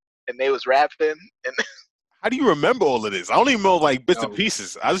Phifer, and they was rapping. And How do you remember all of this? I don't even know like bits and No.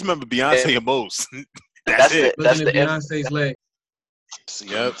 pieces. I just remember Beyonce and Most. That's it. That's Looking the at Beyonce's leg. See,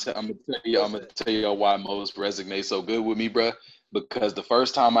 Yep. I'm gonna tell you why Most resonates so good with me, bruh. Because the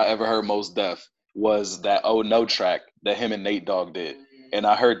first time I ever heard Most Def was that Oh No track that him and Nate Dogg did, and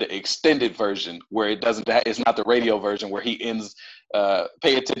I heard the extended version where it doesn't. It's not the radio version where he ends.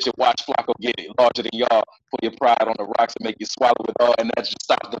 Pay attention, watch Flocko get it. Larger than y'all, put your pride on the rocks and make you swallow it all, and that just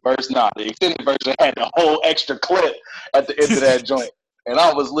stops the verse. Nah, the extended version had the whole extra clip at the end of that joint. And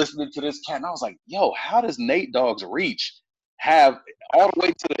I was listening to this cat, and I was like, "Yo, how does Nate Dogg's reach have all the way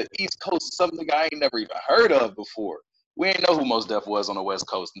to the East Coast? Something I ain't never even heard of before. We ain't know who Mos Def was on the West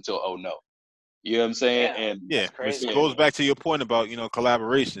Coast until Oh No. You know what I'm saying? Damn. And Yeah, That's crazy. which goes back to your point about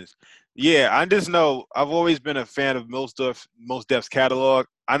collaborations. Yeah, I just know I've always been a fan of Most Def's catalog.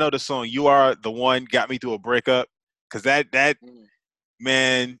 I know the song "You Are the One" got me through a breakup because that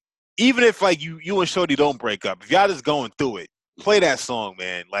man, even if like you and Shorty don't break up, if y'all just going through it, play that song,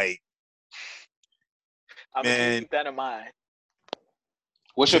 man. Like, I'm gonna man, keep that in mind.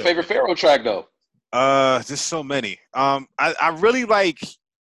 what's your favorite Pharaoh track though? just so many. I really like.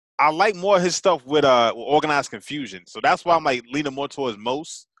 I like more of his stuff with Organized Confusion, so that's why I'm like leaning more towards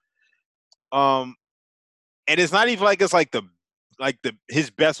Most. And it's not even like it's like the his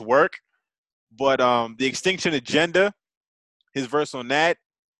best work, but the Extinction Agenda, his verse on that,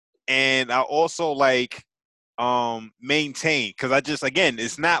 and I also like Maintain because I just again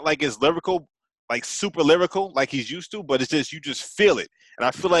it's not like it's lyrical, like super lyrical like he's used to, but it's just you just feel it, and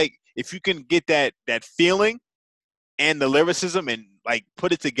I feel like if you can get that feeling and the lyricism and like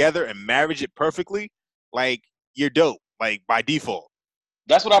put it together and marriage it perfectly, like you're dope, like by default.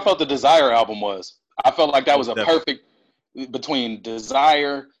 That's what I felt the Desire album was. I felt like that was a Definitely. perfect between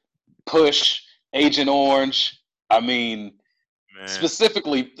Desire, Push, Agent Orange. I mean, Man.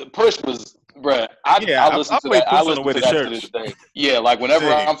 specifically, Push was, bruh. I listened to played that. I Push on the listen way to to that to church. this day. Yeah, like whenever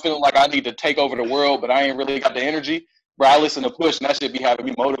Same. I'm feeling like I need to take over the world, but I ain't really got the energy, bro. I listen to Push, and that shit be having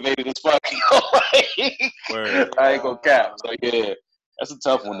me motivated as fuck. Word. I ain't gonna cap. So yeah, that's a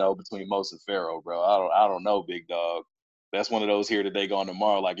tough one though between Most and Pharaoh, bro. I don't know, big dog. That's one of those here today, gone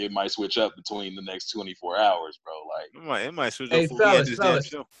tomorrow. Like it might switch up between the next 24 hours, bro. Like It might switch Hey, up for we end this damn fellas.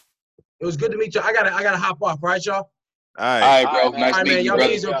 show. It was good to meet you. I gotta hop off, right, y'all? All right. all right, bro. All right, man. Nice All right, meeting man. you, Y'all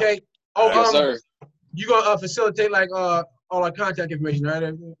brother. means okay? Oh, Yes, sir. you gonna facilitate like all our contact information, right?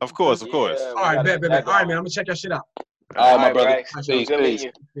 Of course, of course. Yeah, All right, bet. All right, man. man. I'm gonna check your shit out. All right, my right, brother. Rex. Peace, Good peace.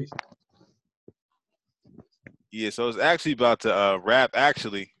 meeting you. Peace. Yeah, so it's actually about to wrap.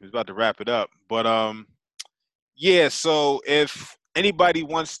 Actually, it's about to wrap it up. But yeah. So if anybody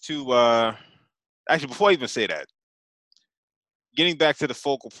wants to, actually, before I even say that, getting back to the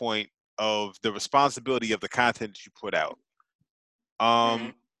focal point of the responsibility of the content that you put out.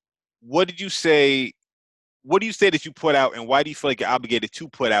 What did you say? What do you say that you put out, and why do you feel like you're obligated to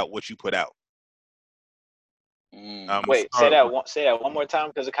put out what you put out? Wait, say that one more time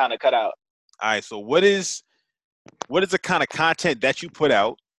because it kind of cut out. All right. So what is the kind of content that you put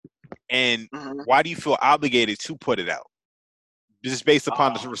out, and why do you feel obligated to put it out? Just based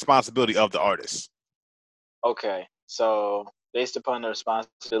upon the responsibility of the artist. Okay, so based upon the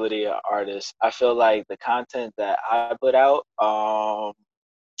responsibility of artists, I feel like the content that I put out, I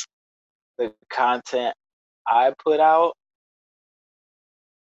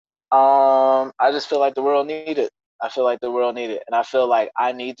just feel like the world needed. I feel like the world needed, and I feel like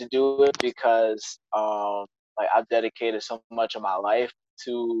I need to do it because, like I've dedicated so much of my life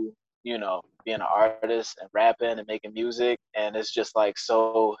to, you know, being an artist and rapping and making music, and it's just like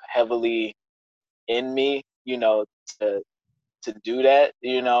so heavily in me, you know, to do that,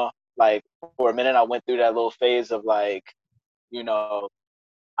 you know. Like for a minute I went through that little phase of like, you know,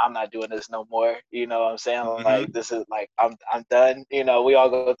 I'm not doing this no more. You know what I'm saying? Mm-hmm. Like this is like I'm done. You know, we all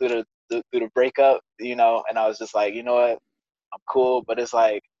go through the breakup, you know, and I was just like, you know what, I'm cool, but it's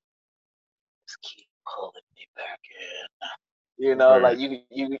like just keep pulling me back in. You know, Right. like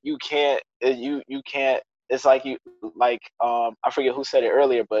you can't you can't. It's like you like I forget who said it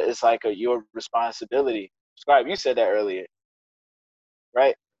earlier, but it's like your responsibility. Scribe, you said that earlier,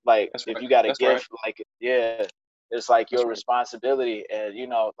 right? Like That's if right. you got a That's right. gift, like yeah, it's like That's your right. responsibility. And you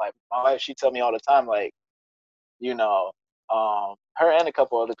know, like my wife, she tell me all the time, like, you know, her and a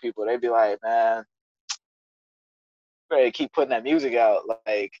couple other people, they'd be like, man, you better keep putting that music out.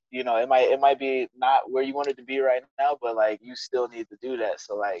 Like, you know, it might be not where you want it to be right now, but like you still need to do that.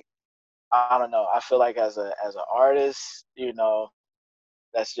 So like, I don't know. I feel like as an artist, you know,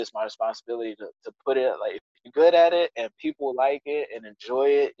 that's just my responsibility to put it like if you're good at it and people like it and enjoy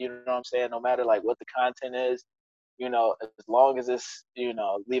it, you know what I'm saying? No matter like what the content is, you know, as long as it's, you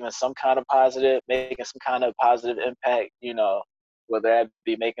know, leaving some kind of positive, making some kind of positive impact, you know, whether that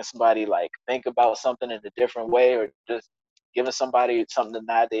be making somebody like think about something in a different way or just giving somebody something to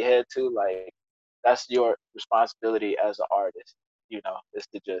nod their head to, like that's your responsibility as an artist, you know, is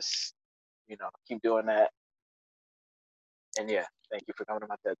to just, you know, keep doing that. And yeah, thank you for coming to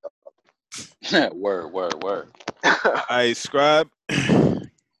my TED Word. Talk. I Scribe.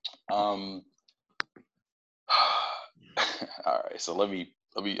 Um, all right. So I'm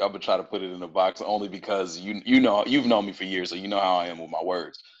gonna try to put it in a box only because you know you've known me for years, so you know how I am with my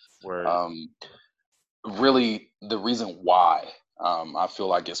words. Word. Um, really, the reason why I feel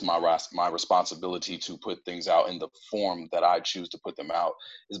like it's my responsibility to put things out in the form that I choose to put them out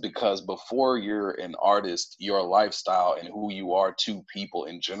is because before you're an artist, your lifestyle and who you are to people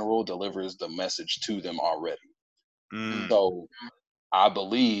in general delivers the message to them already. Mm. So I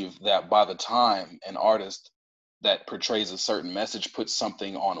believe that by the time an artist that portrays a certain message puts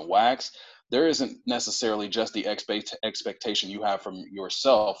something on wax, there isn't necessarily just the expectation you have from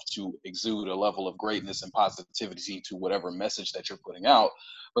yourself to exude a level of greatness and positivity to whatever message that you're putting out,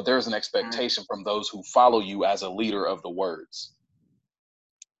 but there's an expectation from those who follow you as a leader of the words.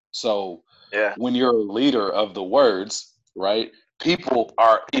 So Yeah. when you're a leader of the words, right, people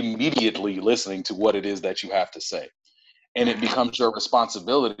are immediately listening to what it is that you have to say. And it becomes your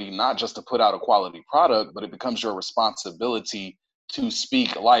responsibility not just to put out a quality product, but it becomes your responsibility to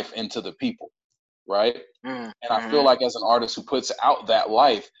speak life into the people, right? And I feel Mm-hmm. like as an artist who puts out that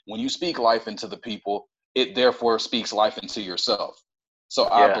life, when you speak life into the people, it therefore speaks life into yourself. So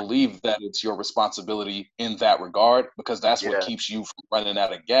I Yeah. believe that it's your responsibility in that regard because that's what Yeah. keeps you from running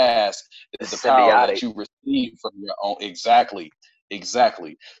out of gas is It's the power that symbiotic. you receive from your own. Exactly.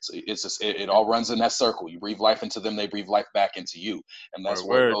 So it's just, it all runs in that circle. You breathe life into them, they breathe life back into you, and Word. that's what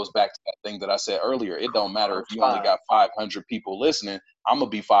Word. goes back to that thing that I said earlier. It don't matter if you only Fine. got 500 people listening. I'm gonna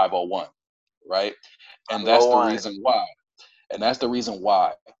be 501, right? And that's the 501. reason why. And that's the reason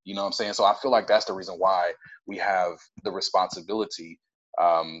why, you know what I'm saying? So I feel like that's the reason why we have the responsibility.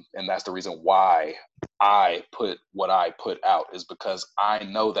 And that's the reason why I put what I put out is because I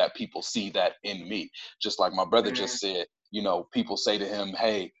know that people see that in me. Just like my brother Mm-hmm. just said, you know, people say to him,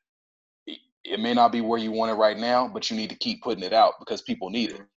 hey, it may not be where you want it right now, but you need to keep putting it out because people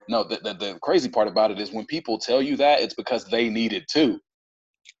need it. No, the crazy part about it is when people tell you that, it's because they need it too.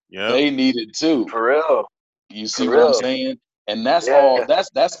 Yep. They need it too. For real. You For see what I'm real. saying? And that's all Yeah.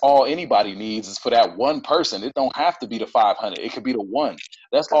 that's all anybody needs is for that one person. It don't have to be the 500. It could be the one.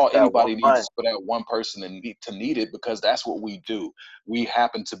 That's Just all that anybody needs one. is for that one person to need it because that's what we do. We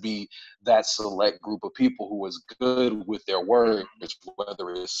happen to be that select group of people who is good with their words,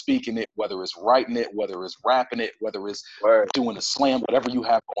 whether it's speaking it, whether it's writing it, whether it's rapping it, whether it's Word. doing a slam, whatever you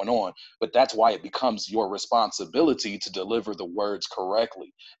have going on. But that's why it becomes your responsibility to deliver the words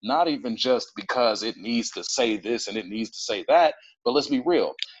correctly. Not even just because it needs to say this and it needs to say that, but let's be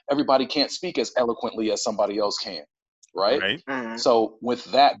real. Everybody can't speak as eloquently as somebody else can, right? Right. Mm-hmm. So with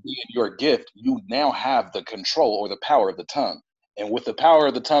that being your gift, you now have the control or the power of the tongue. And with the power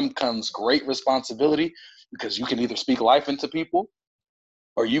of the tongue comes great responsibility because you can either speak life into people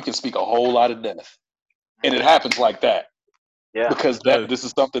or you can speak a whole lot of death. And it happens like that Yeah. because Does. this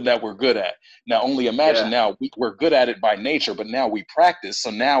is something that we're good at. Now, only imagine Yeah. now we're good at it by nature, but now we practice, so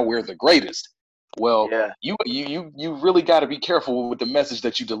now we're the greatest. Well, Yeah. you really got to be careful with the message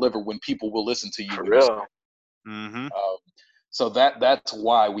that you deliver when people will listen to you For when you real. Mm-hmm. so that's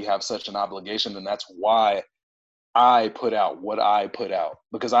why we have such an obligation, and that's why I put out what I put out,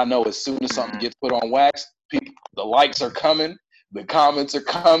 because I know as soon as something gets put on wax, people, the likes are coming, the comments are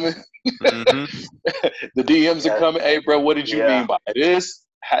coming, Mm-hmm. the DMs are Yeah. coming. Hey, bro, what did you Yeah. mean by this?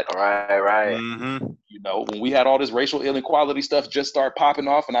 Right. Mm-hmm. You know, when we had all this racial inequality stuff just start popping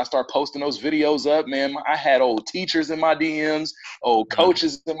off, and I start posting those videos up, man, I had old teachers in my DMs, old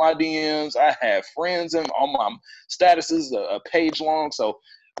coaches in my DMs. I had friends in on my statuses, a page long. So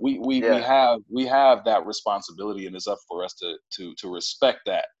we have that responsibility, and it's up for us to respect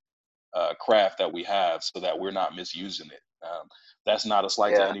that craft that we have, so that we're not misusing it. That's not a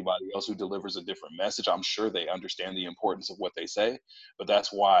slight to anybody else who delivers a different message. I'm sure they understand the importance of what they say, but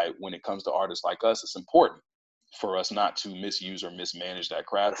that's why when it comes to artists like us, it's important for us not to misuse or mismanage that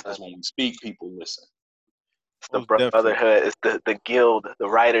craft, because when we speak, people listen. It's the Most definitely. brotherhood. It's the guild, the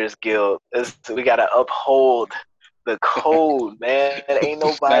writers guild. We gotta uphold the code, man. Ain't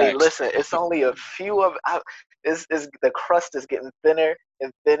nobody Facts. listen. It's only a few of. It's the crust is getting thinner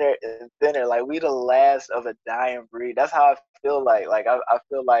and thinner and thinner. Like we the last of a dying breed. That's how I feel like. Like I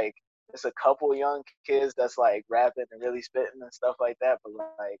feel like it's a couple young kids that's like rapping and really spitting and stuff like that. But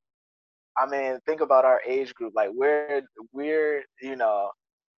like, I mean, think about our age group. Like we're you know,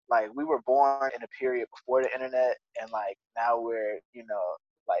 like we were born in a period before the internet, and like now we're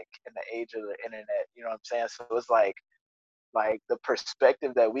like in the age of the internet. You know what I'm saying? So it's like the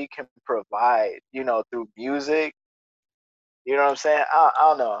perspective that we can provide, through music. You know what I'm saying? I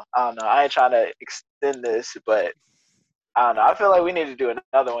don't know. I ain't trying to extend this, but I don't know. I feel like we need to do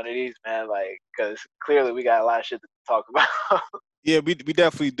another one of these, man. Like, because clearly we got a lot of shit to talk about. Yeah, we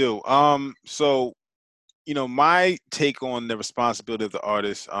definitely do. So my take on the responsibility of the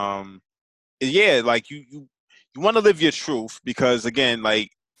artist, is like you want to live your truth, because again, like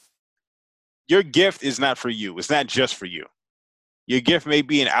your gift is not for you. It's not just for you. Your gift may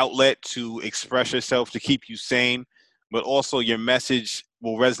be an outlet to express yourself, to keep you sane, but also your message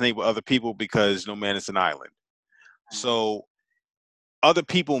will resonate with other people, because no man is an island. So other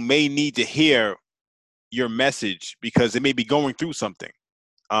people may need to hear your message because they may be going through something.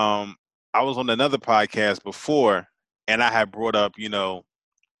 I was on another podcast before, and I had brought up, the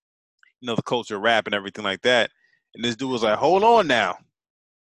culture of rap and everything like that. And this dude was like, "Hold on now."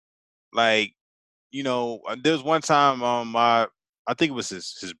 Like, there was one time, I think it was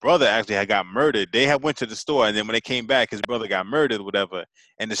his brother actually had got murdered. They had went to the store, and then when they came back, his brother got murdered, or whatever.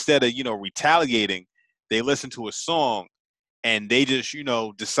 And instead of retaliating, they listened to a song, and they just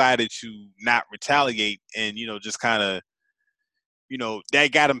decided to not retaliate, and just kind of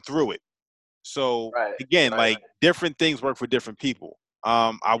that got him through it. So again, like different things work for different people.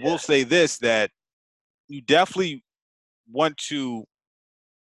 I will say this, that you definitely want to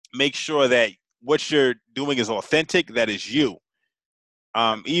make sure that what you're doing is authentic, that is you.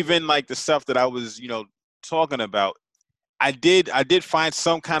 Even like the stuff that I was, talking about, I did find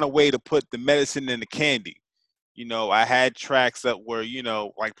some kind of way to put the medicine in the candy. I had tracks that were,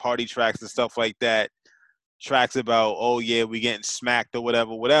 like party tracks and stuff like that. Tracks about, oh yeah, we getting smacked or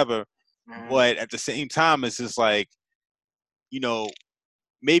whatever. But at the same time, it's just like,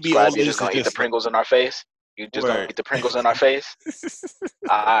 maybe all Scribe, of you just this is gonna eat the just like, Pringles in our face? You just gonna eat the Pringles in our face?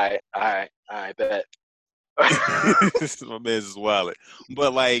 All right, bet. my man's is wild.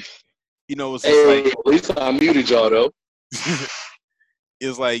 But like, it's just Hey, like, at least I muted y'all though.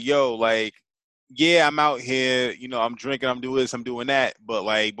 it's like, yo, like, yeah, I'm out here, I'm drinking, I'm doing this, I'm doing that. But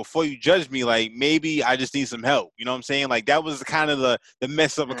like, before you judge me, like, maybe I just need some help. You know what I'm saying? Like, that was kind of the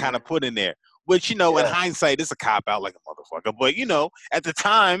mess up I kind of put in there. Which, in hindsight, it's a cop out like a motherfucker. But, at the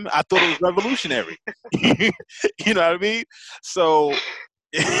time, I thought it was revolutionary. You know what I mean? So, right.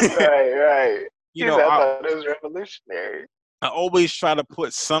 I thought it was revolutionary. I always try to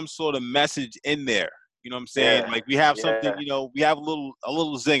put some sort of message in there. You know what I'm saying? Like we have something, we have a little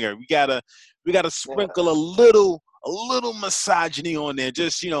zinger. We gotta sprinkle a little misogyny on there,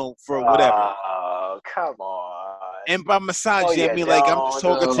 just for whatever. Oh, come on. And by misogyny, I mean like I'm just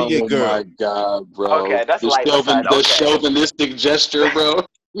talking to your girl. Oh my god, bro! Okay, that's light misogyny. The chauvinistic gesture, bro.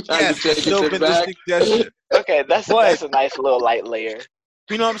 Yes, chauvinistic gesture. Okay, that's a nice little light layer.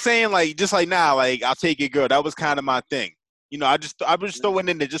 You know what I'm saying? Like just like now, like I'll take your girl. That was kind of my thing. I was just throwing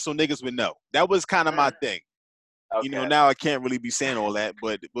in there just so niggas would know. That was kind of my thing. Okay. Now I can't really be saying all that,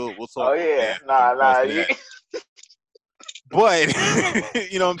 but we'll talk. Oh yeah, nah. But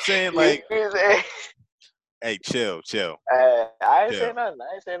you know what I'm saying? Like, hey, chill. I ain't saying nothing.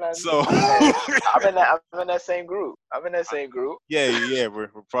 So I'm in that same group. Yeah. We're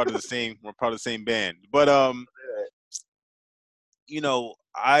part of the same. We're part of the same band. But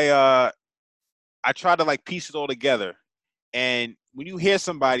I try to like piece it all together. And when you hear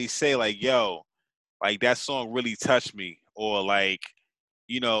somebody say like, "Yo, like that song really touched me, or like,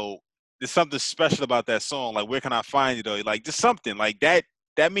 you know, there's something special about that song. Like, where can I find it? Or like, just something like that.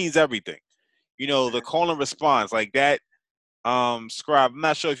 That means everything. You know, the call and response, like that. Scribe, I'm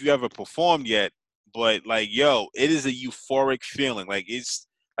not sure if you ever performed yet, but like, yo, it is a euphoric feeling. Like, it's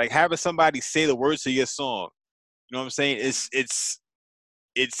like having somebody say the words to your song. You know what I'm saying? It's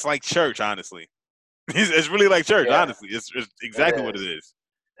like church, honestly. It's really like church, Yeah, honestly. It's exactly what it is. is.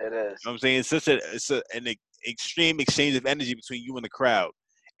 It is. You know what I'm saying? An extreme exchange of energy between you and the crowd.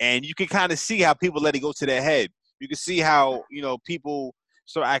 And you can kind of see how people let it go to their head. You can see how, you know, people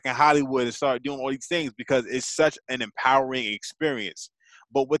start acting Hollywood and start doing all these things because it's such an empowering experience.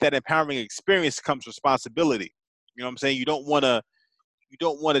 But with that empowering experience comes responsibility. You know what I'm saying? You don't want to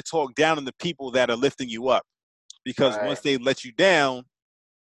talk down on the people that are lifting you up, because Right. once they let you down,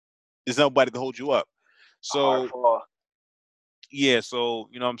 there's nobody to hold you up. Hard So fall. yeah, so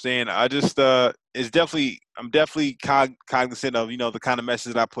you know what I'm saying, I'm definitely cognizant of, you know, the kind of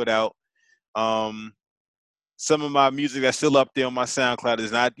message that I put out. Some of my music that's still up there on my SoundCloud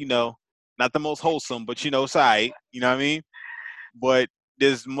is not, you know, not the most wholesome, but you know, it's all right, you know what I mean? But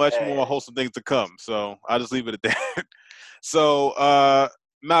there's much Hey. more wholesome things to come, so I'll just leave it at that. So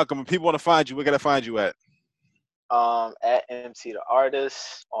Malcolm, if people want to find you, where can I find you at? At MC the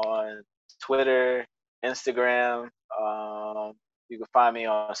Artist on Twitter, Instagram. You can find me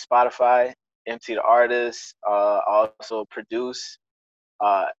on Spotify, MC the Artist. I also produce.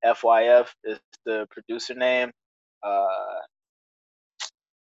 FYF is the producer name.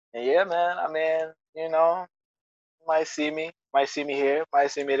 And yeah, man. I mean, you know, might see me here, might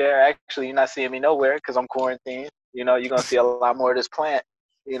see me there. Actually, you're not seeing me nowhere because I'm quarantined. You know, you're gonna see a lot more of this plant.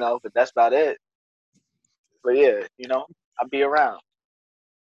 You know, but that's about it. But yeah, you know, I'll be around.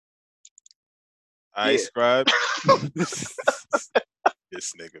 I Yeah. Scribe.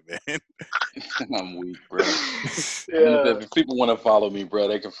 This nigga, man. I'm weak, bro. Yeah. If people want to follow me, bro,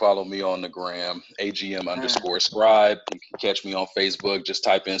 they can follow me on the gram, AGM_scribe. You can catch me on Facebook. Just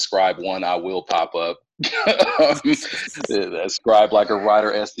type in scribe1, I will pop up. That's scribe like a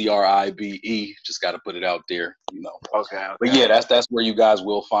writer, SDRIBE. Just got to put it out there, you know. Okay. But yeah, that's where you guys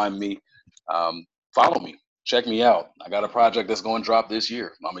will find me. Follow me. Check me out. I got a project that's going to drop this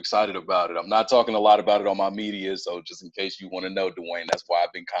year. I'm excited about it. I'm not talking a lot about it on my media, so just in case you want to know, Dwayne, that's why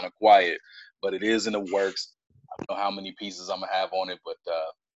I've been kind of quiet. But it is in the works. I don't know how many pieces I'm going to have on it, but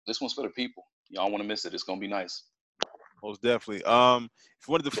this one's for the people. Y'all want to miss it. It's going to be nice. Most definitely. If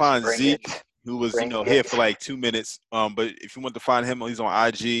you wanted to Just find bring Zeke, it. who was, you Bring know, it. here for like 2 minutes, but if you want to find him, he's on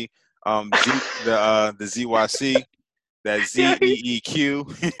IG. Zeke, the ZYC, that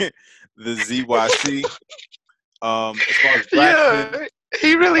ZEEQ, the ZYC. As far as Braxton, Yeah,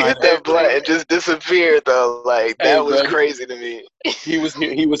 he really hit that blunt and just disappeared though. Like Hey, that was bro. crazy to me. He was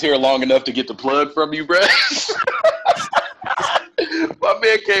here long enough to get the plug from you, bro. My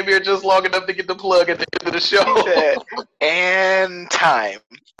man came here just long enough to get the plug at the end of the show. He said, and time.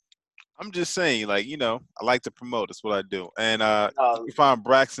 I'm just saying, like, you know, I like to promote. That's what I do. And you No, can find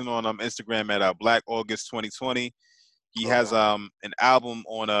Braxton on Instagram at Black August 2020. He has an album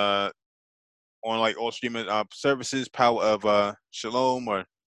on like all streaming services, Power of Shalom or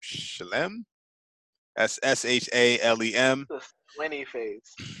Shalem. That's SHALEM. the squinty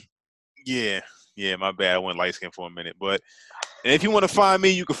face. Yeah, my bad. I went light skin for a minute, but and if you want to find me,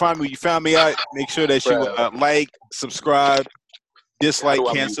 you can find me. You found me out. Make sure that you like, subscribe, dislike, How do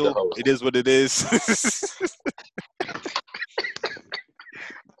I mute the cancel. host? It is what it is.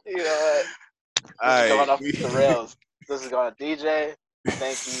 You know what? This is going off the rails. This is going to DJ.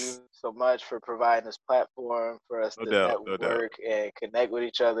 Thank you so much for providing this platform for us to network and connect with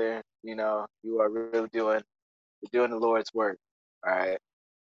each other. You know, you are really doing the Lord's work. All right.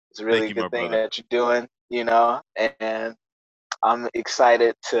 It's a really good thing that you're doing, you know, and I'm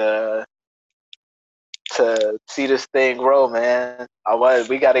excited to see this thing grow, man.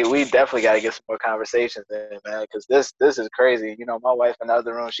 We definitely gotta get some more conversations in, man, because this is crazy. You know, my wife in the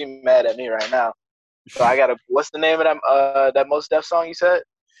other room, she mad at me right now. So I gotta. What's the name of that Mos Def song you said?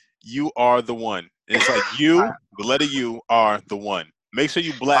 You Are the One. It's like you, the letter U, are the one. Make sure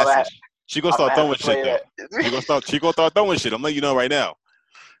you blast it. She gonna start throwing shit though. She gonna start throwing shit. I'm letting you know right now.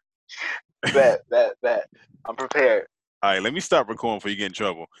 Bet. I'm prepared. All right, let me stop recording before you get in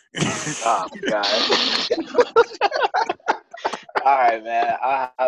trouble. Oh, God. All right, man.